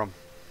Bolton's from.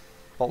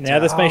 Bolt Now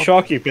Town. this may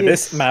shock you, but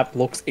yes. this map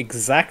looks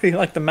exactly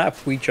like the map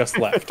we just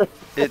left.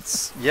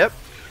 It's, yep.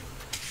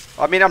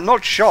 I mean, I'm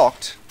not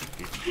shocked,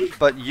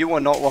 but you are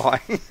not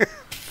lying.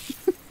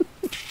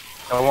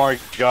 Don't worry,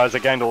 guys. I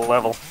gained a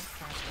level.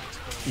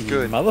 You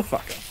Good.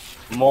 motherfucker.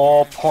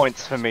 More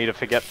points for me to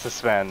forget to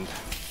spend.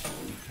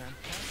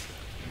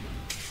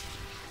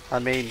 I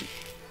mean,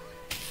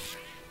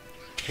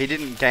 he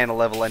didn't gain a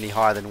level any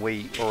higher than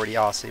we already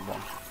are, Simon.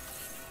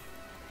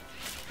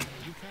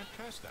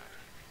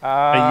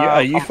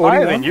 Are you I'm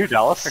 41? higher than you,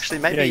 Dallas? Actually,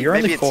 maybe Yeah, you're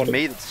only maybe it's 40.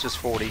 me that's just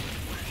 40.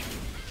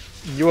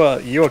 You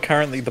are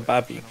currently the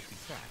babby.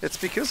 It's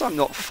because I'm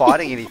not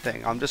fighting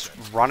anything. I'm just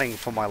running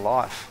for my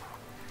life.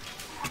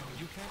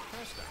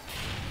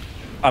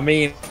 I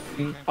mean,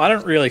 I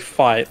don't really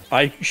fight.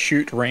 I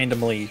shoot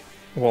randomly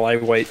while I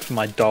wait for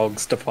my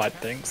dogs to fight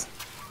things.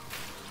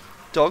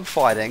 Dog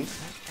fighting?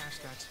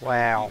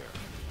 Wow.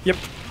 Yep.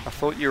 I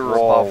thought you were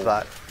Whoa. above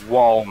that.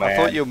 Whoa, man. I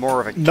thought you were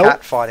more of a Nope.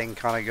 cat fighting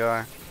kind of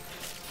guy.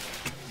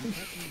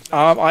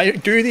 I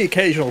do the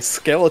occasional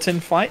skeleton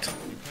fight.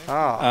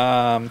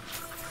 Ah.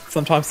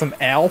 Sometimes some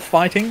owl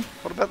fighting.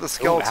 What about the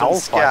skeleton owl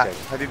scat?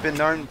 fighting. Have you been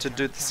known to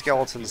do the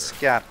skeleton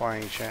scat by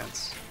any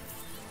chance?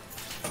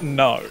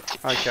 No.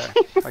 Okay.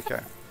 Okay.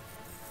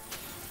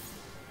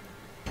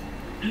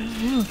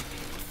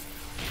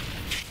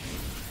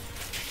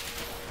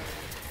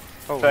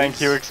 Oh, Thank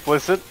yes. you,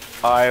 Explicit.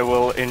 I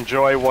will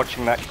enjoy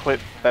watching that clip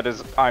that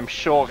is, I'm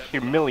sure,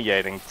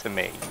 humiliating to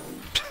me.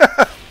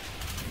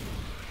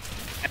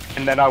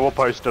 And then I will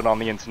post it on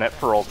the internet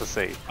for all to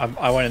see.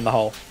 I went in the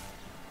hole.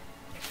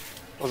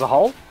 Was a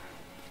hole?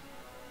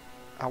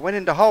 I went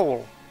into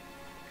hole.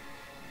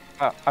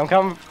 I'm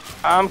coming.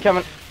 I'm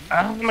coming.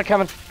 I'm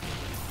coming.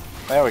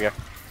 There we go.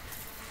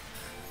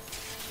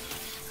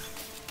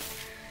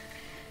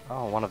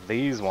 Oh, one of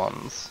these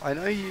ones. I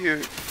know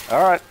you.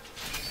 Alright.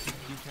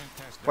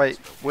 Wait,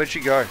 where'd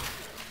you go?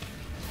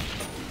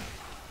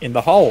 In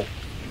the hole.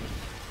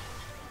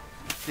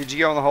 Did you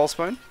go on the hole,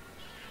 Spoon?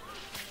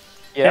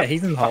 Yeah,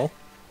 he's in the hole.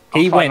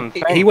 I'll He find went.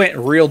 him thing. He went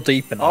real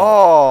deep in the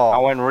hole. I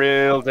Oh, went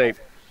real deep.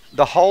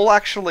 the hole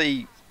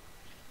actually.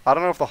 I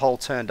don't know if the hole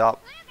turned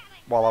up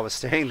while I was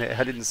standing there.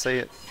 I didn't see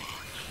it.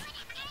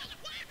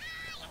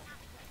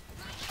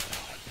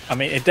 I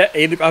mean,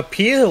 it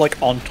appeared like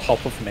on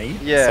top of me.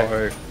 Yeah.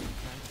 So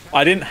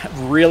I didn't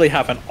really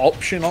have an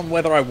option on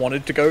whether I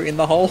wanted to go in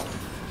the hole.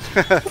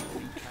 It's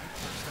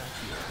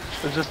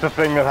just a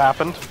thing that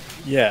happened.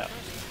 Yeah.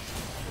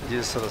 You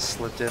just sort of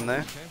slipped in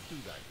there.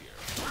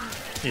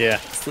 Yeah.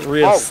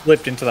 Real Oh.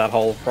 slipped into that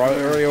hole.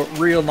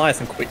 Real nice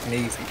and quick and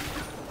easy.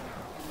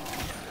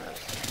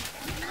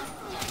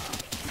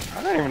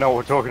 I don't even know what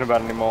we're talking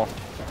about anymore.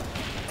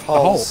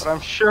 Holes. But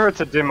I'm sure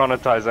it's a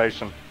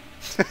demonetization.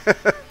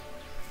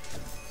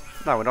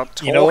 No, we're not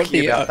talking You know what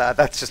the, about that.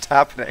 That's just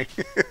happening.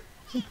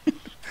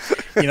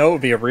 You know, it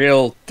would be a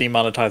real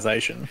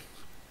demonetization.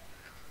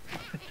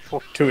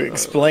 To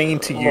explain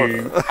to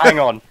you. Look, hang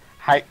on.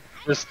 Hey,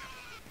 just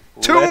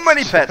Too let's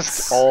many just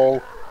pets.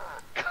 all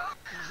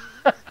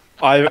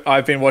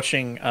I've been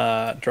watching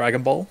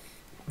Dragon Ball.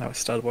 I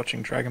started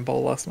watching Dragon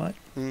Ball last night.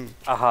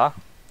 uh-huh.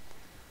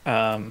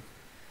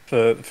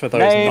 For those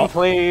Name,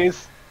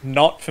 please.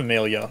 not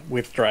familiar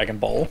with Dragon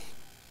Ball,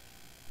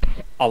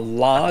 a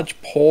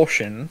large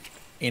portion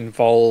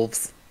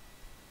involves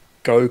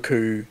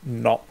Goku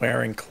not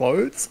wearing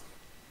clothes.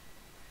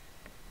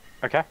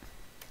 Okay.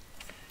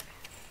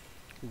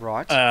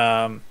 Right.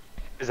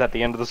 Is that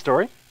the end of the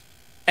story?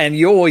 And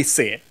you always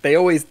see it. They're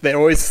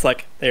always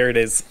like, there it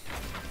is.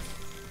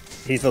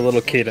 He's a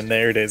little kid, and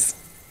there it is.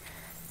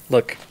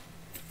 Look,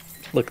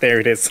 there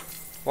it is.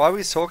 Why are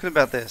we talking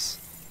about this?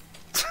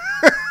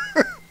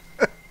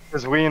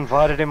 Because we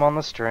invited him on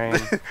the stream.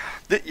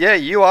 Yeah,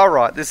 you are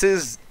right. This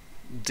is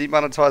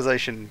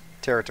demonetization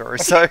territory.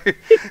 So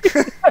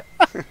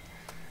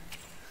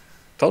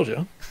Told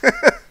you.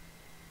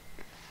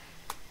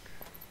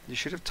 you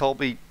should have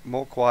told me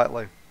more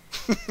quietly.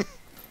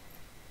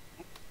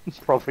 It's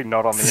probably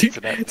not on the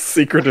internet.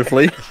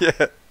 Secretively.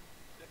 Yeah.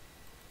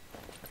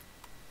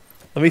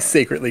 Let me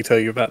secretly tell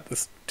you about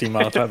this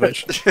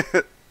demonetization.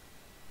 Let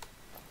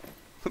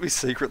me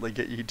secretly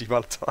get you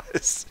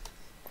demonetized.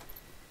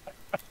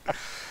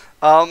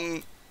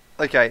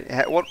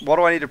 Okay. What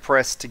do I need to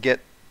press to get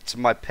to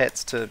my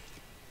pets to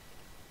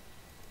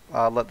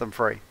let them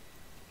free?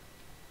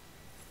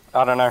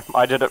 I don't know.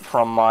 I did it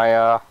from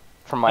my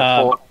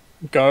fort.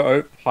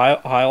 Go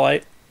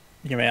highlight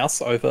your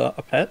mouse over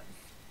a pet.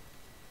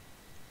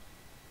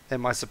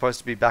 Am I supposed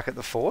to be back at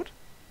the fort?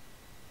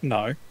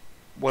 No.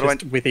 What do I?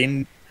 Just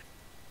within.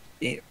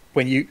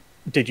 When you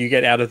did you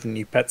get out of the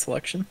new pet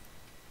selection?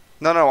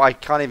 No, I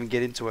can't even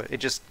get into it. It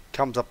just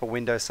comes up a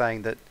window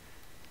saying that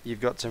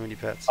you've got too many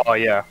pets. Oh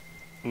yeah.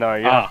 No,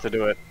 you have to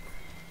do it.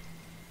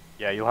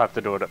 Yeah, you'll have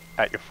to do it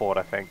at your fort,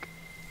 I think.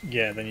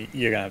 Yeah, then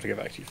you're gonna have to go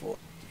back to your fort.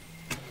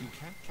 You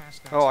can't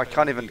cast that Oh, I spell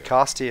can't even here.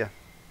 cast here.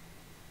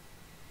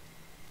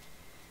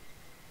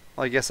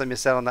 I guess I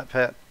missed out on that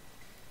pet.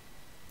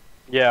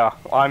 Yeah,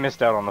 I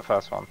missed out on the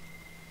first one.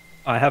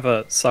 I have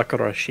a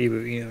Sakura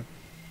Shibu, you know.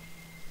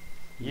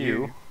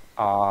 You?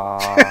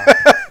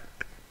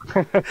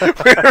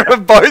 We're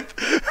both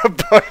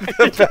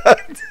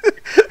about.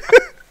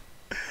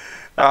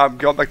 I'm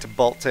going back to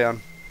Bolt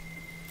Town,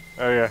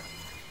 Oh yeah.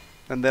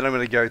 and then I'm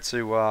going to go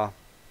to. I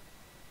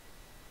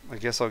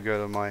guess I'll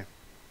go to my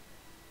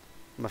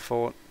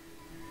fort.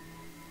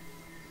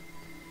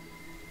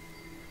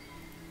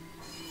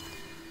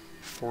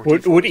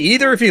 40, Would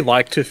either of you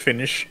like to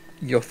finish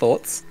your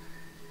thoughts?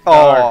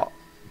 Oh,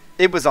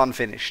 it was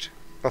unfinished.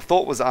 The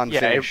thought was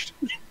unfinished.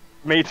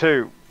 Me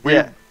too.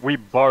 We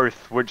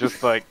both were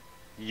just like,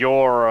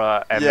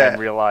 Yora, and Yeah. then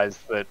realized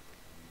that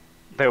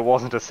there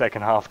wasn't a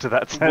second half to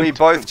that sentence. We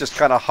both just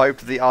kind of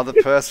hoped the other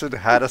person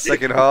had a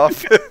second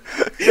half.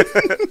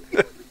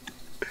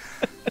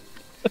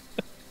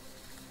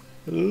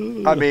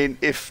 I mean,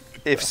 if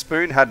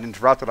Spoon hadn't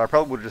interrupted, I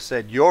probably would have just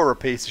said, "You're a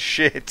piece of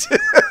shit."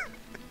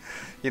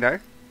 You know,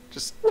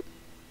 just.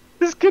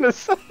 Just gonna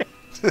say.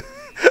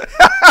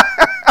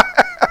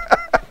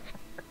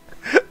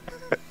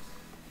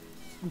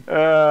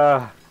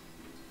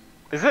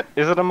 Is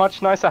it a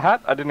much nicer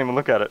hat? I didn't even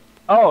look at it.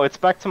 Oh, it's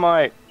back to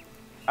my,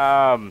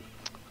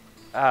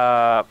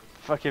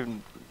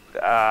 fucking,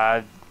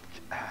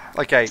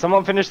 Okay,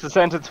 someone finish the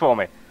sentence for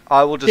me.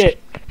 I will just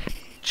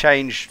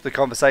change the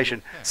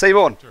conversation.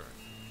 Seaborn,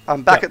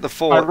 I'm back at the My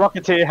fort.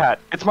 Rocketeer hat.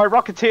 It's my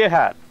Rocketeer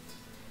hat.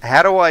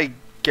 How do I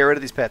get rid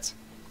of these pets?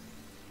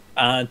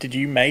 Did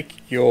you make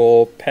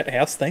your pet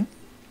house thing?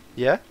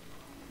 Yeah?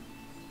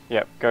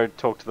 Yep, go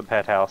talk to the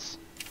pet house.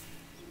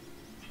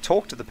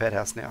 Talk to the pet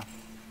house now.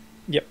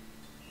 Yep.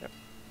 Yep.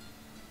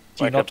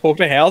 Do you Like not talk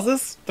to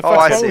houses? The Oh,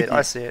 fuck's I wrong see with it, you?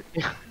 I see it.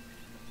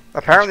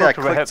 Apparently I Talk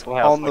to a clicked pet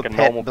house on like the a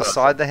normal pet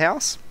beside the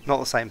house. Not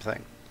the same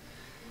thing.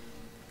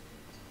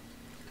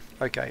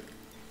 Okay.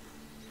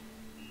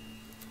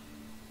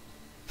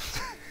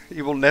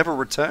 You will never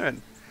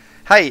return.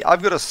 Hey,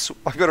 I've got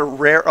a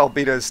rare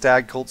albino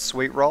stag called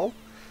Sweet Roll,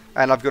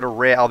 and I've got a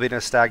rare albino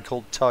stag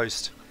called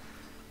Toast.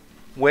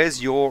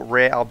 Where's your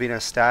rare albino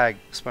stag,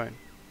 Spoon?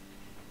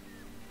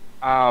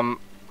 I'm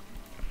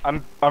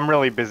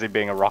really busy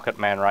being a rocket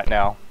man right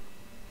now.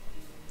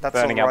 That's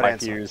Burning the out right my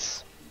answer.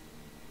 fuse.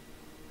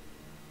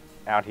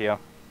 Out here.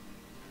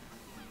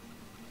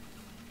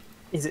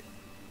 Is it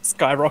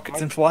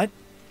skyrockets in flight?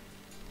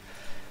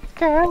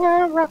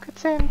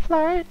 Rockets in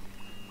flight.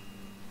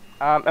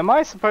 Am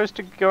I supposed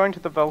to go into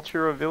the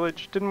Veltura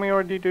village? Didn't we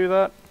already do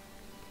that?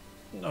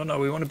 No,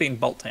 we want to be in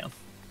Bolt Town.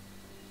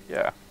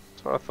 Yeah,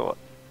 that's what I thought.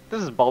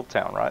 This is Bolt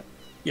Town, right?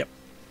 Yep.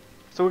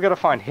 So we gotta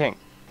find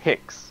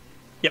Hicks.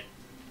 Yep.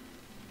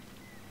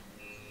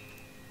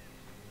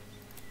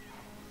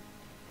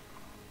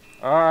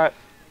 Alright.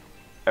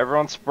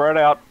 Everyone spread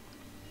out.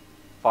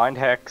 Find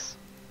Hex.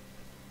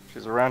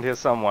 She's around here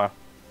somewhere.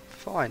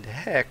 Find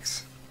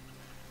Hex.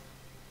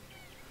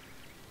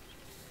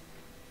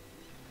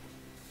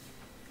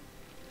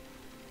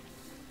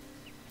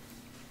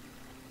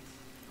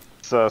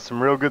 So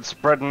some real good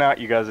spreading out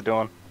you guys are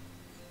doing.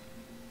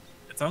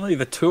 It's only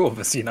the two of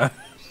us, you know.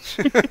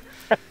 You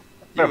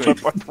We're were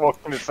both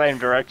walking in the same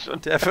direction.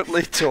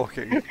 definitely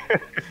talking.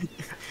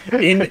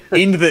 In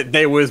that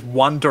there was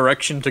one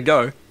direction to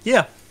go.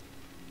 Yeah.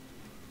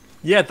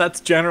 Yeah,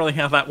 that's generally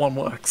how that one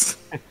works.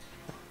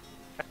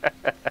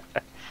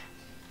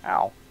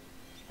 Ow.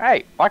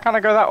 Hey, why can't I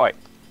go that way?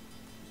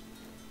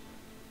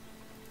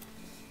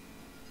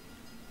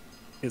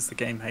 Because the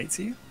game hates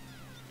you.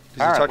 Did you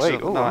touch Apparently.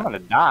 the Ooh, no. I'm gonna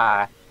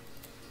die.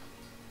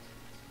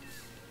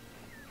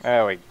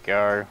 There we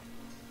go.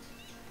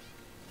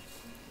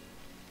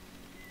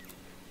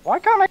 Why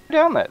can't I go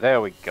down there? There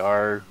we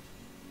go.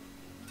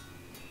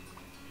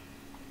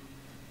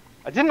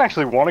 I didn't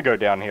actually want to go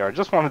down here. I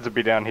just wanted to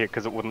be down here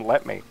because it wouldn't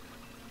let me.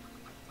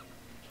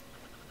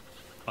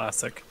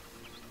 Classic.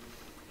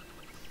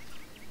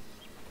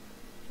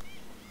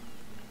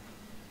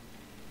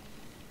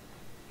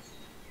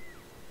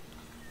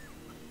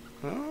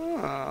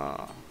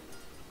 Ah.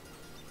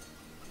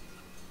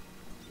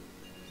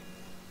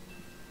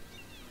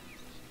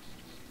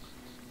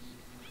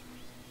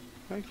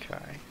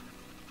 Okay.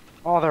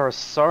 Oh, there are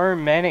so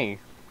many.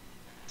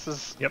 This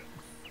is Yep.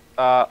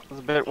 It's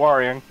a bit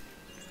worrying.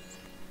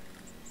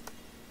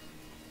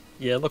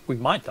 Yeah, look, we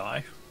might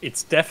die.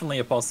 It's definitely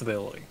a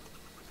possibility.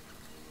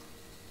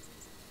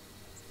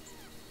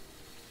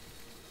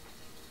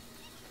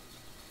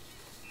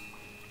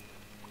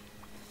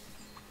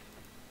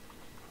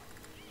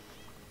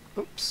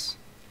 Oops.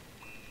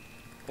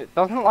 It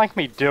doesn't like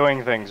me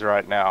doing things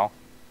right now.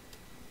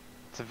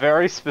 It's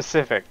very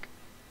specific.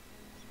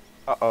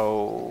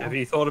 Uh-oh. Have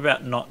you thought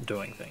about not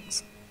doing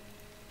things?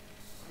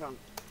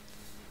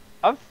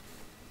 I've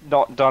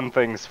not done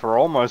things for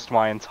almost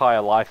my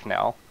entire life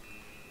now.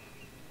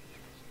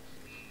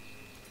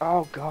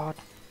 Oh god.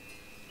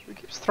 Who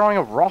keeps throwing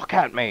a rock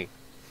at me?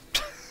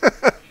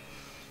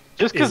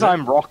 Just because Is it-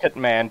 I'm Rocket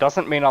Man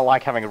doesn't mean I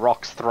like having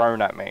rocks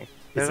thrown at me.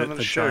 Is Better it than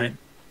the shoe. giant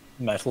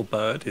metal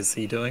bird? Is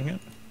he doing it?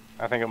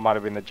 I think it might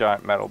have been the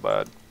giant metal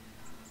bird.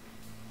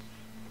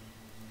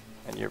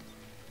 And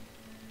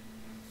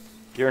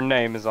your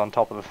name is on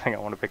top of the thing I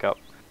want to pick up.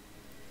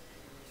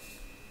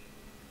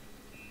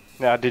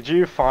 Now, did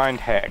you find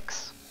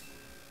Hex?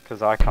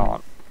 Because I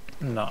can't.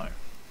 No.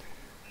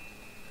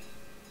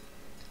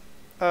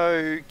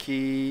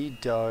 Okie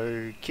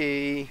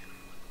dokie.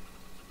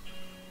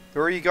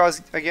 Where are you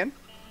guys again?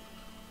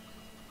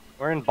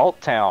 We're in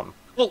Bolt Town.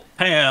 Bolt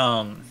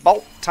Town!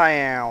 Bolt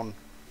Town.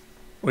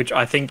 Which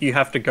I think you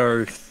have to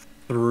go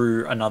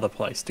through another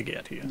place to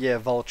get here. Yeah,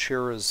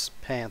 Vultura's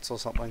pants or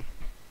something.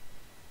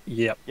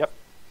 Yep. Yeah.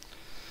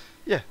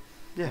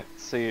 Let's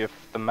see if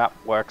the map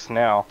works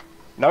now.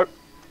 Nope,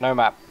 no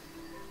map.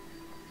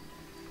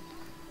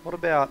 What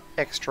about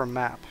extra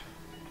map?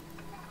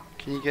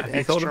 Can you get Have you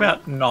extra? thought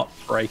about not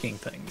breaking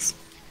things?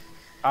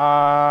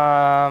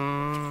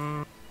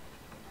 Not.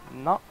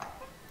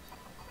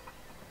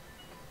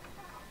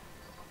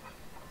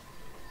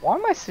 Why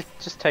am I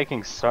just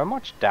taking so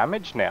much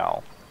damage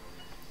now?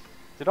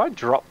 Did I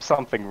drop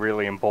something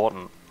really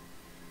important?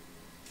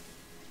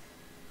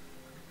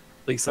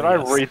 Please Did say I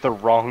yes. read the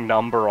wrong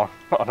number on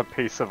a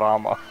piece of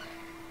armor?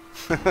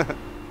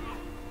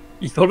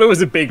 You thought it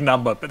was a big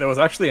number, but there was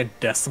actually a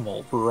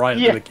decimal right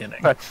at the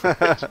beginning.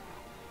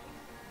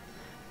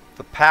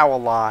 The power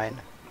line.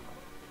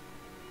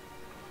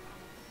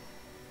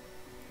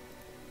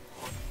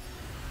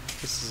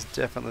 This is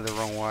definitely the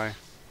wrong way.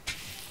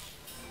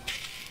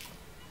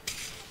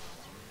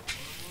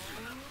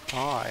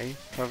 I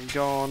have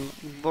gone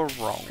the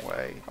wrong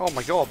way. Oh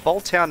my god,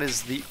 Bolt Town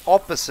is the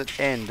opposite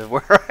end of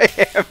where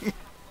I am.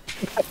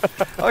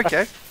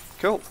 Okay,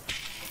 cool.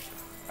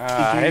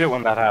 I hate it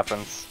when that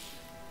happens.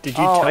 Did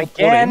you Oh, teleport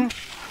again? in?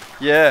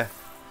 Yeah.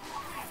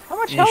 How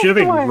much You health should have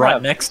do been I right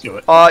have? next to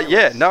it.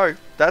 Yeah, no,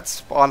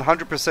 that's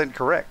 100%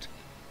 correct.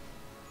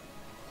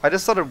 I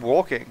just started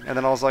walking, and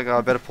then I was like, oh,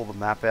 I better pull the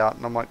map out,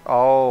 and I'm like,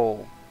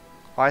 oh,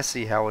 I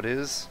see how it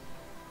is.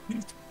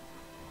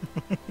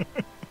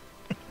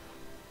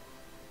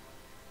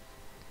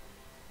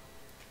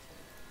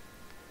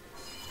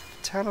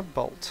 Town of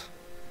Bolt.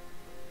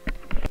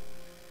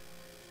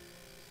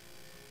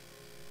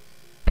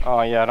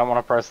 Oh yeah, I don't want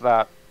to press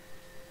that.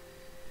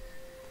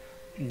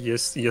 You're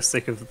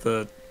sick of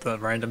the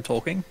random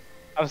talking?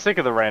 I'm sick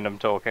of the random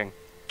talking.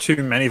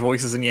 Too many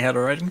voices in your head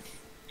already?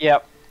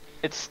 Yep.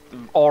 It's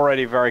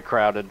already very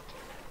crowded.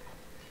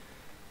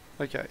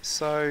 Okay,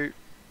 so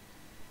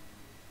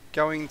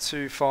going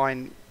to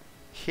find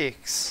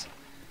Hicks.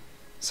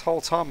 This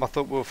whole time I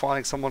thought we were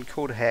finding someone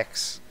called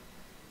Hex,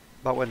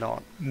 but we're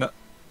not. No.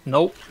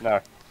 Nope. No.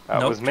 That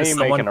Nope, was me just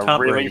someone making a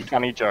can't really read.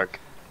 funny joke.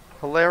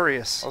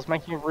 Hilarious. I was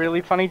making a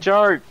really funny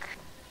joke.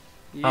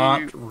 You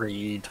Can't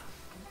read.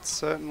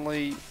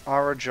 certainly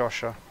are a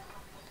Josher.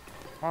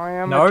 I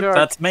am No, a joke.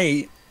 that's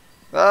me.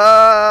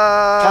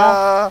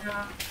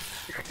 Ah!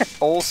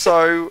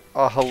 Also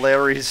a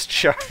hilarious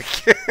joke.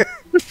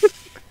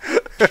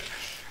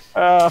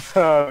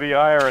 The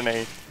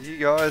irony. You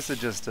guys are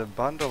just a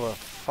bundle of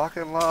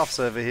fucking laughs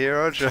over here,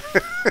 aren't you?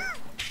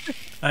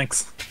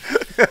 Thanks.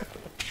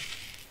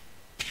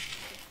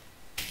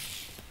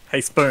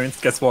 Hey, Spoons,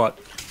 guess what?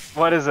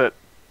 What is it?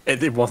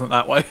 It wasn't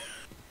that way.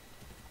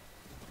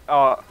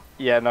 Oh,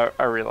 yeah, no,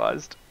 I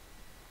realized.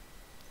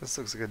 This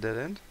looks like a dead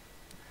end.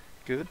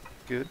 Good,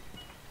 good.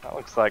 That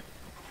looks like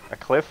a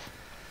cliff.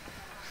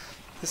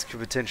 This could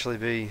potentially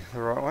be the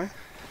right way.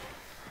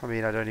 I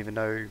mean, I don't even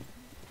know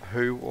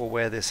who or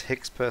where this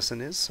Hicks person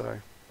is, so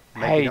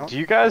maybe Hey, not. do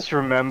you guys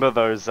remember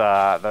those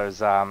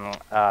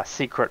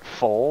secret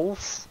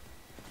falls?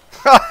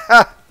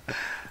 I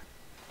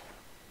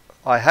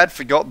had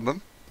forgotten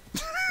them.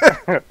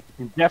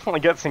 You definitely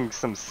get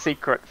some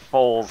secret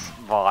falls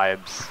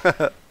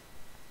vibes.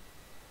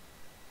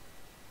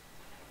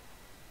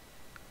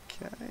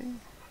 Okay.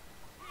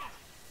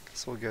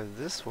 Guess we'll go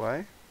this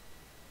way.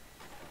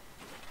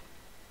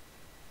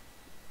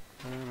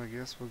 And I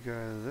guess we'll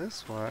go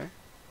this way.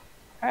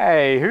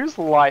 Hey, who's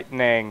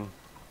lightning?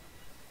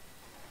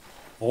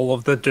 All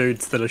of the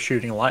dudes that are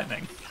shooting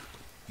lightning.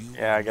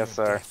 Yeah, I guess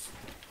so.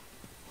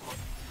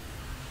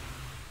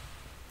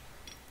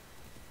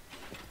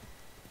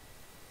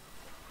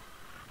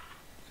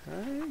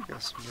 Okay,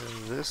 guess we'll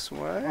go this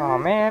way. Oh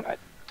man,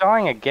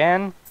 dying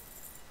again.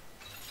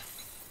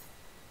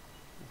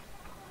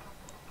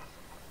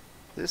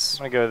 This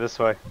I'm gonna go this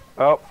way.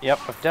 Oh, yep,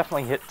 I've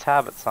definitely hit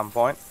tab at some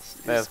point.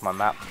 There's my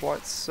map.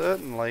 quite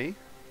certainly,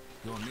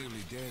 You're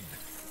nearly dead.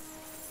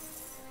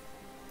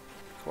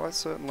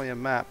 a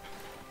map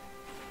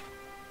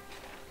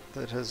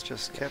that has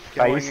just kept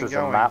going Face and is a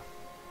going. map.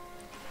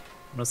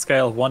 On a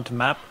scale of 1 to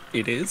map,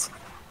 it is.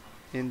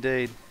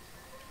 Indeed.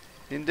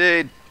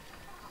 Indeed.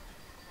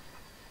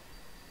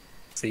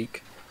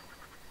 Seek.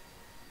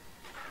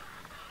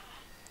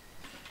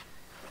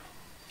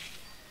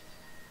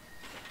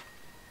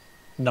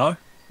 No,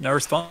 no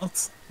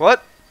response.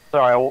 What?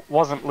 Sorry, I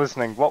wasn't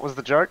listening. What was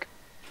the joke?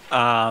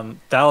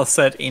 Dallas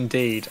said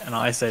indeed, and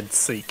I said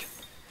seek.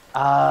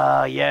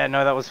 Yeah,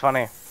 no, that was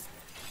funny.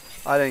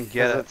 I didn't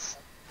get 'Cause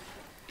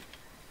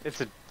it. it's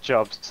a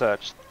job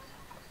search.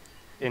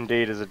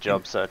 Indeed is a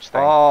job search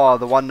thing. Oh,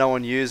 the one no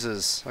one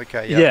uses.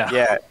 Okay, yeah.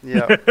 Yeah.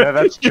 Yeah. No,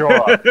 that's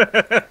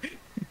Jorah.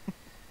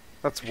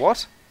 That's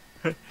what?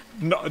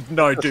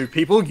 No, dude.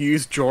 People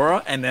use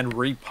Jorah and then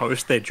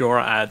repost their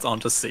Jorah ads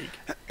onto Seek,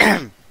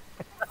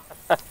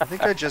 I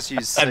think I just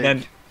used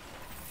Seek.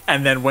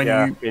 and then when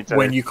Yeah, me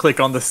too. you click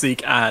on the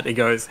Seek ad, it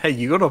goes, "Hey,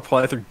 you got to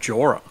apply through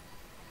Jorah,"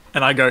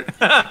 and I go,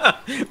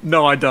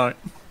 "No, I don't."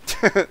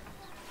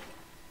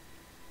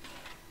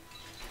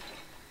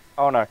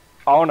 Oh no.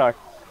 Oh no.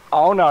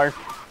 Oh no.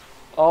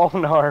 Oh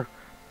no.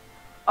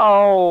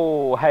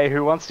 Oh, hey,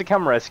 who wants to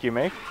come rescue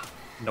me?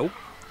 Nope.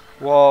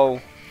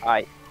 Whoa.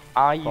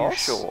 Are you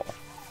Boss? sure?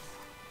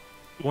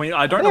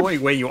 I don't know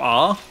where you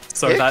are,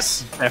 so Hicks?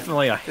 that's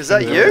definitely a. Is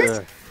that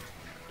you?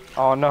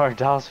 Oh no,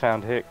 Dallas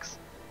found Hicks.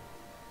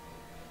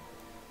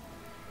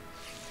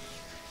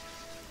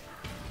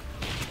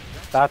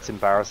 That's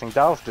embarrassing.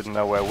 Dallas didn't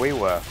know where we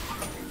were.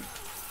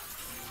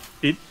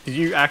 Did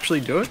you actually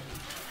do it?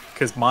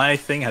 Because my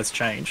thing has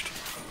changed.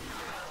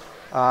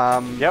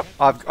 Yep.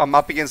 I'm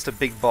up against a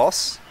big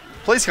boss.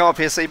 Please come up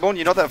here, Seaborn.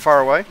 You're not that far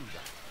away.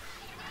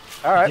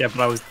 Alright. Yeah, but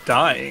I was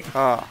dying.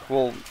 Ah,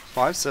 well,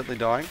 I'm certainly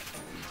dying.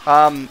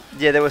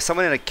 Yeah, there was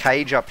someone in a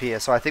cage up here,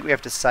 so I think we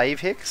have to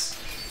save Hicks.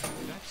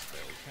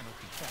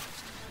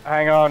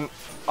 Hang on,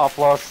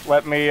 Oplos.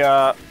 Let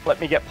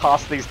me get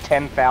past these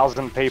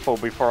 10,000 people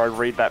before I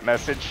read that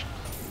message.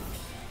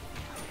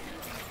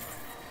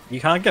 You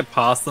can't get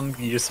past them.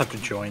 You just have to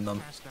join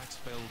them.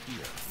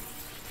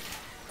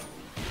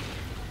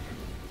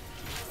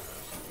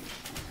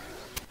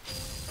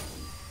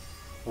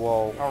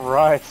 Whoa.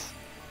 Alright.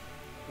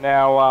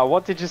 Now,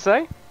 what did you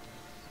say?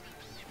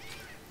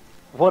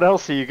 What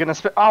else are you gonna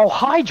Oh,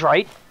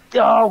 hydrate!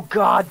 Oh,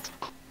 God!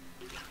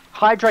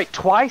 Hydrate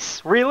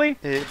twice? Really?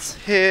 It's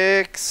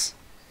Hicks.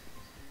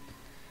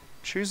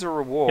 Choose a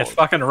reward. Get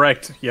fucking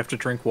wrecked. You have to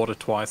drink water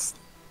twice.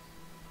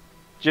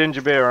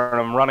 Ginger beer and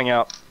I'm running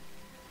out.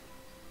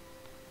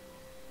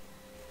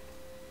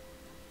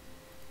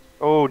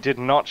 Oh, did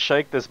not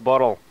shake this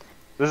bottle.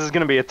 This is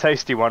gonna be a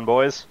tasty one,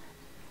 boys.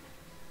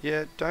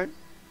 Yeah, don't...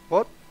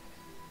 What?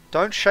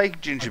 Don't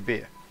shake ginger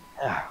beer.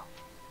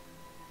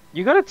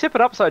 You gotta tip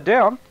it upside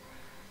down.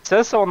 It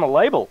says so on the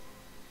label.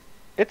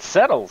 It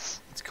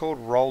settles. It's called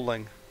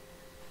rolling.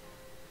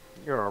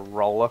 You're a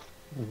roller.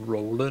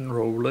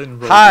 Rolling.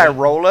 Hi,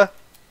 roller.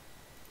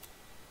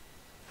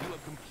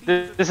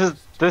 This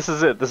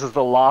is it. This is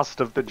the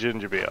last of the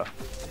ginger beer.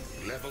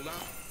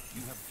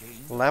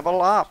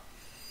 Level up.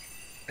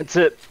 It's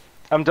it.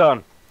 I'm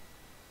done.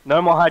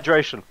 No more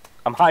hydration.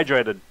 I'm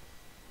hydrated.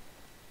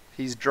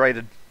 He's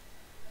drated.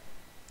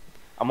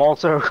 I'm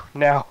also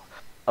now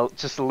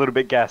just a little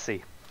bit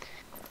gassy.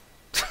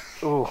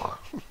 Ooh.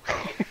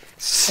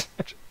 Just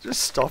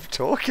stop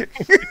talking.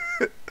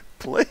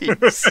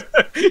 Please.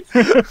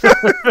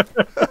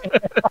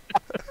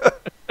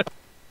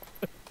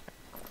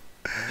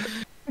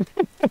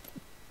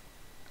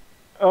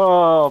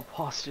 Oh,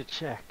 posture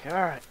check.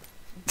 Alright.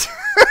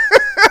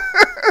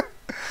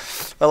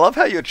 I love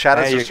how your chat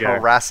is There you just go.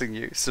 harassing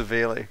you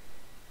severely.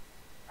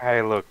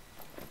 Hey, look.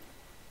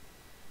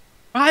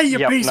 Hey, you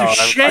Yep, piece no, of I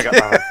shit! got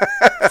nothing.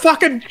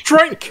 Fucking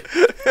drink!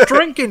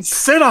 Drink and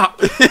sit up!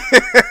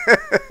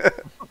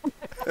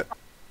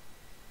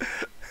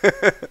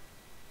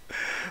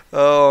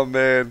 Oh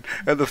man.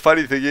 And the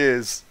funny thing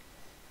is,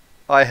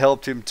 I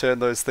helped him turn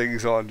those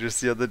things on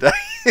just the other day.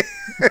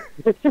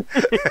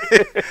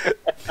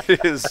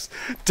 It has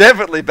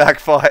definitely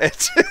backfired.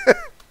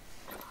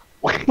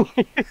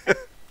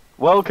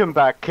 Welcome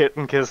back,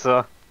 Kitten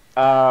Kisser.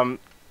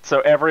 So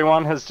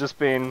everyone has just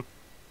been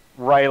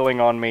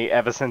railing on me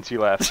ever since you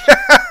left.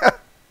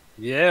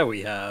 Yeah,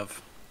 we have.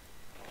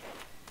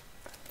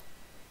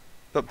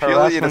 But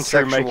purely in a Harassment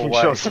through sexual making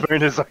way. sure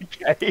Spoon is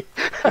okay.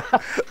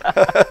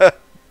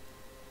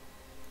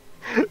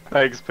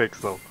 Thanks,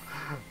 Pixel.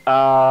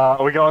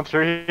 Are we going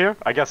through here?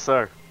 I guess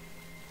so.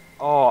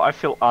 Oh, I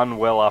feel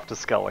unwell after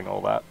sculling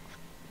all that.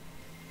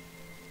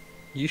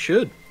 You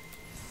should.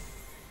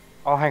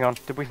 Oh, hang on.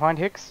 Did we find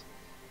Hicks?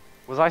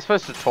 Was I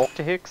supposed to talk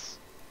to Hicks?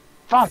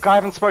 Fuck, I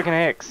haven't spoken to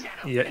Hicks.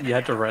 You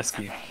had to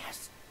rescue.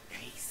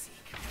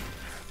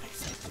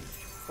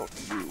 Thought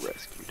you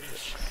rescued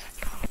Hicks.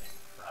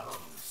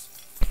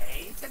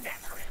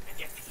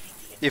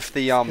 If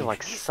the I feel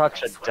like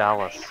such a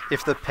Dallas.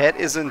 if the pet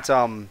isn't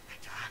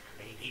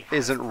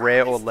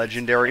rare or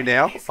legendary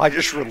now, I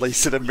just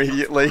release it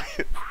immediately.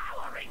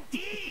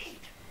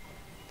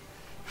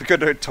 We've got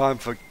no time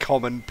for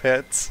common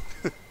pets.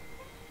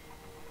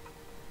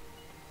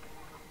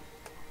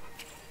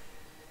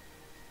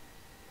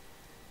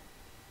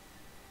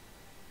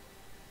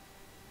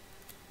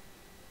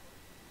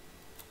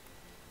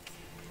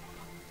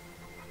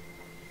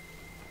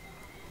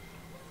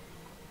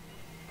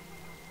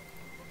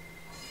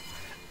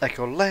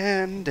 Echo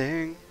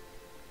landing.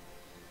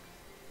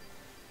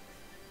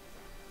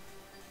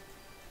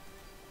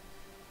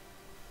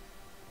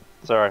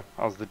 Sorry,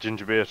 I was the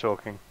ginger beer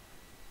talking.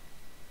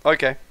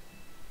 Okay.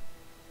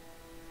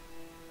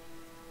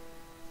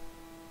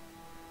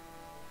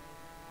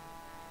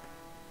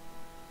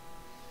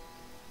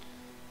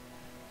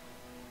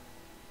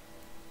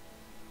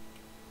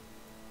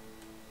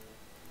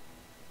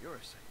 You're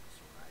a sight to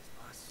surprise,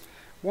 boss.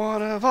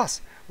 One of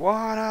us.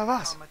 One of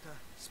us. Automata,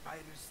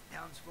 spiders,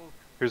 townsfolk.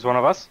 Who's one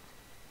of us?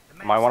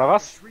 The Am I one of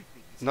us? Shriek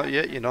Beaks Not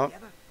yet, you're not.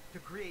 together to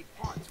create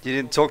pods for You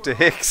didn't the talk to world.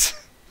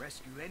 Hicks.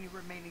 Rescue any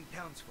remaining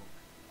townsfolk,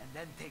 and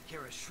then take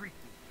care of Shriek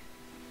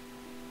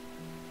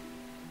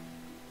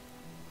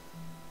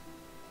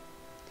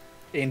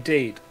Beak.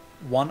 Indeed,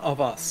 one of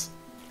us.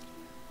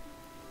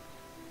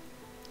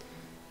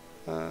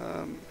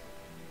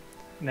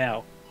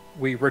 Now,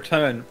 we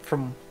return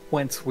from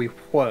whence we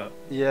were.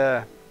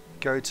 Yeah.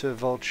 Go to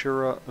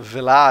Voltura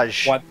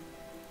Village.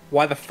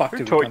 Why the fuck Who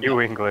did we taught come you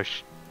back?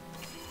 English?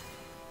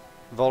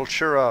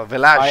 Voltura I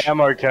Village.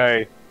 am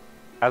okay.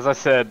 As I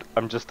said,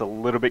 I'm just a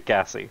little bit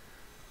gassy.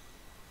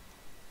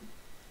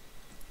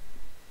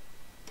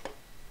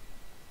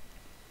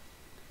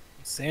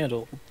 Sound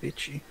all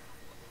bitchy.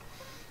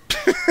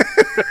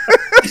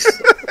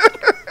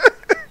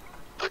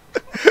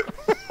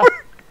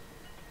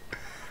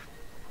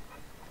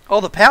 Oh,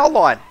 the power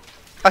line.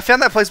 I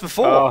found that place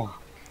before. Oh,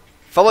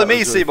 Follow that me,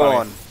 was really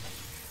Seaborn. funny.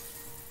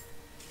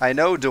 I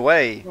know the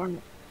way.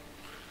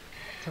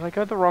 did I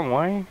go the wrong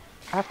way?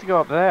 I have to go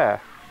up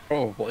there.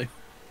 Probably.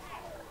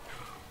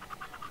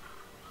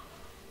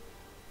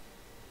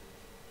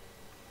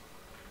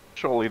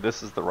 Surely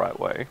this is the right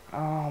way.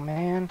 Oh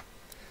man.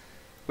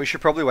 We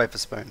should probably wait for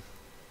Spoon.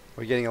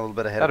 We're getting a little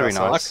bit ahead That'd of be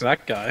ourselves.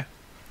 Fuck that guy.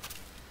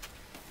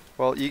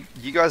 Well, you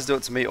guys do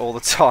it to me all the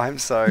time,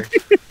 so.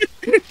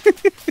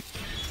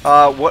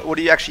 What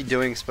are you actually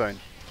doing, Spoon?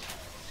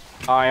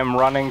 I am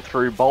running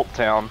through Bolt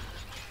Town.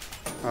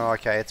 Oh,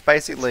 okay. It's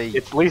basically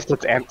At least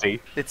it's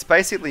empty.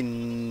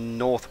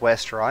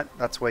 northwest, right?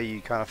 That's where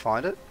you kind of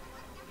find it.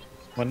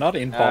 We're not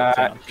in Bolt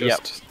Town. yep.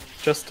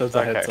 Just as a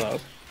Okay. heads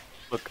up.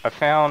 Look,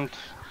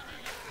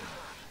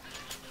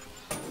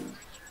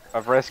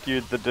 I've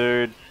rescued the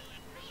dude.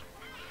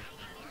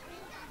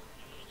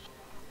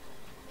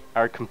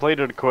 I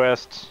completed a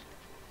quest.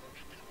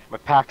 My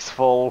pack's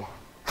full.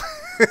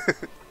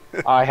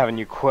 I have a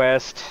new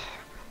quest.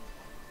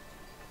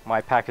 My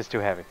pack is too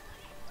heavy.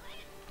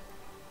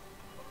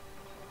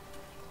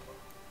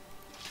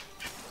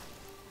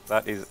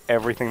 That is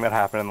everything that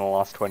happened in the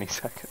last 20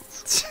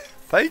 seconds.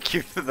 Thank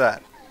you for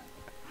that.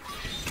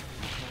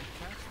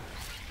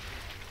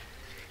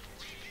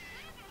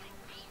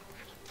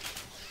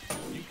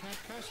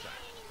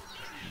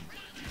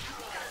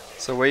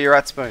 So where you're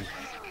at, Spoon?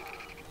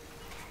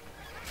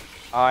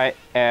 I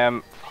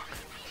am...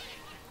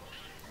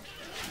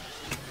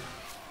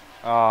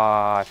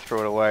 Ah, I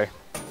threw it away.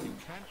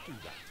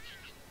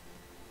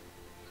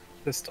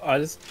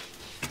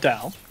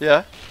 Dal,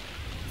 Yeah.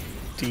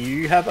 do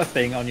you have a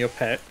thing on your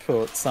pet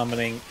for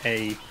summoning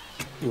a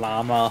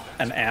llama,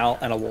 an owl,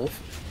 and a wolf?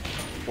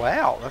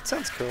 Wow, that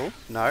sounds cool.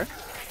 No.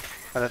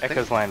 I don't think.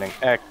 Echo's landing.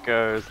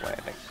 Echo's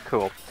landing.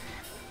 Cool.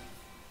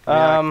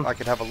 I mean, I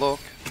could have a look.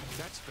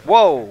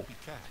 Whoa!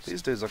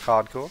 These dudes are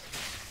hardcore.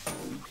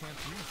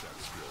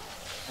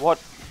 What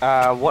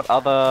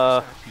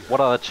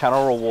other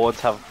channel rewards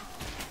have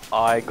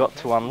I got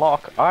to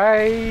unlock?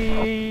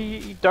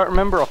 I don't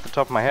remember off the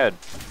top of my head.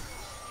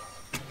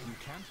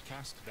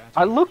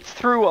 I looked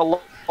through a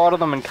lot of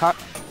them and can't.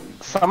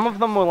 Some of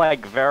them were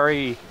like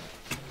very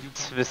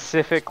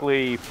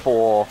specifically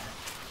for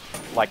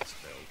like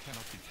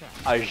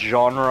a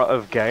genre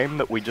of game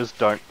that we just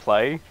don't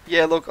play.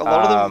 Yeah, look, a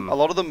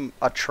lot of them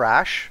are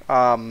trash.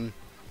 Well,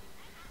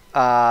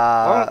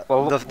 The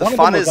one of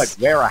fun them was is like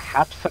wear a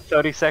hat for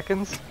 30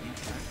 seconds.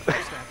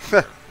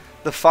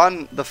 the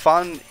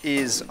fun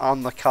is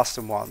on the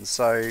custom ones.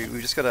 So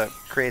we just got to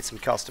create some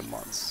custom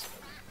ones.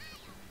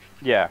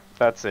 Yeah,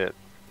 that's it.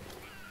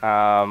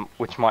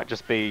 Which might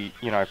just be,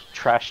 you know,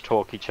 trash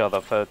talk each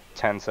other for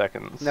 10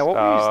 seconds. Now, what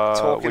were you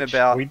talking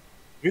about? We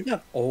do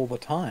that all the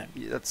time.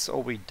 Yeah, that's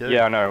all we do.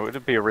 Yeah, I know.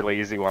 It'd be a really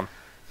easy one.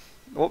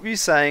 What were you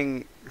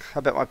saying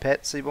about my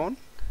pet, Seaborn?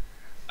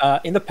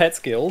 In the pet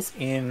skills,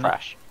 in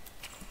Trash.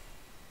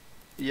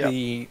 Yeah.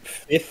 the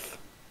fifth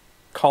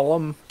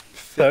column,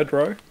 third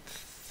row,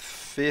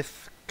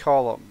 Fifth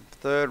column,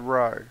 third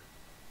row.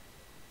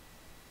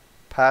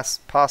 Pass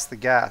the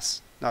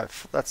gas. No,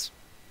 that's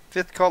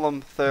fifth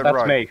column, third row.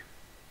 That's me.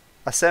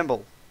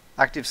 Assemble.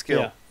 Active skill.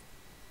 Yeah.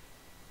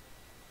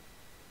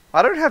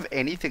 I don't have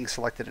anything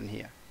selected in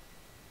here.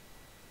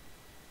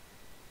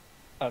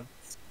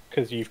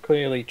 because you've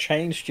clearly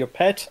changed your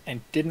pet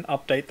and didn't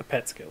update the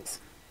pet skills.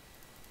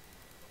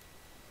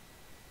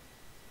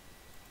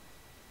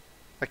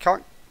 I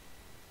can't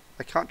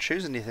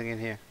choose anything in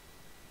here.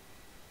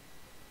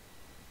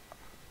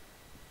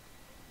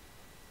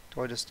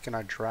 Can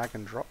I drag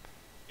and drop?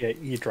 Yeah,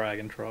 you drag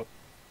and drop.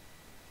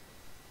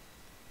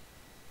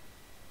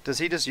 Does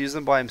he just use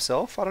them by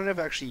himself? I don't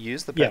ever actually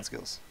use the pet Yeah.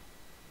 skills.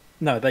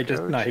 No, they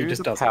just Go no. He to just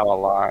the does it. power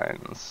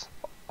lines.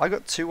 I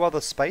got 2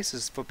 other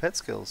spaces for pet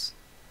skills.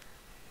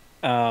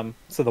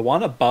 So the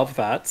one above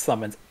that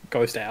summons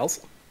ghost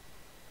owls.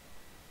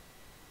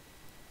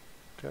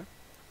 Okay.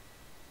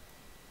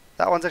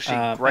 That one's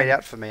actually grayed and-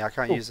 out for me. I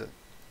can't use it.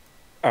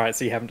 All right,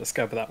 so you haven't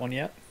discovered that one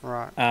yet.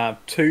 Right.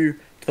 Two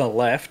to the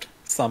left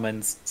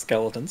summons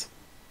skeletons.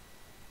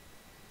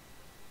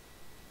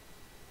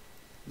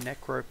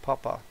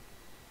 Necropopper.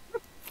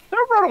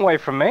 Don't run away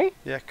from me.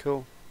 Yeah,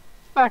 cool.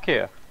 Back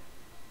here.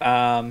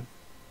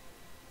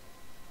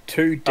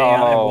 Two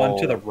down and one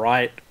to Oh. the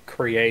right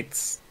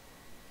creates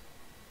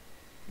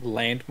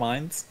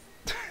landmines.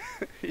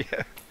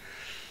 Yeah.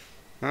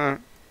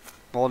 Alright.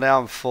 Well, now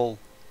I'm full.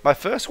 My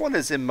first one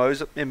is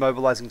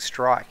immobilizing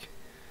strike.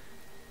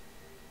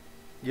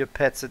 Your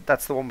pets,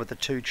 that's the one with the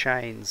 2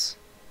 chains.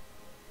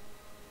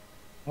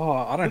 Oh,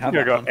 I don't have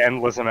You've that got one.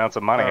 endless amounts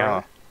of money, huh?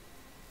 Alright.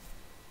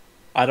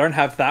 I don't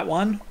have that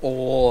one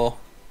or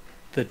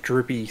the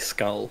droopy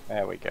skull.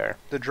 There we go.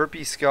 The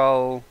droopy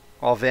skull,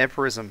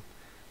 vampirism.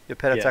 Your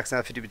pet Yeah. attacks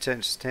now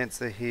 50% chance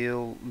to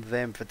heal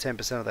them for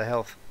 10% of their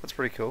health. That's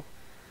pretty cool.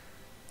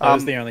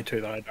 Those are the only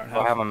two that I don't Do I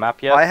have. have a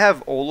map yet? I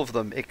have all of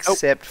them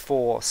except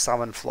for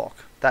Summon Flock,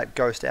 that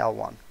Ghost Owl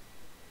one.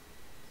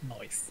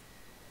 Nice.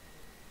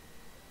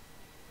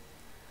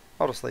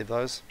 I'll just leave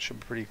those.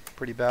 Should be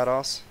pretty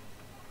badass.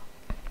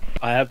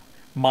 I have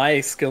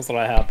my skills that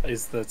I have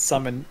is the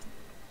summon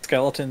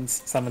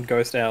skeletons, summon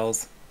ghost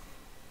owls,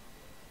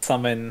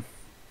 summon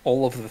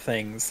all of the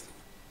things,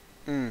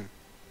 Mm.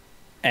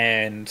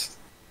 and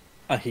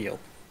a heal.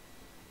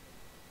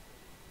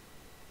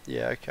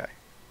 Yeah, okay.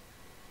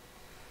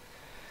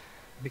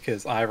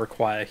 Because I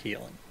require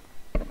healing.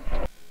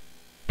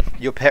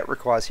 Your pet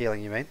requires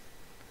healing, you mean?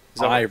 Is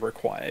that I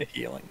require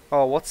healing.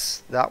 Oh,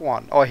 what's that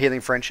one? Oh,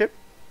 Healing Friendship?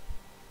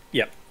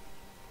 Yep.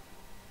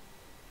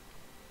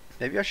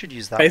 Maybe I should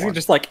use that Basically one.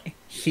 just like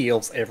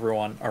heals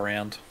everyone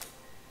around.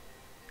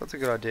 That's a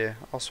good idea.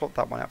 I'll swap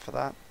that one out for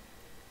that.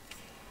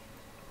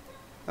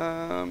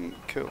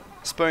 Cool.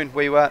 Spoon,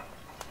 where you at?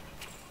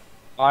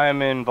 I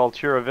am in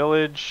Voltura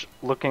Village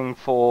looking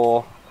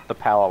for the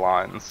power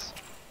lines.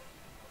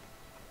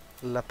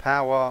 La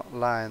Power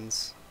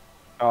Lines.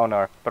 Oh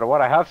no, but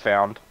what I have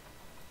found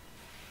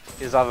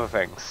is other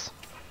things.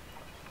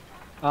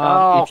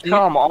 Oh, if you-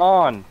 come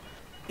on!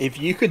 If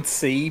you could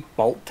see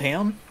Bolt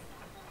Town,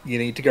 you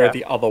need to go Yeah.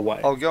 the other way.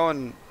 I'll go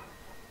and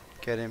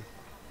get him.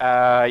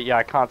 Yeah,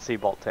 I can't see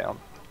Bolt Town.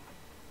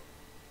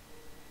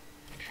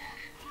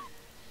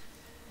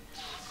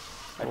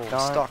 I Oh, don't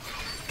stuck.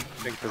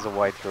 think there's a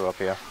way through up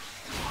here.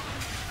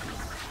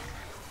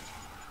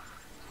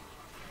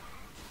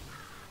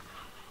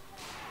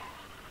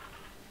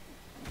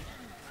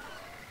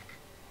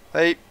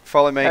 Hey,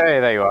 follow me. Hey,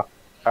 there you are.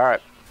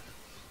 Alright.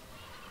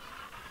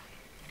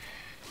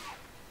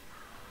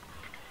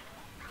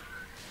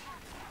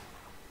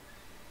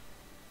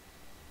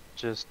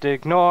 Just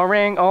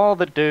ignoring all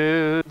the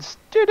dudes.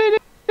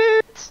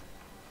 Dudes.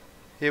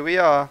 Here we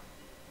are.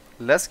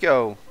 Let's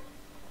go.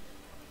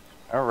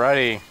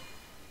 Alrighty.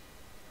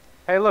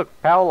 Hey, look,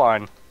 power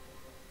line.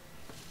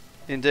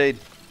 Indeed.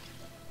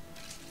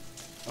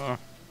 Mm.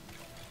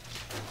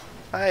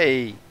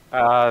 Hey,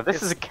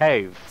 This is a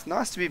cave. it's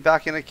nice to be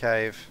back in a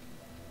cave.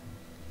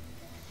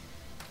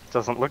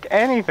 Doesn't look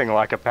anything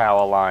like a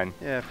power line.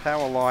 Yeah,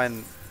 power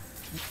line.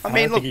 I I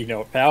mean, don't look, think you know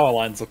what power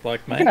lines look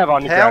like, You mate. can have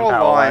underground power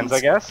power lines lines, I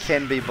guess.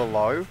 can be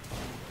below.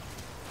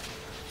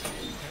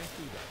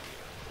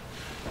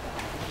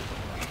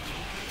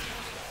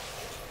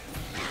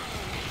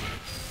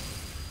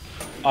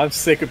 I'm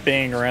sick of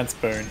being around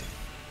Spoon.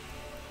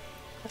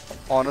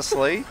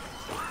 Honestly,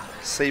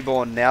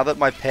 Seaborn, now that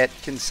my pet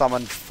can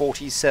summon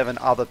 47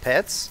 other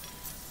pets,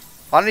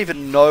 I don't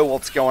even know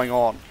what's going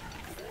on.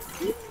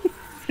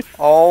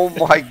 Oh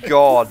my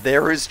god,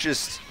 there is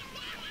just...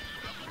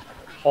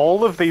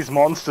 All of these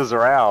monsters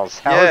are ours.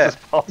 How is Yeah. this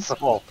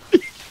possible?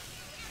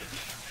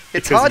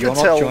 It's Because hard to you're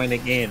not tell.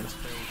 joining in.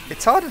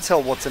 It's hard to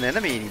tell what's an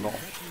enemy anymore.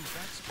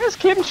 Where's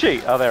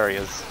Kimchi? Oh, there he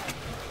is.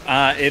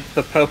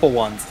 The purple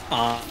ones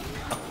aren't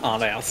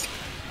ours.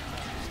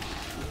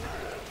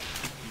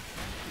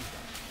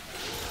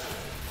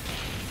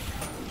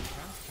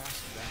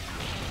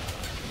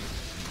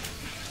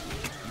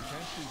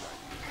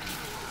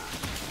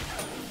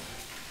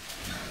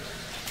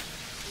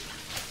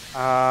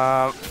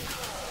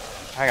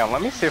 Hang on,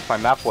 let me see if my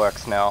map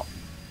works now.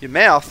 Your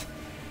mouth.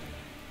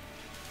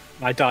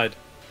 I died.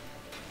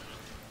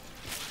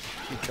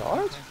 You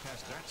died?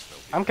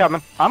 I'm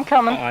coming. I'm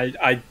coming.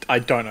 I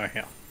don't know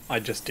how. I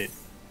just did.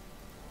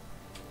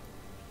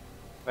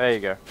 There you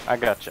go. I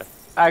got you.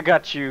 I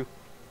got you.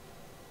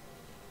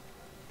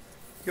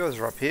 You guys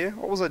are up here.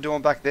 What was I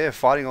doing back there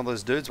fighting all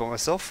those dudes by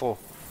myself for?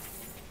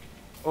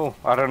 Oh,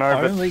 I don't know,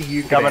 Only but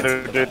you can coming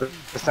answer to do that.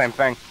 the same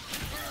thing.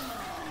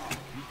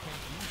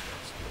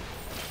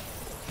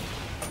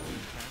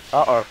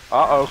 Uh-oh.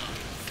 Uh-oh.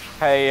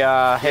 Hey, hey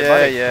Yeah,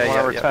 buddy, yeah, you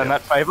wanna yeah, return yeah.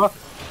 that favor?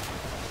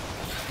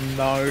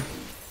 No.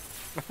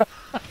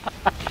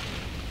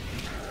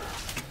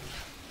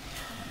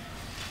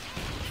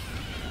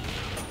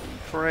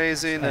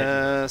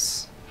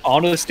 Craziness.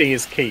 Honesty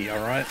is key,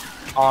 alright?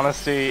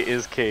 Honesty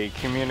is key.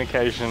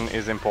 Communication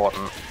is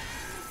important.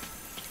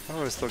 I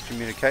always thought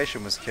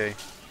communication was key.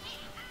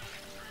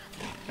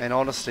 And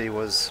honesty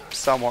was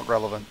somewhat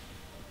relevant.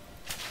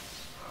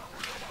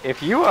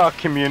 If you are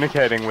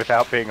communicating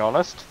without being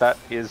honest, that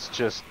is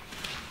just...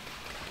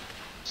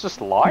 It's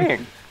just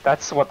lying.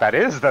 That's what that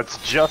is. That's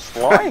just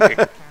lying.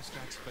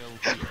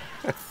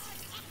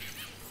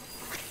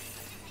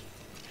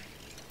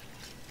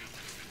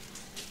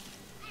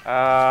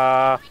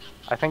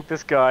 I think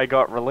this guy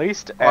got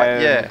released,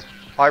 and Yeah,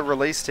 I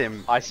released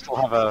him. I still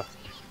have a...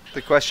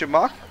 The question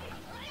mark?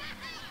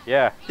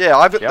 Yeah.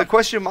 Yeah, the Yep.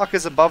 question mark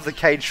is above the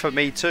cage for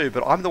me too,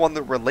 but I'm the one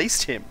that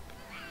released him.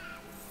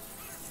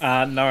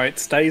 No, it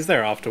stays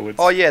there afterwards.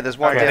 Oh yeah, there's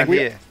one Okay. down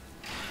here.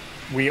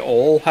 We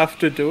all have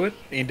to do it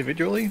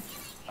individually.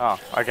 Oh,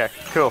 okay,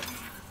 cool.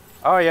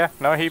 Oh yeah,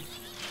 no,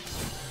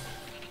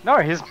 No,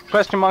 his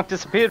question mark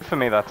disappeared for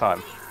me that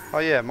time. Oh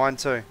yeah, mine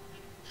too.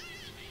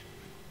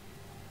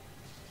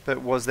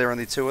 But was there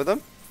only 2 of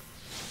them?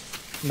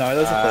 No,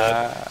 there's a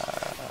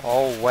third.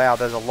 Oh wow,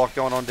 there's a lot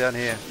going on down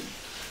here.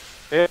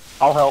 Yeah,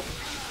 I'll help.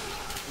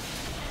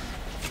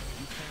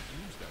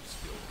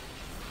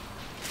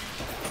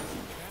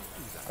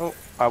 Oh,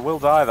 I will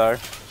die though.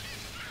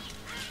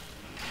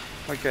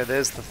 Okay,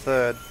 there's the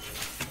 3rd.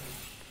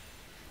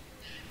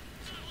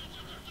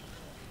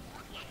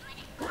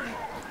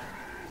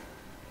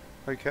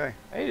 Okay.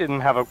 He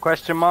didn't have a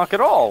question mark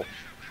at all.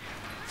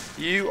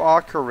 You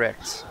are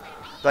correct.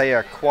 They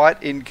are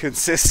quite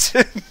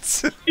inconsistent.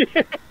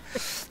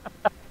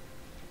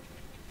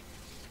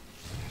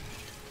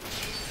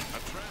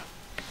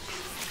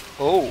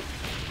 Oh,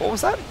 what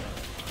was that?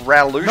 Not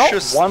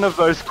Ralucious. one of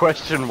those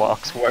question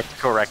marks worked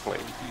correctly.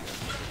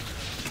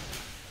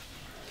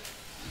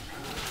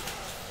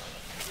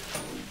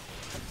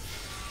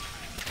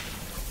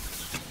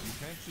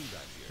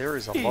 There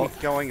is a lot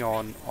going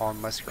on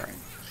my screen.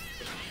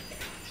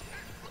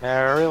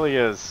 There really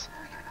is.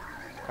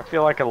 I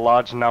feel like a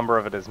large number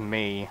of it is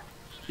me.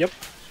 Yep.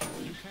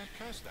 You can't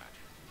cast that.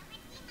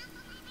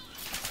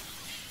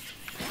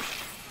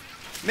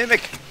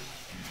 Mimic.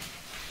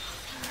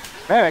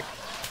 Mimic.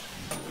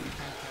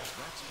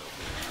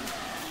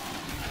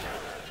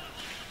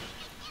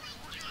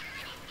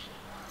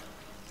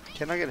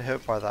 Can I get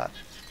hurt by that?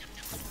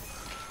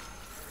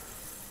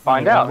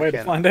 Find Only one out. way to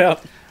Can- find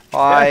out.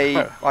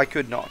 I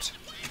could not.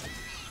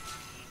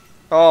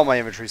 Oh, my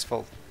inventory's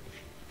full.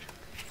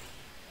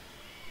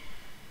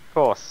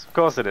 Of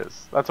course it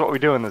is. That's what we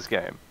do in this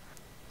game.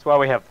 That's why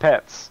we have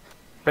pets.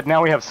 But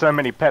now we have so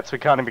many pets we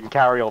can't even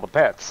carry all the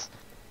pets.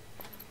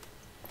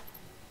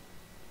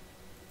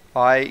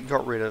 I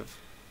got rid of.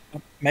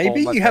 Maybe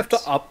all my you have to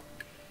pets.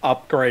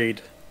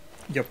 upgrade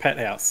your pet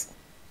house.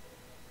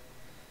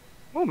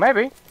 Oh,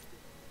 maybe.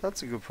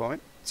 That's a good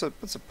point. It's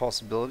a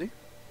possibility.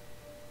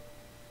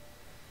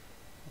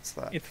 What's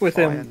that? It's Fire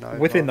within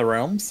Nova, the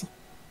realms.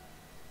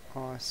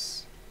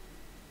 Ice.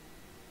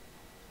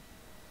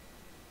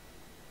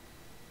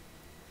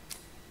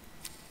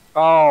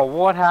 Oh,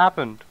 what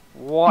happened?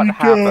 What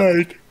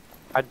happened?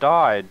 I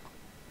died.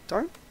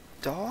 Don't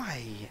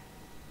die.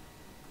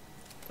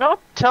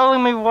 Stop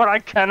telling me what I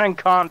can and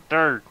can't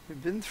do.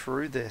 We've been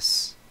through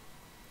this.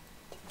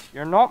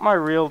 You're not my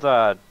real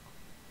dad.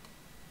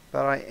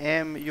 But I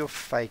am your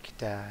fake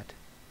dad.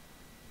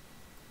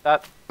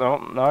 That... Oh,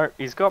 no.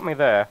 He's got me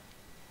there.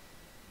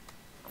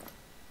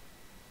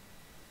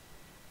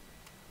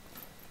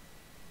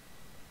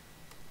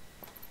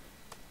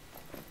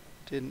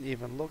 Didn't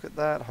even look at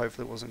that.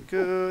 Hopefully it wasn't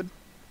good.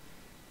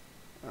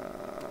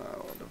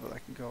 Whatever,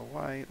 that can go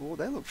away. Oh,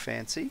 they look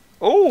fancy.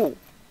 Oh!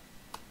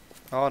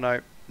 Oh, no.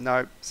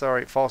 No.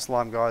 Sorry. False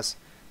alarm, guys.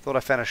 Thought I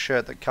found a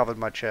shirt that covered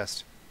my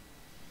chest.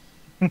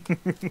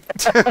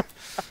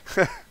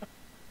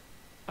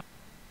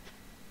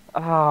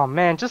 Oh,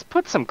 man. Just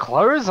put some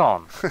clothes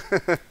on.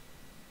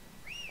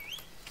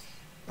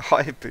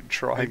 I've been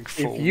trying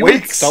for If you would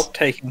weeks. stop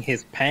taking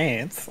his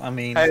pants, I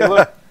mean, Hey,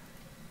 look.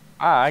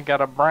 I got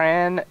a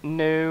brand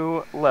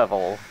new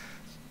level.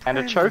 And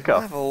a Brand new choker.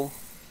 level.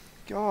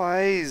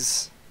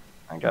 Guys,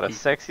 I got a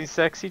sexy,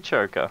 sexy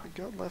choker. I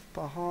got left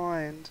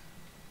behind.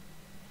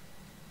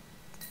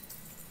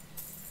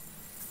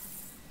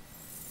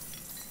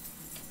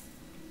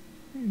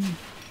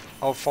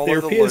 I'll follow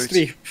there the appears loot. to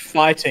be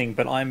fighting,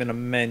 but I'm in a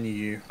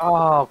menu.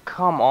 Oh,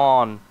 come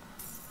on.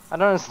 I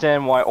don't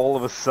understand why all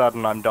of a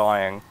sudden I'm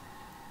dying.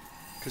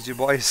 Because you're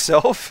by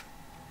yourself?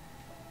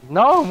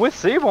 No, I'm with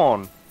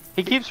Seaborn.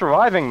 He keeps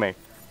reviving me.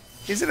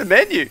 He's in a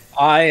menu.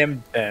 I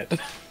am dead.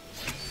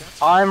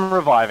 I'm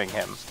reviving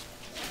him.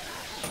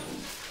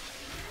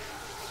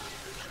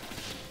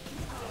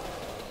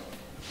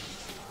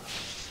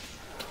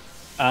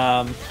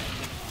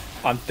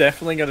 I'm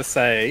definitely going to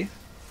say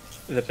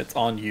that it's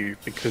on you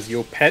because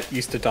your pet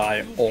used to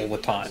die all the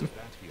time.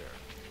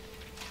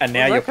 And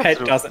now Well, your that pet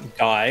comes- doesn't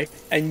die,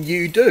 and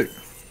you do.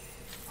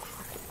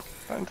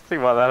 I don't see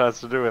what that has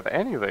to do with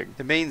anything.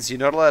 It means you're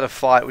not allowed to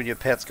fight when your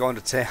pet's gone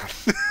to town.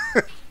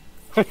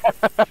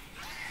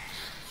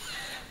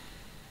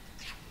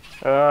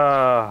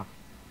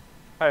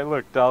 Hey,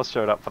 look, Dal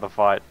showed up for the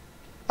fight.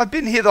 I've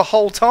been here the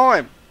whole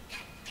time.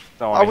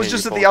 Don't I wanna was hear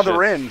just your at the other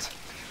bullshit. end.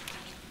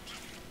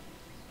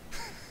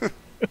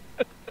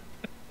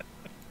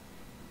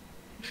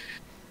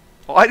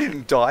 I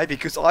didn't die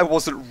because I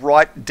wasn't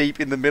right deep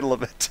in the middle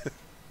of it.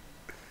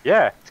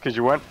 Yeah, it's because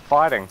you weren't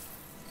fighting.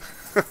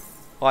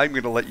 I'm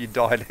gonna let you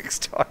die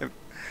next time,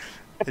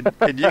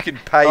 and you can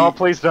pay. Oh,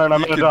 please don't!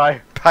 I'm you gonna can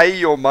die. Pay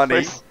your money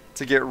Please.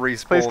 to get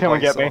respawned. Please come by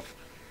and get me. yourself.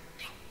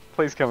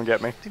 Please come and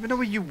get me. I don't even know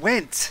where you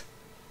went.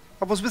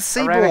 I was with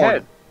I ran Seaborn.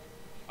 ahead.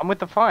 I'm with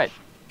the fight.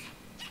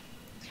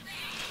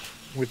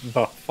 With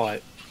the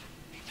fight.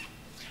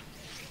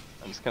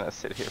 I'm just gonna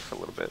sit here for a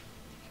little bit.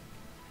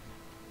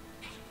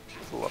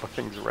 There's a lot of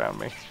things around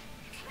me.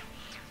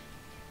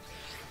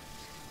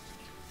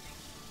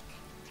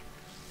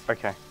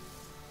 Okay.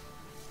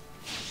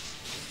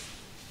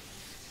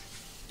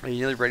 Are you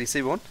nearly ready,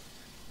 Seaborn?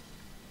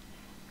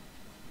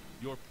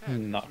 Your pet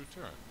No. has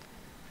returned.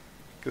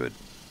 Good.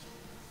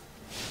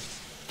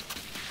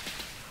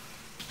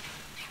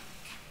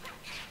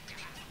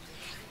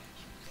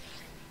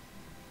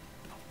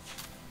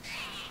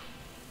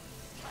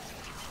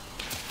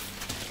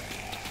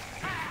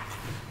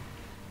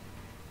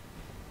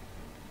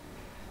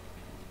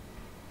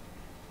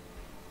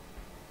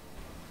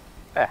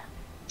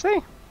 See?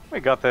 We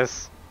got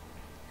this.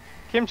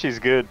 Kimchi's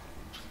good.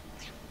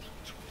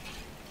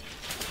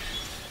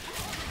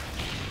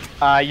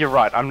 You're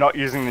right. I'm not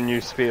using the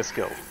new spear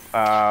skill.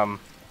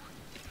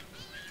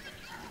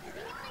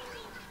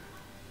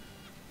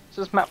 It's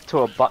just mapped to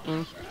a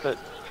button, but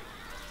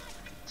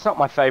it's not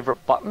my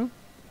favorite button.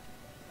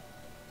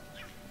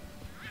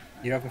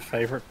 You have a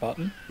favorite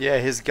button? Yeah,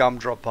 his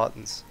gumdrop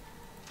buttons.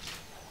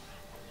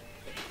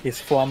 His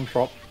flum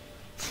drop.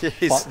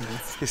 His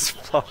Buttons. his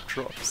flop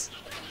drops.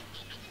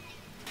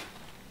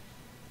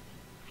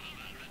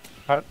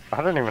 I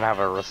don't even have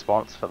a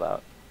response for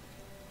that.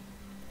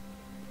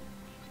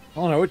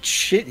 Oh no, what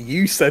shit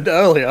you said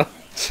earlier.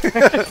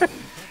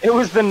 It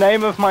was the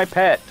name of my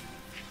pet.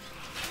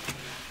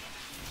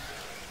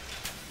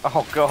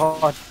 Oh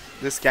god.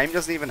 This game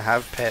doesn't even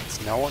have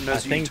pets. No one knows I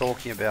what you're think-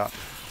 talking about.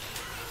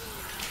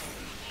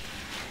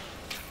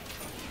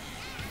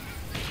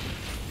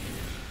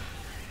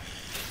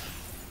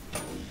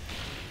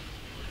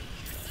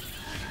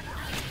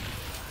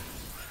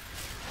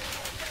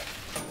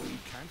 You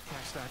can't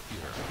cast that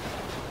here.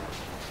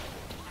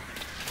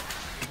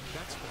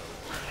 That's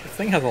spell. This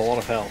thing has a lot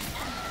of health.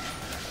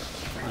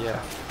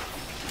 Yeah.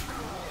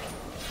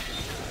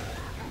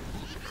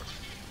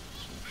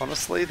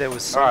 Honestly, there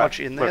was so Alright, much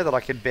in there look. that I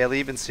could barely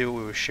even see what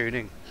we were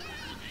shooting.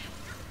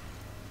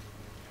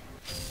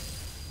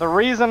 The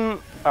reason,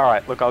 all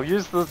right, look, I'll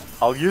use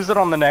it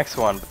on the next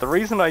one. But the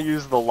reason I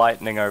use the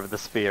lightning over the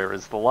spear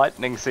is the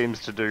lightning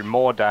seems to do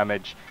more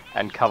damage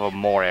and cover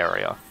more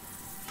area.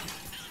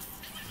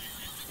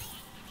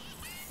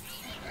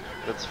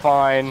 It's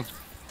fine.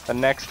 The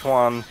next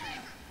one,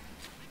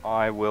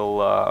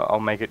 I'll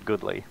make it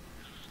goodly.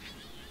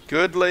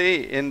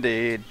 Goodly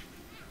indeed.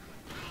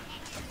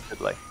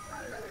 Goodly.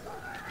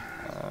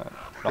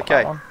 Not Okay.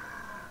 that one.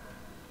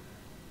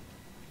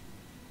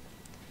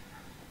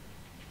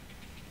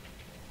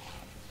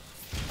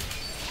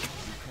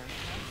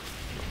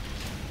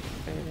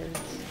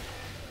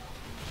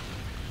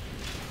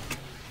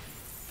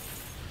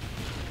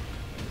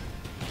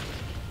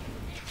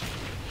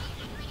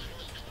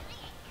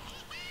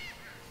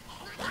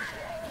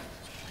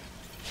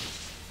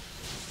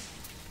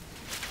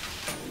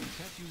 You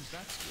can't use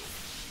that skill.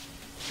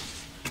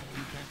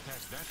 You can't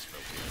cast that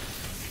spell here.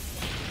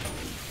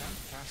 You can't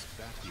cast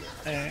that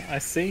here. I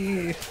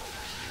see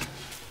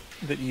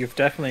that you've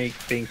definitely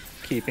been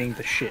keeping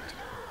the shit.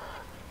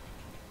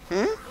 I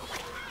don't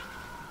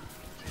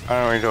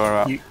know what you're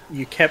talking about.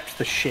 You kept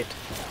the shit.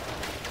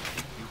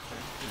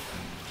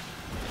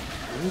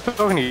 Who's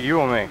talking to you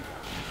or me?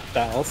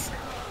 Dallas.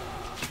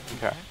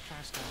 Okay.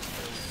 Cast that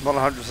spell. I'm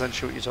not 100%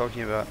 sure what you're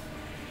talking about.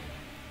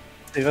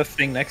 See that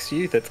thing next to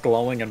you that's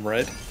glowing and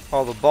red?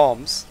 Oh, the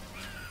bombs.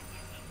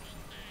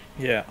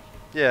 Yeah.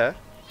 Yeah.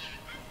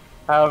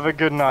 Have a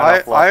good night.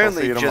 I Uplock. I'll see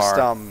only you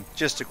tomorrow.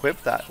 just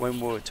equipped that when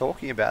we were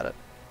talking about it.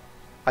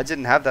 I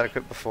didn't have that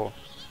equipped before.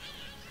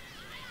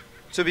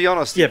 To be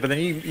honest, Yeah, but then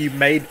you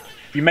made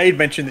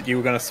mention that you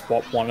were going to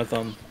swap one of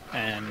them,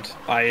 and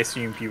I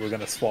assumed you were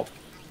going to swap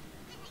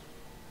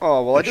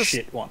oh well, the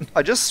shit one.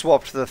 I just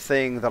swapped the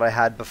thing that I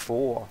had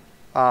before,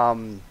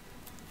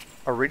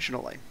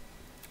 originally.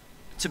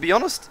 To be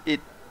honest, it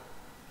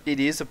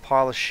is a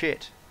pile of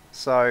shit.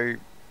 So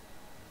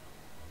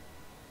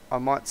I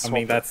might I swap.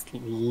 mean, that's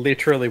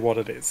literally what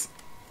it is.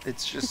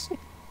 It's just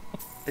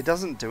it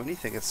doesn't do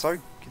anything. It's so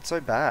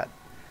bad.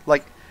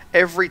 Like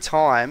every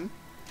time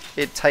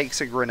it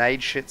takes a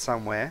grenade shit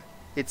somewhere,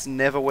 it's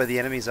never where the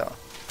enemies are.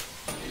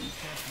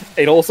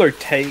 It also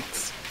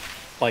takes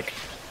like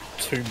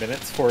 2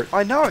 minutes for it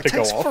I know it to go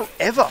takes off.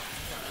 forever.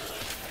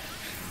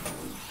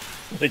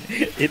 Like,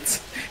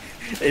 it's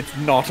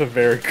not a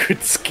very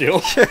good skill.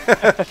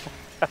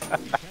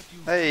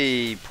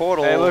 Hey,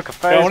 portal. Hey, look, a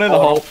phase Going in the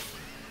portal. hole.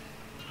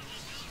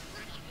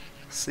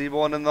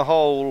 Seaborn in the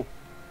hole.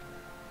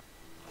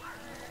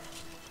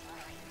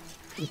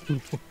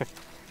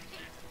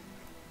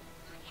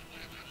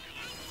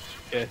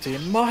 Get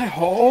in my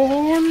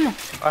hole!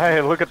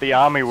 Hey, look at the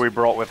army we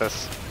brought with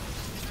us.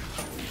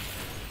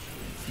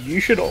 You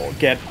should all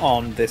get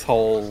on this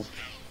whole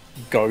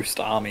ghost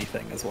army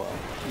thing as well.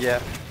 Yeah.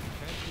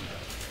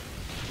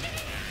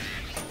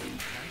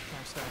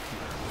 Cast that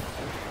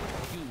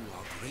here. You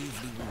are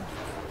gravely wounded.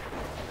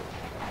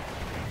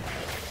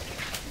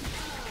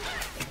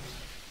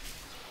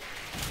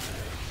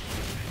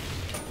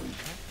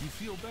 You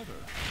feel better.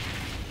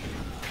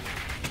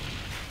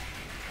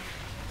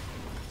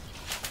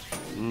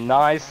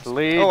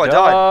 Nicely Oh, I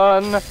died.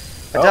 done. I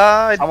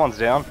died. Someone's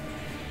down.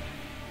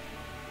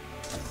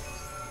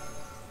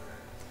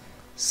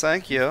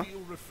 Thank you. Feel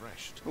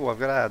refreshed. Oh, I've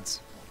got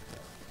ads.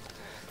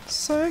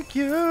 Thank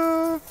you. You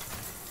are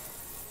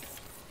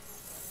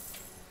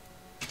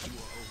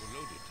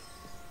overloaded.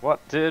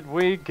 What did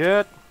we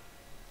get?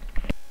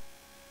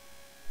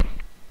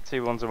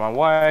 T1's on my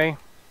way.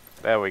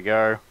 There we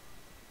go.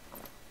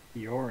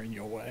 You're in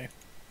your way.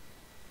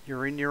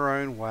 You're in your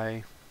own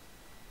way.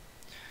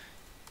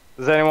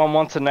 Does anyone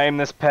want to name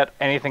this pet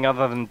anything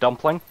other than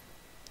Dumpling?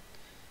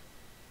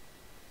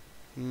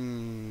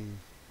 Hmm.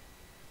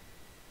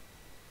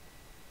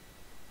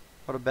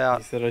 What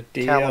about Is it a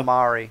deer?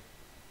 calamari?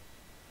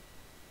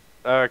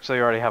 I actually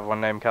already have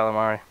one named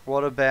Calamari.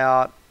 What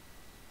about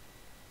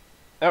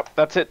Nope,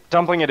 that's it.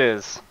 Dumpling it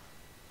is.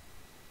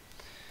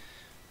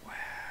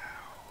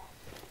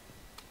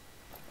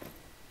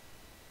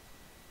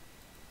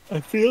 I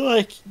feel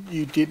like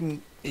you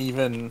didn't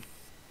even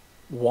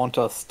want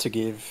us to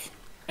give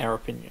our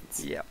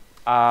opinions. yeah?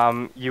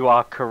 You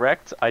are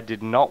correct. I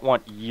did not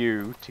want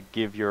you to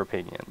give your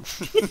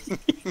opinions.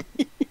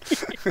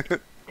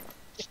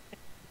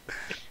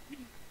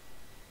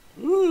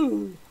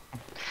 Ooh.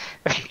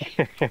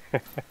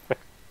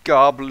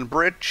 Goblin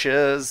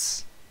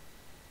britches.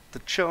 The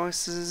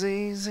choice is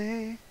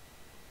easy.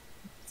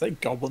 Say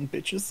goblin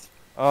bitches.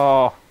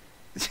 Oh,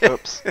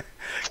 oops.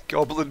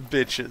 Goblin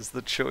bitches.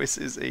 The choice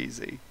is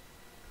easy.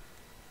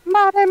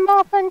 Mighty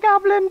Morphin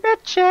Goblin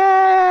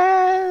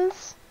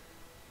bitches!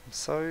 I'm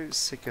so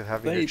sick of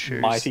having They to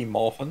choose mighty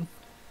morphin.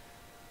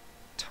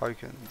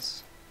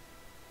 tokens.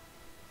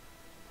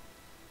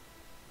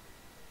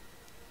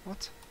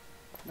 What?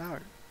 No,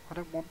 I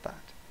don't want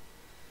that.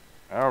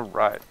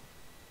 Alright.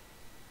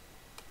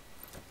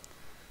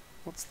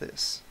 What's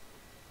this?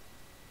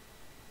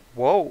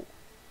 Whoa!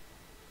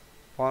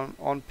 One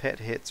on pet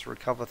hits,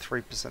 recover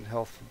 3%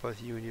 health for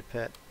both you and your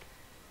pet.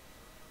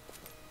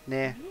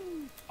 Nah.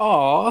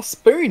 Aw,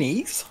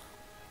 spoonies.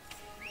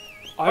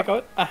 I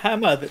got a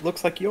hammer that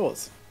looks like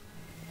yours.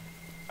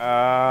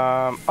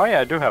 Oh yeah,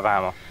 I do have a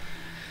hammer.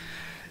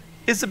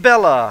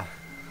 Isabella!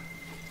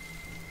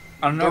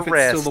 I don't know The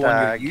if it's still the one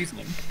rare you're using,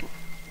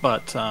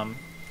 but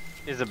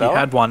Isabella? you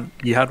had one.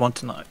 You had one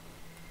tonight.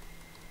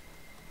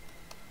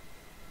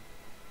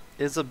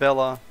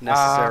 Isabella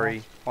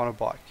necessary on a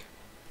bike.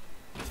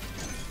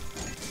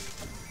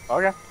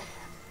 Okay.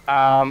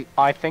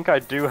 I think I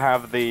do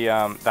have the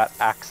that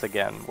axe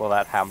again. Well,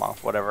 that hammer,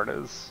 whatever it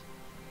is.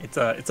 It's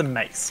a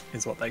mace,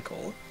 is what they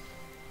call it.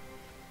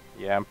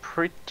 Yeah, I'm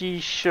pretty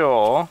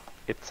sure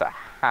it's a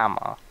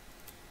hammer,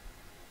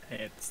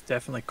 It's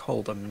definitely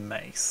called a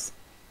mace.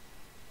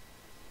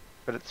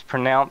 but it's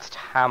pronounced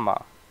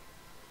hammer.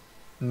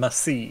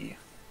 Massy.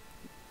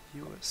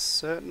 You are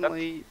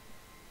certainly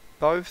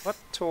both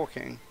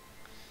talking.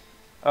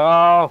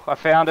 Oh, I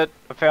found it.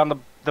 I found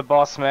the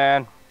boss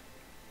man.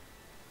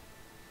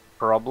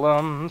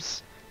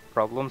 Problems.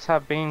 Problems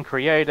have been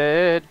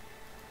created.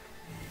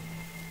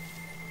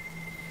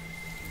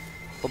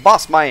 The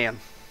boss man.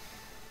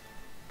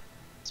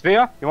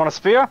 Spear? You want a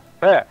spear?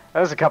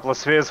 There's a couple of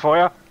spears for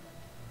you.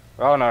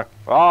 Oh no.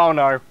 Oh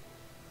no.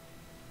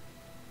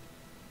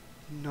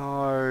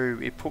 No,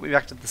 it put me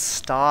back to the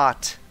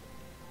start.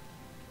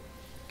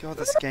 God,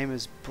 this game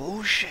is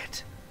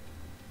bullshit.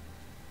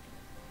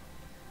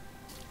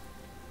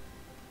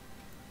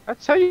 I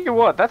tell you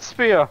what, that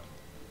spear.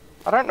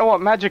 I don't know what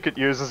magic it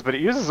uses, but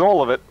it uses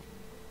all of it.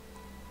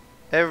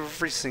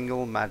 Every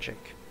single magic.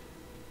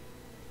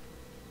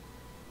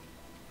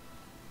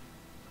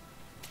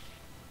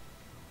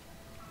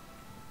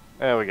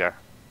 There we go.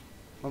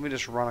 Let me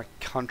just run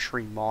a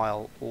country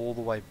mile all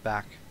the way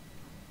back.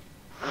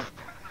 Oh,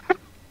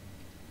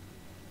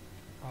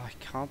 I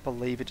can't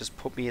believe it just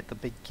put me at the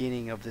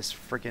beginning of this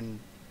friggin'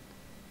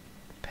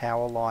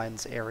 power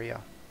lines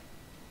area.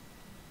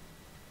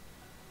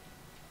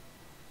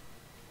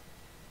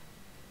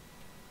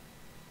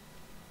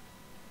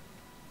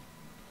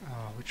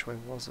 Oh, which way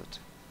was it?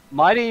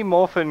 Mighty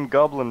Morphin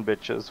Goblin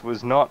Bitches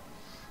was not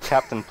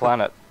Captain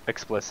Planet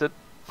explicit.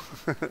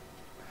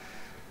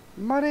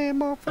 Mighty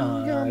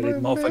Morphin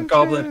Goblin Morphin bitches.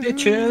 goblin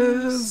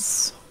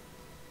bitches.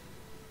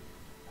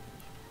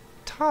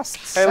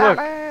 Tossed Hey, look.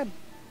 salad.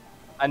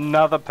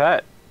 Another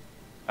pet.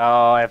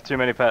 Oh, I have too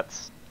many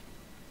pets.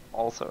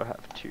 Also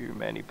have too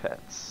many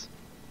pets.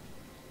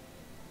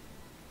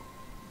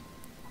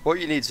 What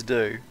you need to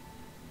do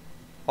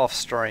off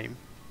stream,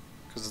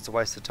 because it's a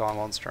waste of time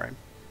on stream,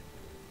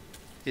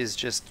 is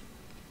just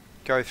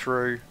go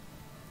through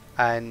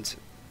and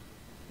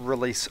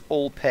release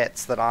all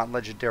pets that aren't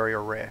legendary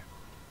or rare.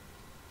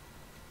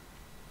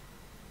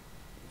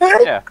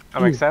 Yeah,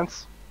 that makes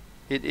sense.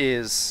 It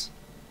is...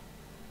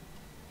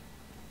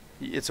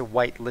 It's a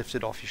weight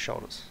lifted off your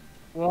shoulders.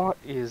 What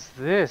is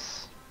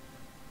this?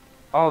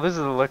 Oh, this is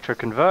an electro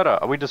converter.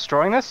 Are we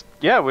destroying this?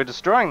 Yeah, we're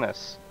destroying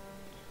this.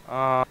 What?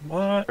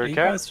 Are you Okay.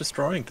 guys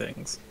destroying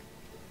things?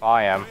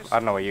 I am. I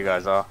don't know where you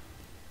guys are.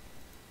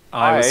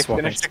 I was I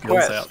swapping finished the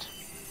skills quest. out.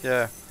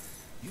 Yeah.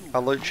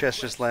 A loot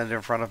chest just landed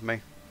in front of me.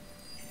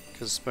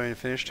 Because Spoon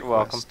finished a You're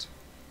welcome. quest.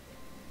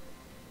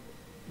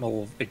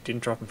 Well, it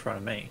didn't drop in front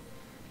of me.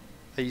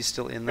 Are you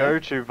still in Go there?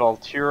 to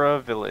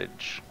Voltura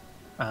Village.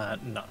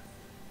 No.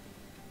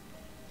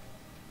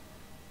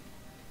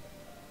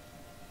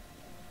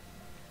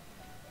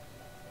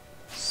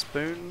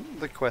 Spoon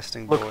the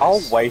questing Look, boys.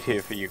 I'll wait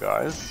here for you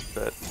guys,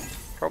 but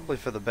Probably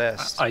for the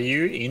best. Are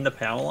you in the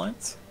power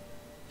lines?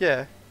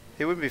 Yeah.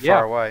 He wouldn't be Yeah.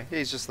 far away.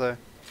 He's just there.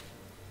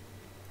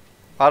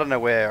 I don't know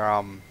where,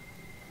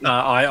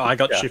 I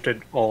got Yeah.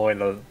 shifted all the way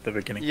to the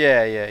beginning.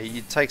 Yeah,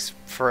 it takes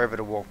forever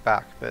to walk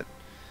back, but...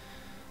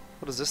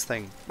 What is this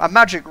thing? A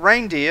magic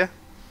reindeer!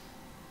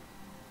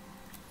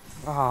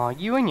 oh,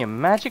 you and your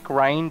magic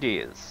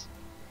reindeers.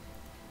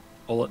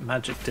 Call it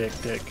magic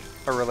dick.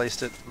 I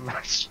released it.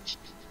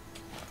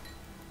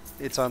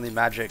 It's only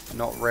magic,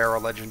 not rare or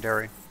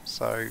legendary.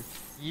 So,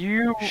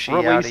 You She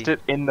released outie.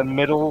 it in the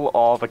middle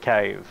of a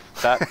cave.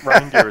 That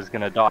reindeer is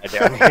gonna die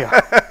down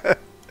here.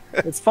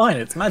 It's fine,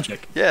 it's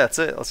magic. yeah, that's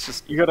it. Let's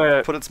just You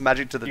gotta, put its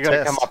magic to the you gotta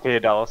test. come up here,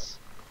 Dallas.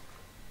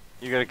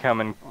 You gotta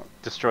come and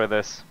destroy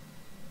this.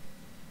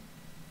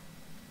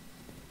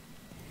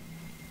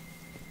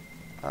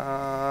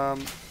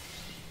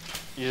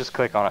 You just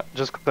click on it.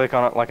 Just click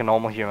on it like a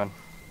normal human.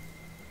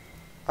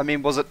 I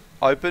mean, was it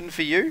open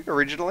for you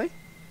originally?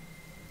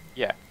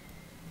 Yeah.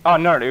 Oh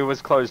no, it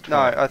was closed. For No,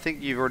 me. I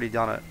think you've already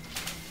done it.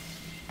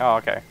 Oh,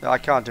 okay. I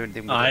can't do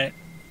anything with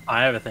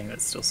I have a thing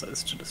that still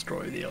says to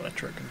destroy the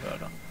electro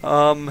converter.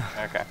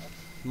 it. Okay.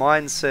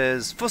 Mine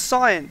says, for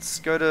science,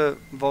 go to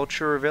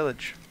Voltura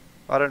Village.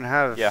 I don't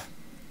have... Yeah.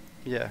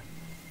 Yeah.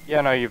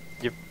 Yeah, no, you've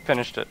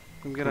finished it.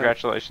 I'm gonna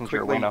Congratulations,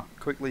 you're a winner.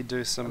 quickly do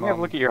Let some, me have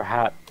a look at your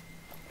hat.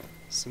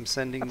 some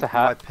sending That's a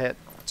my hat. pet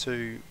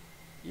to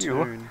You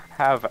Toon.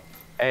 have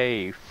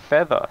a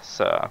feather,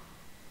 sir.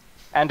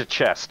 And a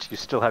chest. You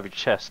still have your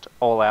chest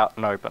all out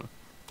and open.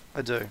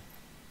 I do.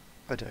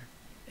 I do.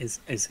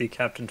 Is he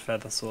Captain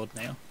Feathersword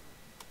now?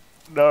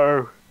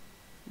 No.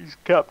 He's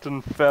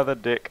Captain Feather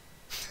Dick.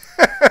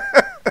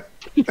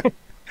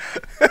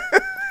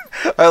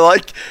 I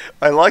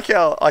like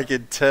how I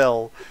could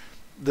tell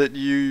that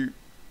you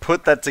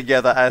put that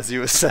together as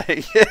you were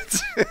saying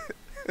it.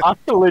 I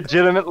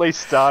legitimately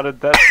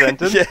started that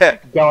sentence Yeah.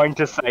 going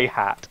to say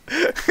hat.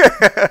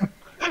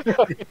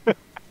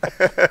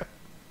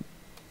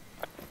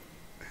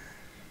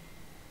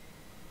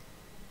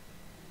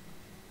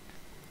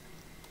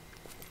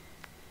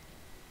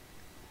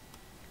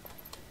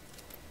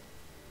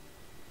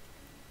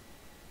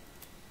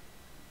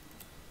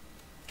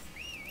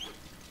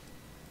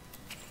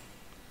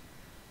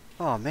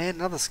 Oh man,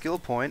 another skill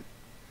point.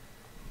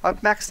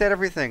 I've maxed out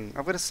everything.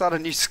 I've got to start a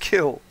new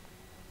skill.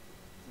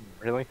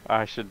 Really?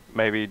 I should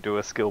maybe do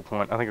a skill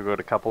point. I think I've got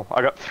a couple.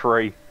 I got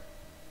 3.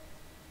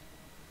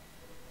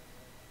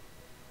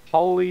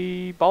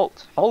 Holy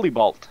Bolt. Holy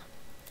Bolt.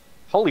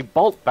 Holy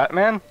Bolt,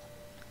 Batman.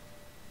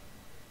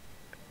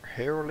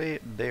 Harley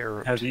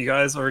Bear. Have you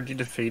guys already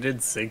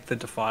defeated Zig the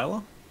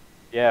Defiler?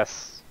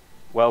 Yes.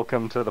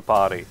 Welcome to the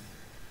party.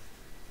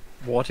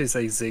 What is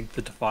a Zig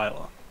the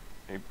Defiler?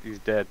 He's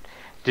dead.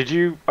 Did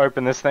you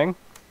open this thing?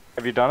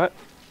 Have you done it?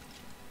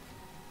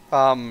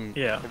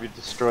 Yeah. Have you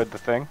destroyed the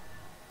thing?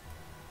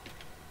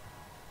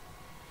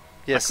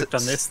 Yes, I've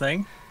done this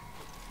thing.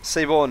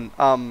 Seaborn,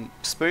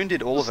 Spoon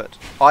did all of it.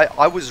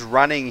 I was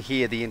running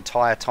here the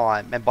entire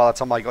time, and by the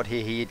time I got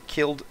here, he had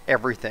killed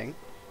everything.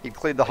 He'd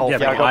cleared the whole Yeah,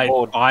 thing. I but got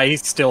bored. I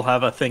still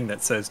have a thing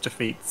that says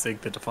defeat Zig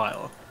the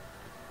Defiler.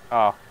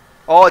 Oh.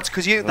 Oh, it's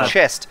because you're in the That-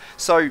 chest.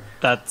 So,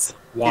 That's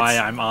why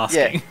It's- I'm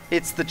asking. yeah,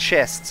 it's the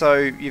chest. So,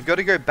 you've got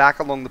to go back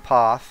along the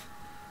path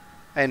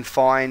and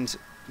find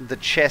the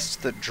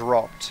chest that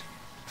dropped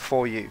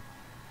for you.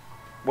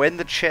 When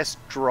the chest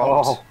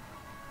dropped, Oh.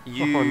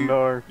 you Oh,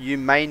 no. you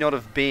may not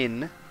have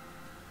been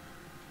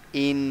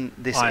in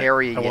this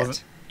area I yet.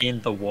 wasn't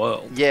in the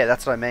world. Yeah,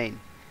 that's what I mean.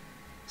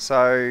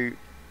 So,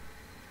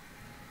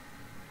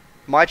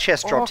 my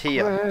chest dropped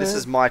here. This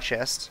is my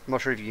chest. I'm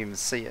not sure if you can even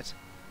see it.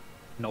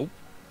 Nope.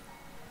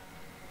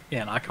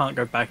 Yeah, and I can't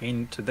go back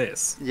into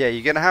this. Yeah,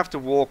 you're gonna have to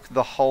walk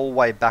the whole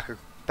way back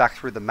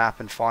through the map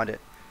and find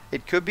it.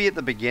 It could be at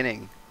the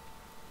beginning.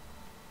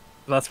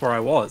 That's where I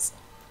was.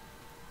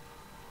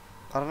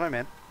 I don't know,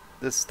 man.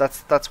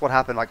 That's what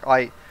happened.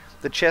 Like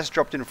the chest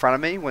dropped in front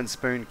of me when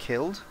Spoon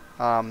killed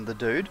the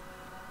dude,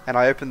 and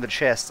I opened the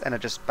chest and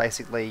it just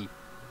basically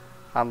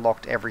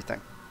unlocked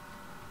everything.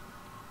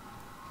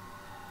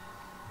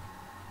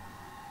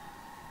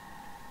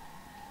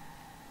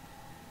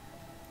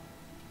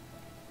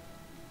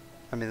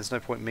 I'm mean, there's no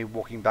point in me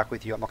walking back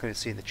with you. I'm not going to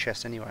see in the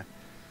chest anyway.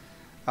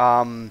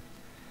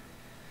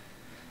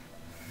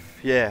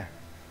 Yeah.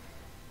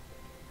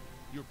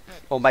 Your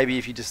pet Or maybe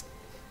if you just,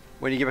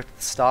 when you get back to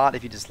the start,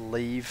 if you just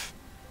leave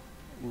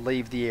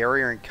the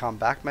area and come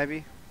back,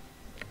 maybe.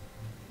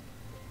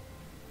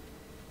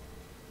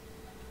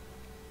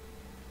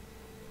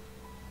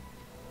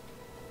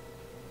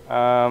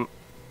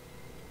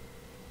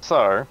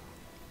 So,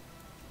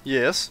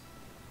 Yes.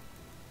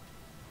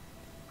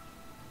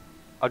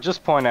 I'll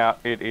just point out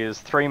it is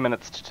 3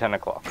 minutes to 10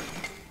 o'clock.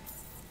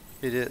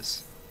 It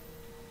is.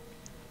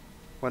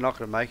 We're not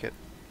going to make it,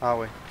 are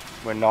we?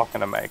 We're not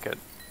going to make it.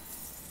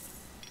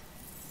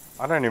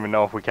 I don't even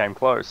know if we came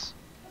close.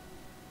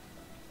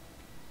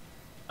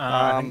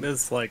 I think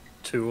there's like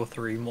 2 or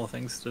 3 more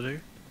things to do.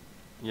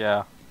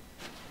 Yeah.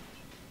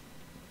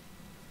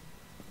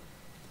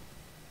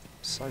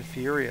 So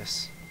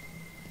furious.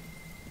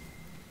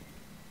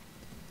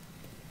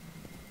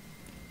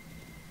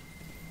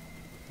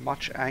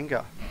 Much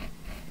anger.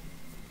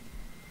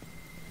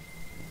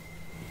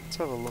 Let's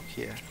have a look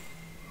here.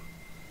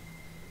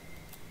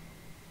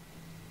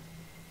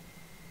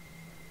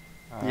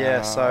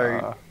 Yeah,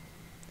 so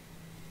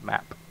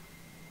Map.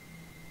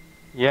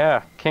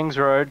 Yeah, King's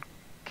Road,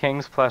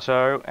 King's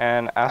Plateau,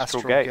 and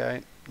Astral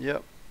Gate.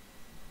 Yep.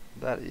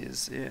 That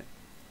is it.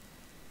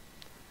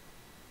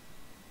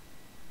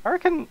 I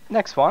reckon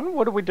next one,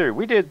 what did we do?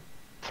 We did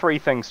 3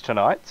 things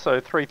tonight,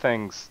 so 3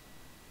 things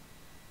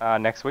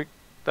next week.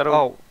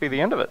 That'll be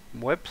the end of it.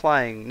 We're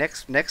playing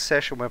next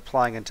session. We're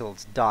playing until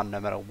it's done,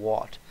 no matter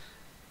what.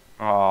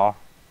 Aw.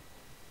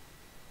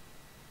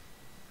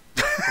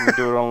 Can we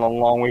do it on a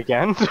long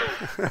weekend?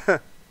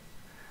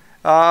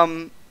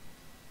 Well,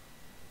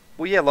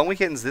 yeah, long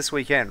weekend's this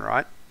weekend,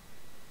 right?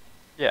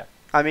 Yeah.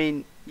 I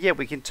mean, yeah,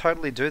 we can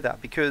totally do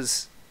that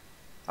because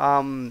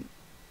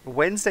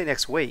Wednesday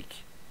next week,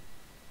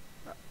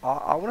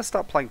 I want to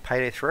start playing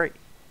Payday 3.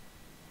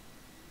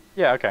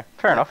 Yeah, okay.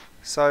 Fair enough.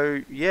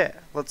 So yeah,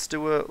 let's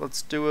do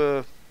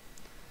a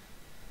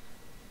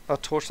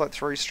Torchlight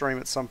 3 stream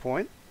at some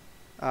point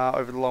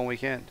over the long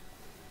weekend.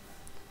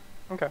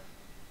 Okay.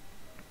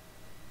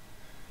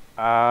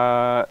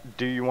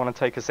 Do you want to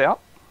take us out?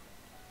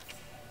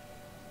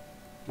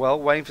 Well,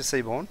 waiting for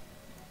Seaborn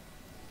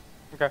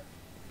Okay.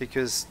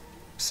 because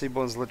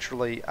Seaborn's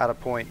literally at a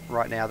point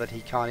right now that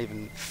he can't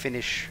even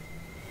finish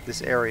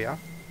this area.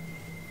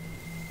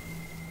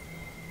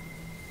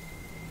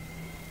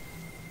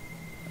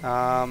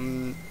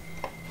 But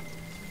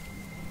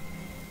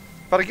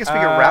I guess we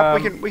can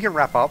wrap. We can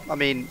wrap up. I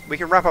mean, we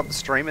can wrap up the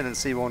stream and then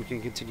Seaborn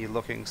can continue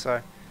looking.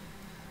 So,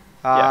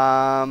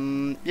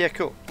 yeah,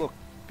 cool. Look,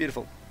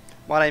 beautiful.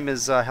 My name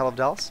is Hell of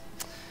Dallas.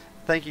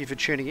 Thank you for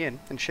tuning in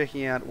and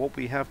checking out what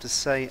we have to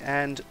say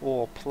and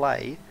or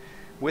play.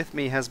 With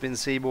me has been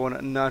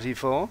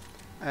Seaborn94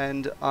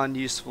 and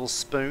Unuseful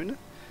Spoon.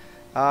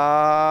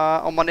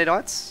 On Monday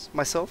nights,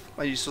 myself,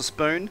 Unuseful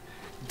Spoon,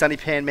 Dunny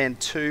Panman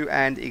 2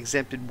 and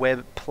Exempted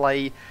Web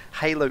play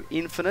Halo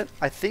Infinite.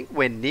 I think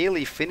we're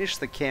nearly finished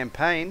the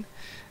campaign,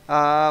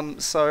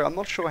 so I'm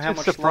not sure how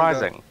much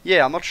surprising. longer.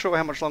 Yeah, I'm not sure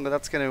how much longer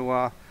that's going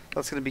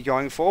to be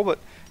going for, but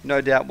no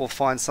doubt we'll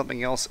find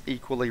something else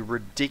equally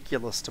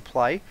ridiculous to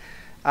play.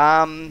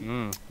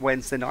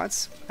 Wednesday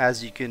nights,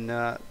 as you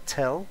can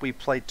tell, we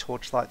play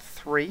Torchlight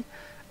 3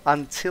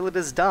 until it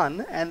is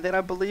done, and then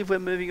I believe we're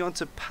moving on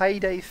to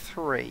Payday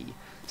 3.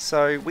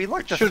 So we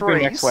like the Should threes.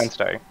 be next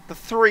Wednesday. The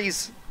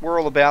threes, we're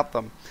all about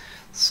them.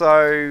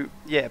 So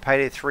yeah,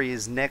 Payday 3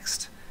 is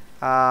next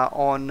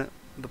on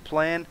the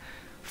plan.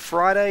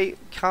 Friday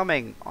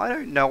coming. I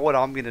don't know what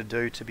I'm going to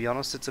do, to be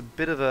honest. It's a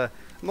bit of a...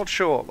 I'm not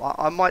sure.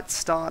 I might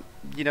start,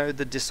 the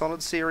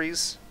Dishonored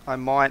series. I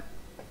might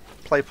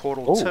play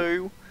Portal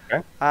 2.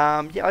 Okay.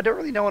 Yeah, I don't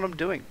really know what I'm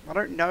doing. I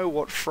don't know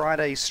what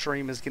Friday's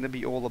stream is going to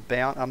be all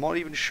about. I'm not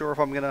even sure if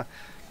I'm going to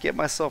get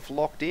myself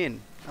locked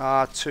in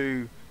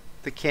to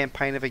the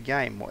campaign of a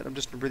game. I'm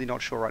just really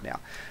not sure right now.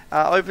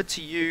 Over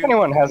to you. If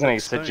anyone has any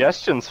Spoon.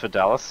 suggestions for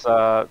Dallas,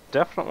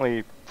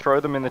 definitely throw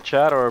them in the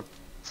chat or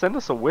send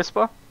us a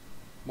whisper.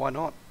 Why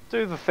not?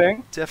 Do the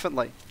thing.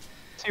 Definitely.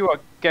 See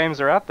what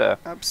games are out there.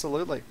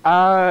 Absolutely.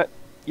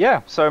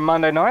 Yeah, so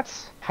Monday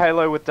nights,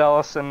 Halo with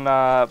Dallas and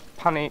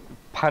Punny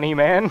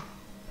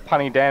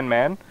Dan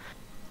Man.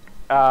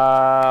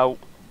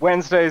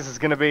 Wednesdays is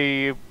going to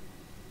be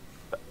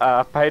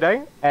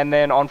Payday, and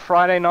then on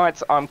Friday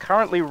nights I'm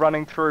currently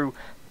running through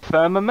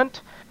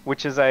Firmament,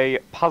 which is a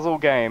puzzle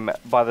game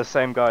by the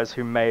same guys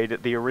who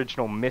made the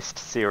original Myst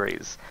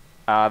series.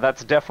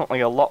 That's definitely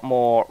a lot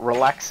more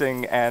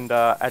relaxing and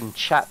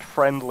chat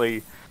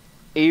friendly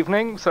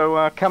evening,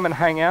 so come and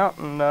hang out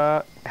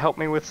and help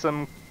me with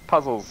some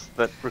puzzles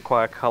that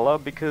require color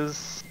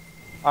because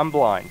I'm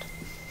blind.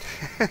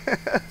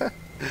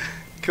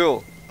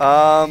 Cool.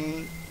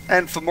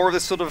 And for more of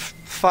this sort of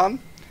fun,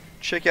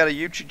 check out our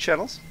YouTube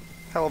channels,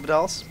 Hell of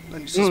Dallas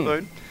and Just a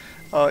Spoon.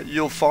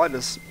 You'll find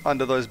us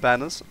under those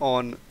banners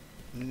on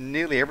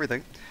nearly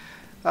everything.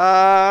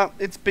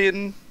 It's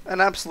been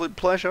an absolute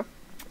pleasure,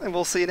 and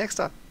we'll see you next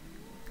time.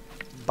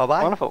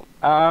 Bye-bye. Wonderful.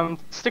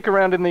 Stick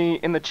around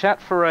in the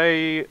chat for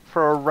a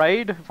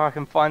raid if I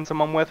can find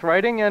someone worth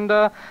raiding, and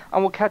I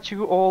will catch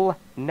you all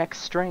next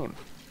stream.